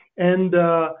key. And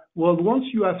well, once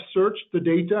you have searched the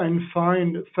data and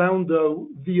found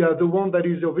the one that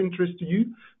is of interest to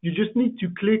you, you just need to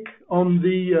click on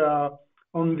the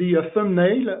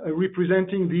thumbnail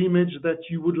representing the image that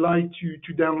you would like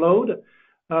to download.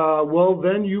 Well,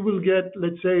 then you will get,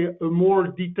 let's say, a more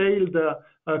detailed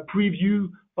preview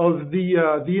of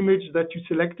the image that you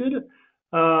selected.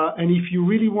 And if you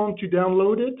really want to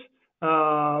download it,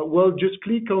 well, just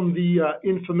click on the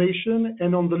information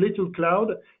and on the little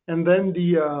cloud, and then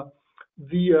the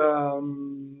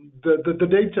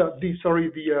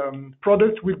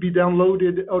product will be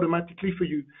downloaded automatically for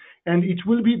you, and it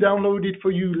will be downloaded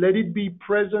for you. Let it be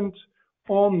present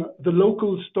on the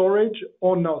local storage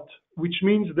or not, which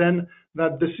means then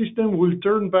that the system will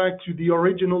turn back to the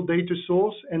original data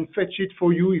source and fetch it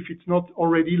for you if it's not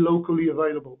already locally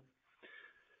available.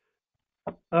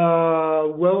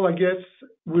 Well, I guess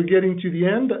we're getting to the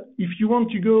end. If you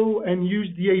want to go and use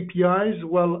the APIs,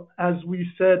 well, as we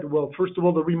said, well, first of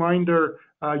all, the reminder,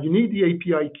 you need the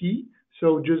API key.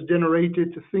 So just generate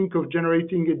it, think of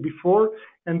generating it before.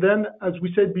 And then, as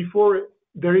we said before,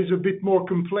 there is a bit more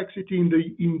complexity in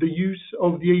the use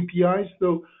of the APIs.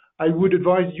 So I would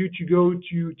advise you to go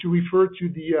to refer to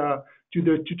the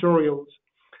tutorials.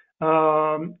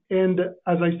 And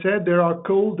as I said, there are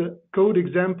code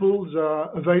examples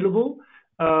available.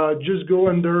 Just go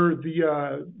under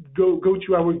go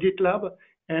to our GitLab,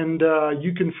 and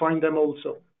you can find them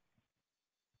also.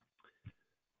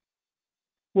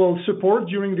 Well, support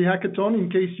during the hackathon in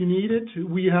case you need it.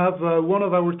 We have one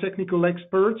of our technical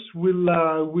experts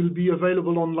will be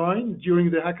available online during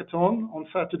the hackathon on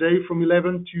Saturday from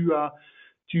 11 to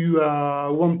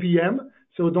 1 p.m.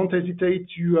 So don't hesitate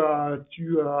to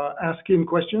ask him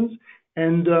questions.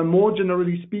 And more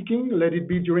generally speaking, let it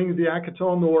be during the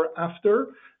hackathon or after.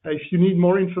 If you need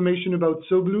more information about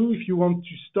Sobloo, if you want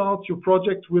to start your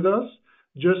project with us,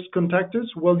 just contact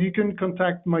us. Well, you can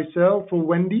contact myself or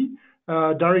Wendy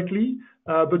directly,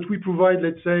 but we provide,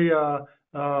 let's say,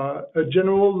 a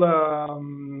general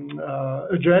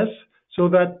address so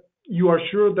that you are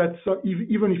sure that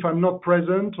even if I'm not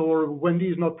present or Wendy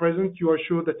is not present, you are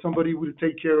sure that somebody will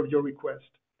take care of your request.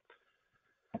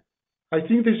 I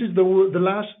think this is the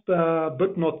last,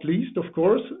 but not least, of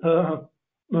course,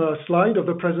 slide of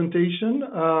the presentation.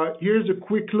 Here's a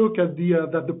quick look at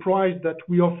the prize that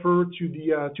we offer to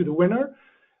the winner.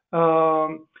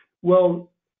 Well,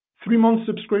 3-month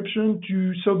subscription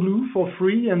to Sobloo for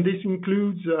free, and this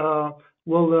includes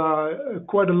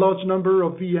quite a large number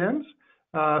of VMs.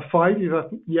 5,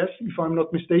 if I'm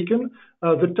not mistaken.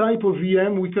 The type of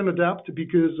VM we can adapt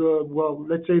because, well,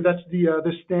 let's say that's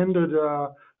the standard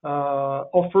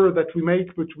offer that we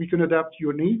make, but we can adapt to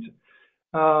your needs.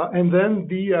 And then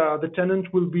the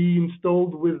tenant will be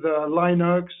installed with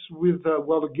Linux, with a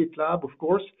GitLab, of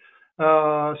course,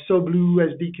 Sobloo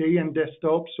SDK and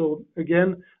desktop. So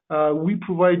again, we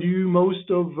provide you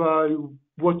most of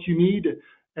what you need,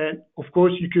 and of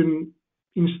course you can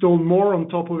install more on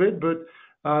top of it, but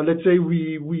let's say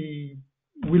we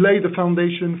lay the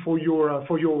foundation for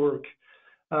your work.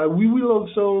 We will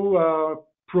also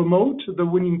promote the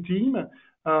winning team,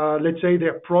 let's say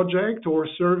their project or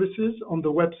services on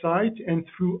the website and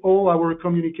through all our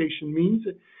communication means.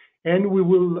 And we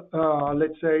will,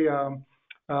 let's say,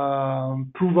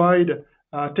 provide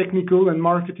technical and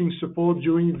marketing support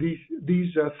during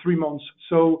these 3 months.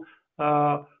 So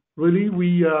really,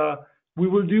 we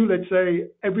will do, let's say,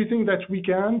 everything that we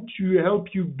can to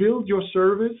help you build your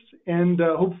service and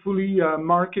hopefully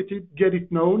market it, get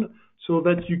it known, so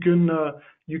that you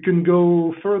can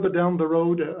go further down the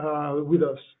road with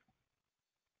us.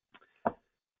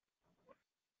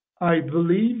 I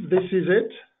believe this is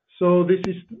it. So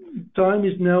time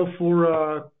is now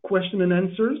for question and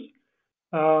answers.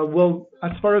 Well,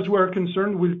 as far as we're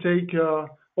concerned, we'll take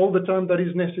all the time that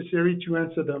is necessary to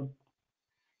answer them.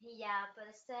 Yeah,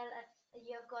 but still, if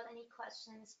you have got any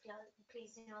questions,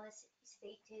 please do not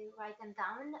hesitate to write them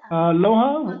down.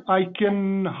 Loha, I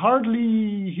can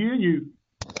hardly hear you.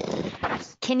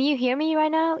 Can you hear me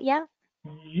right now? Yeah?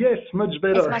 Yes, much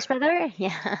better. It's much better?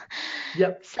 Yeah.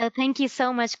 Yep. So thank you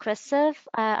so much, Christophe.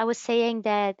 I was saying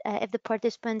that if the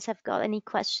participants have got any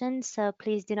questions,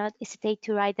 please do not hesitate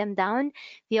to write them down.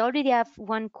 We already have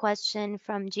one question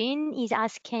from Jean. He's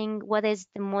asking what is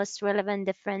the most relevant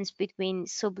difference between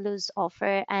Sobloo's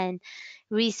offer and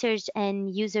research and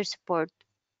user support,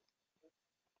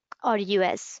 or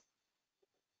US?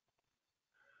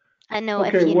 I know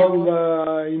Okay, if you well,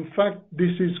 know. in fact,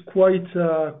 this is quite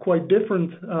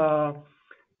different.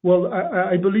 Well,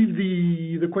 I believe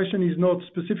the question is not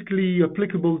specifically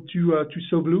applicable to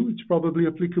Sobloo. It's probably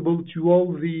applicable to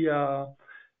all the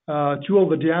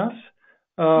DIAS.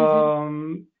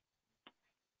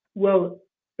 Well,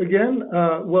 again,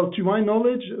 well, to my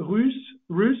knowledge,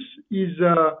 Rus is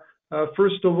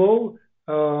first of all,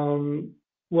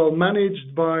 well,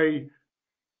 managed by,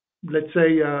 let's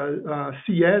say,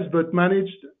 CS, but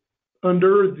managed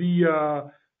under the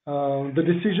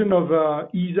decision of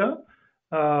ESA,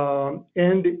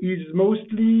 and is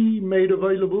mostly made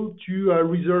available to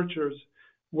researchers.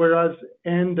 Whereas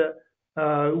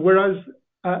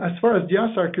as far as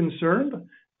DIAS are concerned,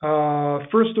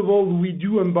 first of all, we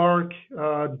do embark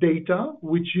data,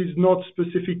 which is not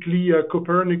specifically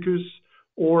Copernicus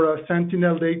or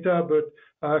Sentinel data, but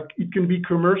it can be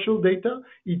commercial data.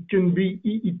 It can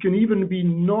even be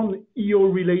non-EO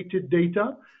related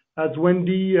data. As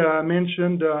Wendy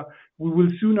mentioned, we will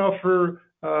soon offer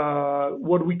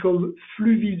what we call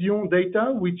Fluvision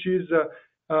data, which is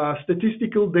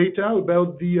statistical data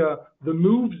about the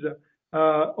moves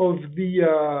of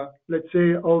let's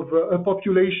say, of a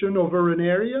population over an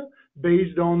area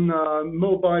based on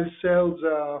mobile cells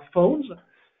phones.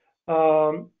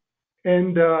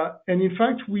 And in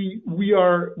fact, we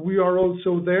are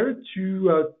also there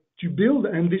to build,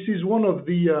 and this is one of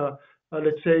the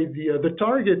let's say the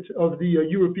target of the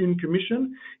European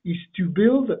Commission is to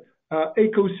build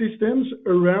ecosystems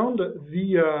around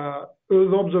the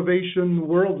Earth observation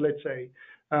world, let's say,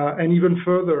 and even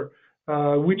further,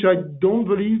 which I don't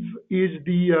believe is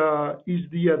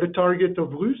the target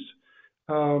of Rus.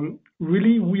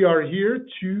 Really, we are here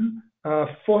to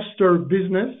foster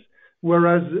business,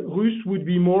 whereas Rus would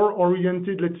be more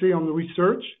oriented, let's say, on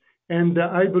research, and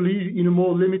I believe in a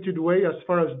more limited way as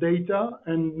far as data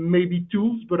and maybe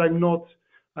tools, but I'm not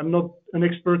an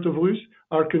expert of Rus,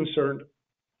 are concerned.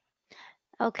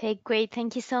 Okay, great.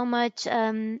 Thank you so much.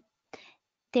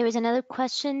 There is another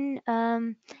question.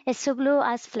 Is Sobloo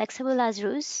as flexible as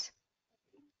Rus?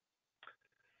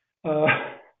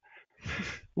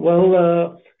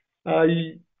 Well,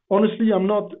 honestly, I'm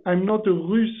not a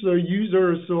Rus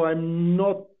user, so I'm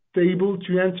not able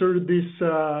to answer this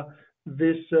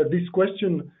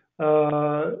question.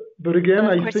 But again,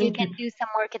 Well, of I course, think you can do some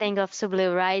marketing of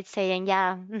Sobloo, right? Saying,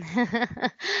 yeah.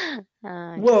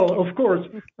 well, of course.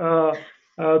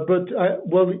 But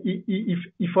well,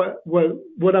 if I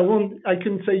what I want, I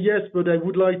can say yes, but I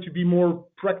would like to be more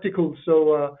practical.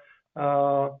 So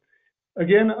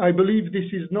again, I believe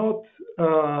this is not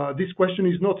this question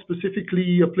is not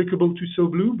specifically applicable to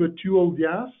Sobloo, but to all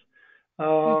DIAS.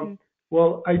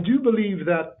 Well, I do believe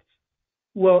that.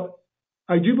 Well,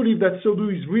 I do believe that Sobloo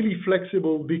is really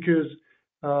flexible because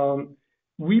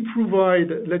we provide,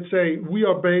 let's say, we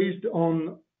are based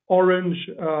on Orange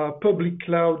public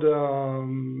cloud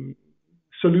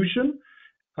solution.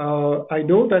 I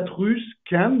know that Rus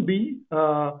can be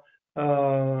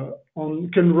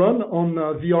can run on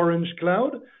the Orange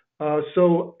cloud,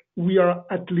 so we are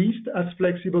at least as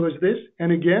flexible as this.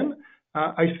 And again,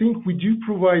 I think we do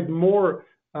provide more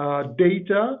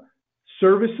data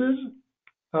services,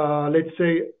 let's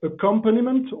say,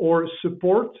 accompaniment or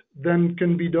support than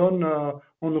can be done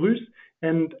on Rus.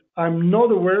 And I'm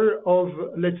not aware of,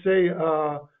 let's say,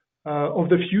 of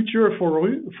the future for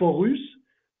Rus.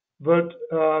 But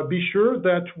be sure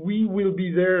that we will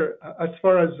be there as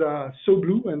far as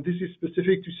Sobloo, and this is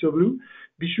specific to Sobloo.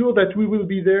 Be sure that we will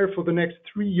be there for the next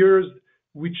 3 years,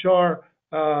 which are,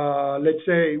 let's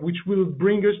say, which will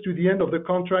bring us to the end of the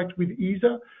contract with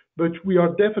ESA. But we are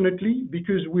definitely,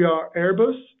 because we are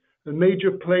Airbus, a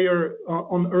major player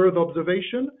on Earth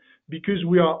observation, because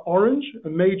we are Orange, a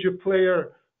major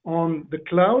player on the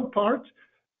cloud part,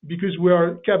 because we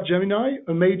are Capgemini,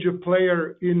 a major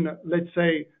player in, let's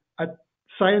say, at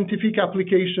scientific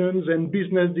applications and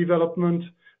business development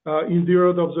in the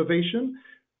Earth observation.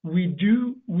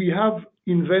 We have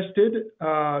invested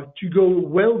to go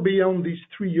well beyond these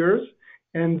 3 years,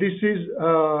 and this is,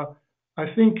 I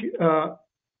think, a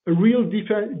real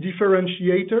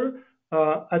differentiator,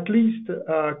 at least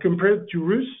compared to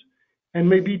Rus, and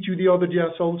maybe to the other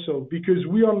DIAS also, because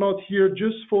we are not here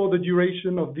just for the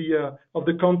duration of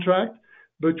the contract,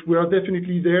 but we are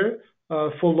definitely there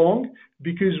for long,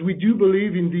 because we do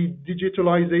believe in the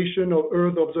digitalization of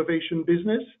Earth observation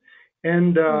business,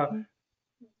 and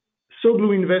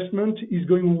Sobloo investment is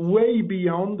going way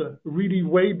beyond, really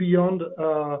way beyond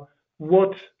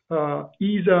what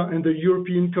ESA and the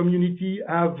European community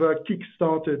have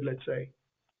kick-started, let's say.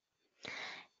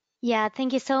 Yeah,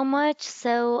 thank you so much.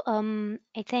 So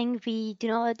I think we do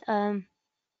not,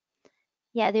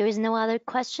 there is no other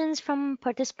questions from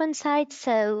participant side.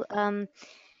 So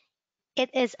it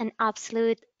is an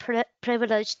absolute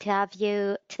privilege to have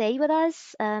you today with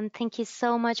us. Thank you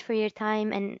so much for your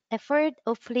time and effort.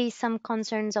 Hopefully some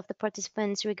concerns of the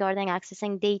participants regarding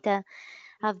accessing data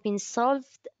have been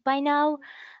solved by now.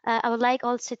 I would like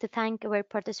also to thank our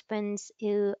participants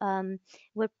who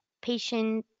were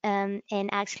patient and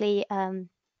actually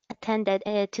attended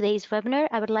today's webinar.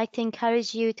 I would like to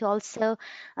encourage you to also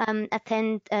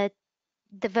attend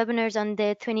the webinars on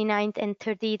the 29th and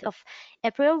 30th of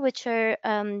April, which are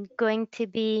going to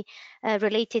be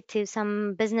related to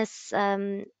some business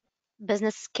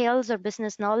skills or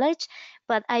business knowledge.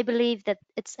 But I believe that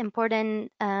it's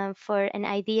important for an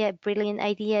idea, a brilliant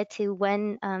idea, to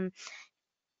when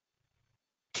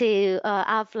to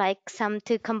have like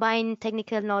to combine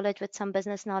technical knowledge with some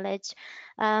business knowledge.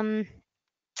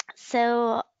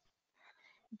 So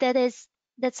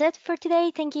that's it for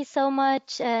today. Thank you so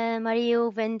much, Mario,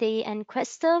 Wendy, and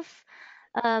Christophe.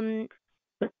 I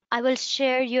will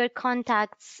share your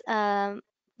contacts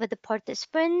with the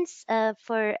participants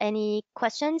for any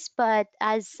questions, but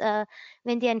as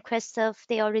Wendy and Christophe,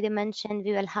 they already mentioned,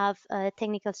 we will have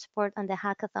technical support on the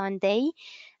hackathon day.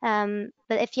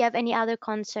 But if you have any other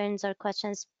concerns or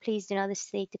questions, please do not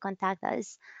hesitate to contact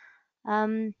us.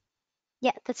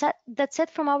 Yeah, that's it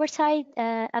from our side.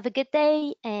 Have a good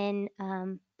day, and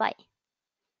bye.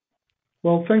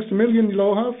 Well, thanks a million,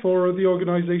 Loha, for the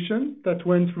organization. That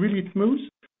went really smooth.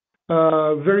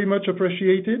 Very much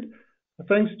appreciated.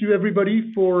 Thanks to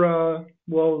everybody for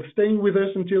staying with us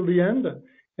until the end.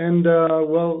 And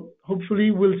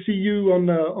hopefully we'll see you on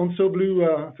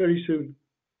Sobloo very soon.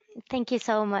 Thank you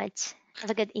so much. Have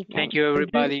a good evening. Thank you,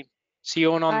 everybody. See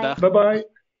you on ONDA. Bye-bye.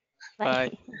 Bye.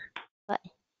 Bye.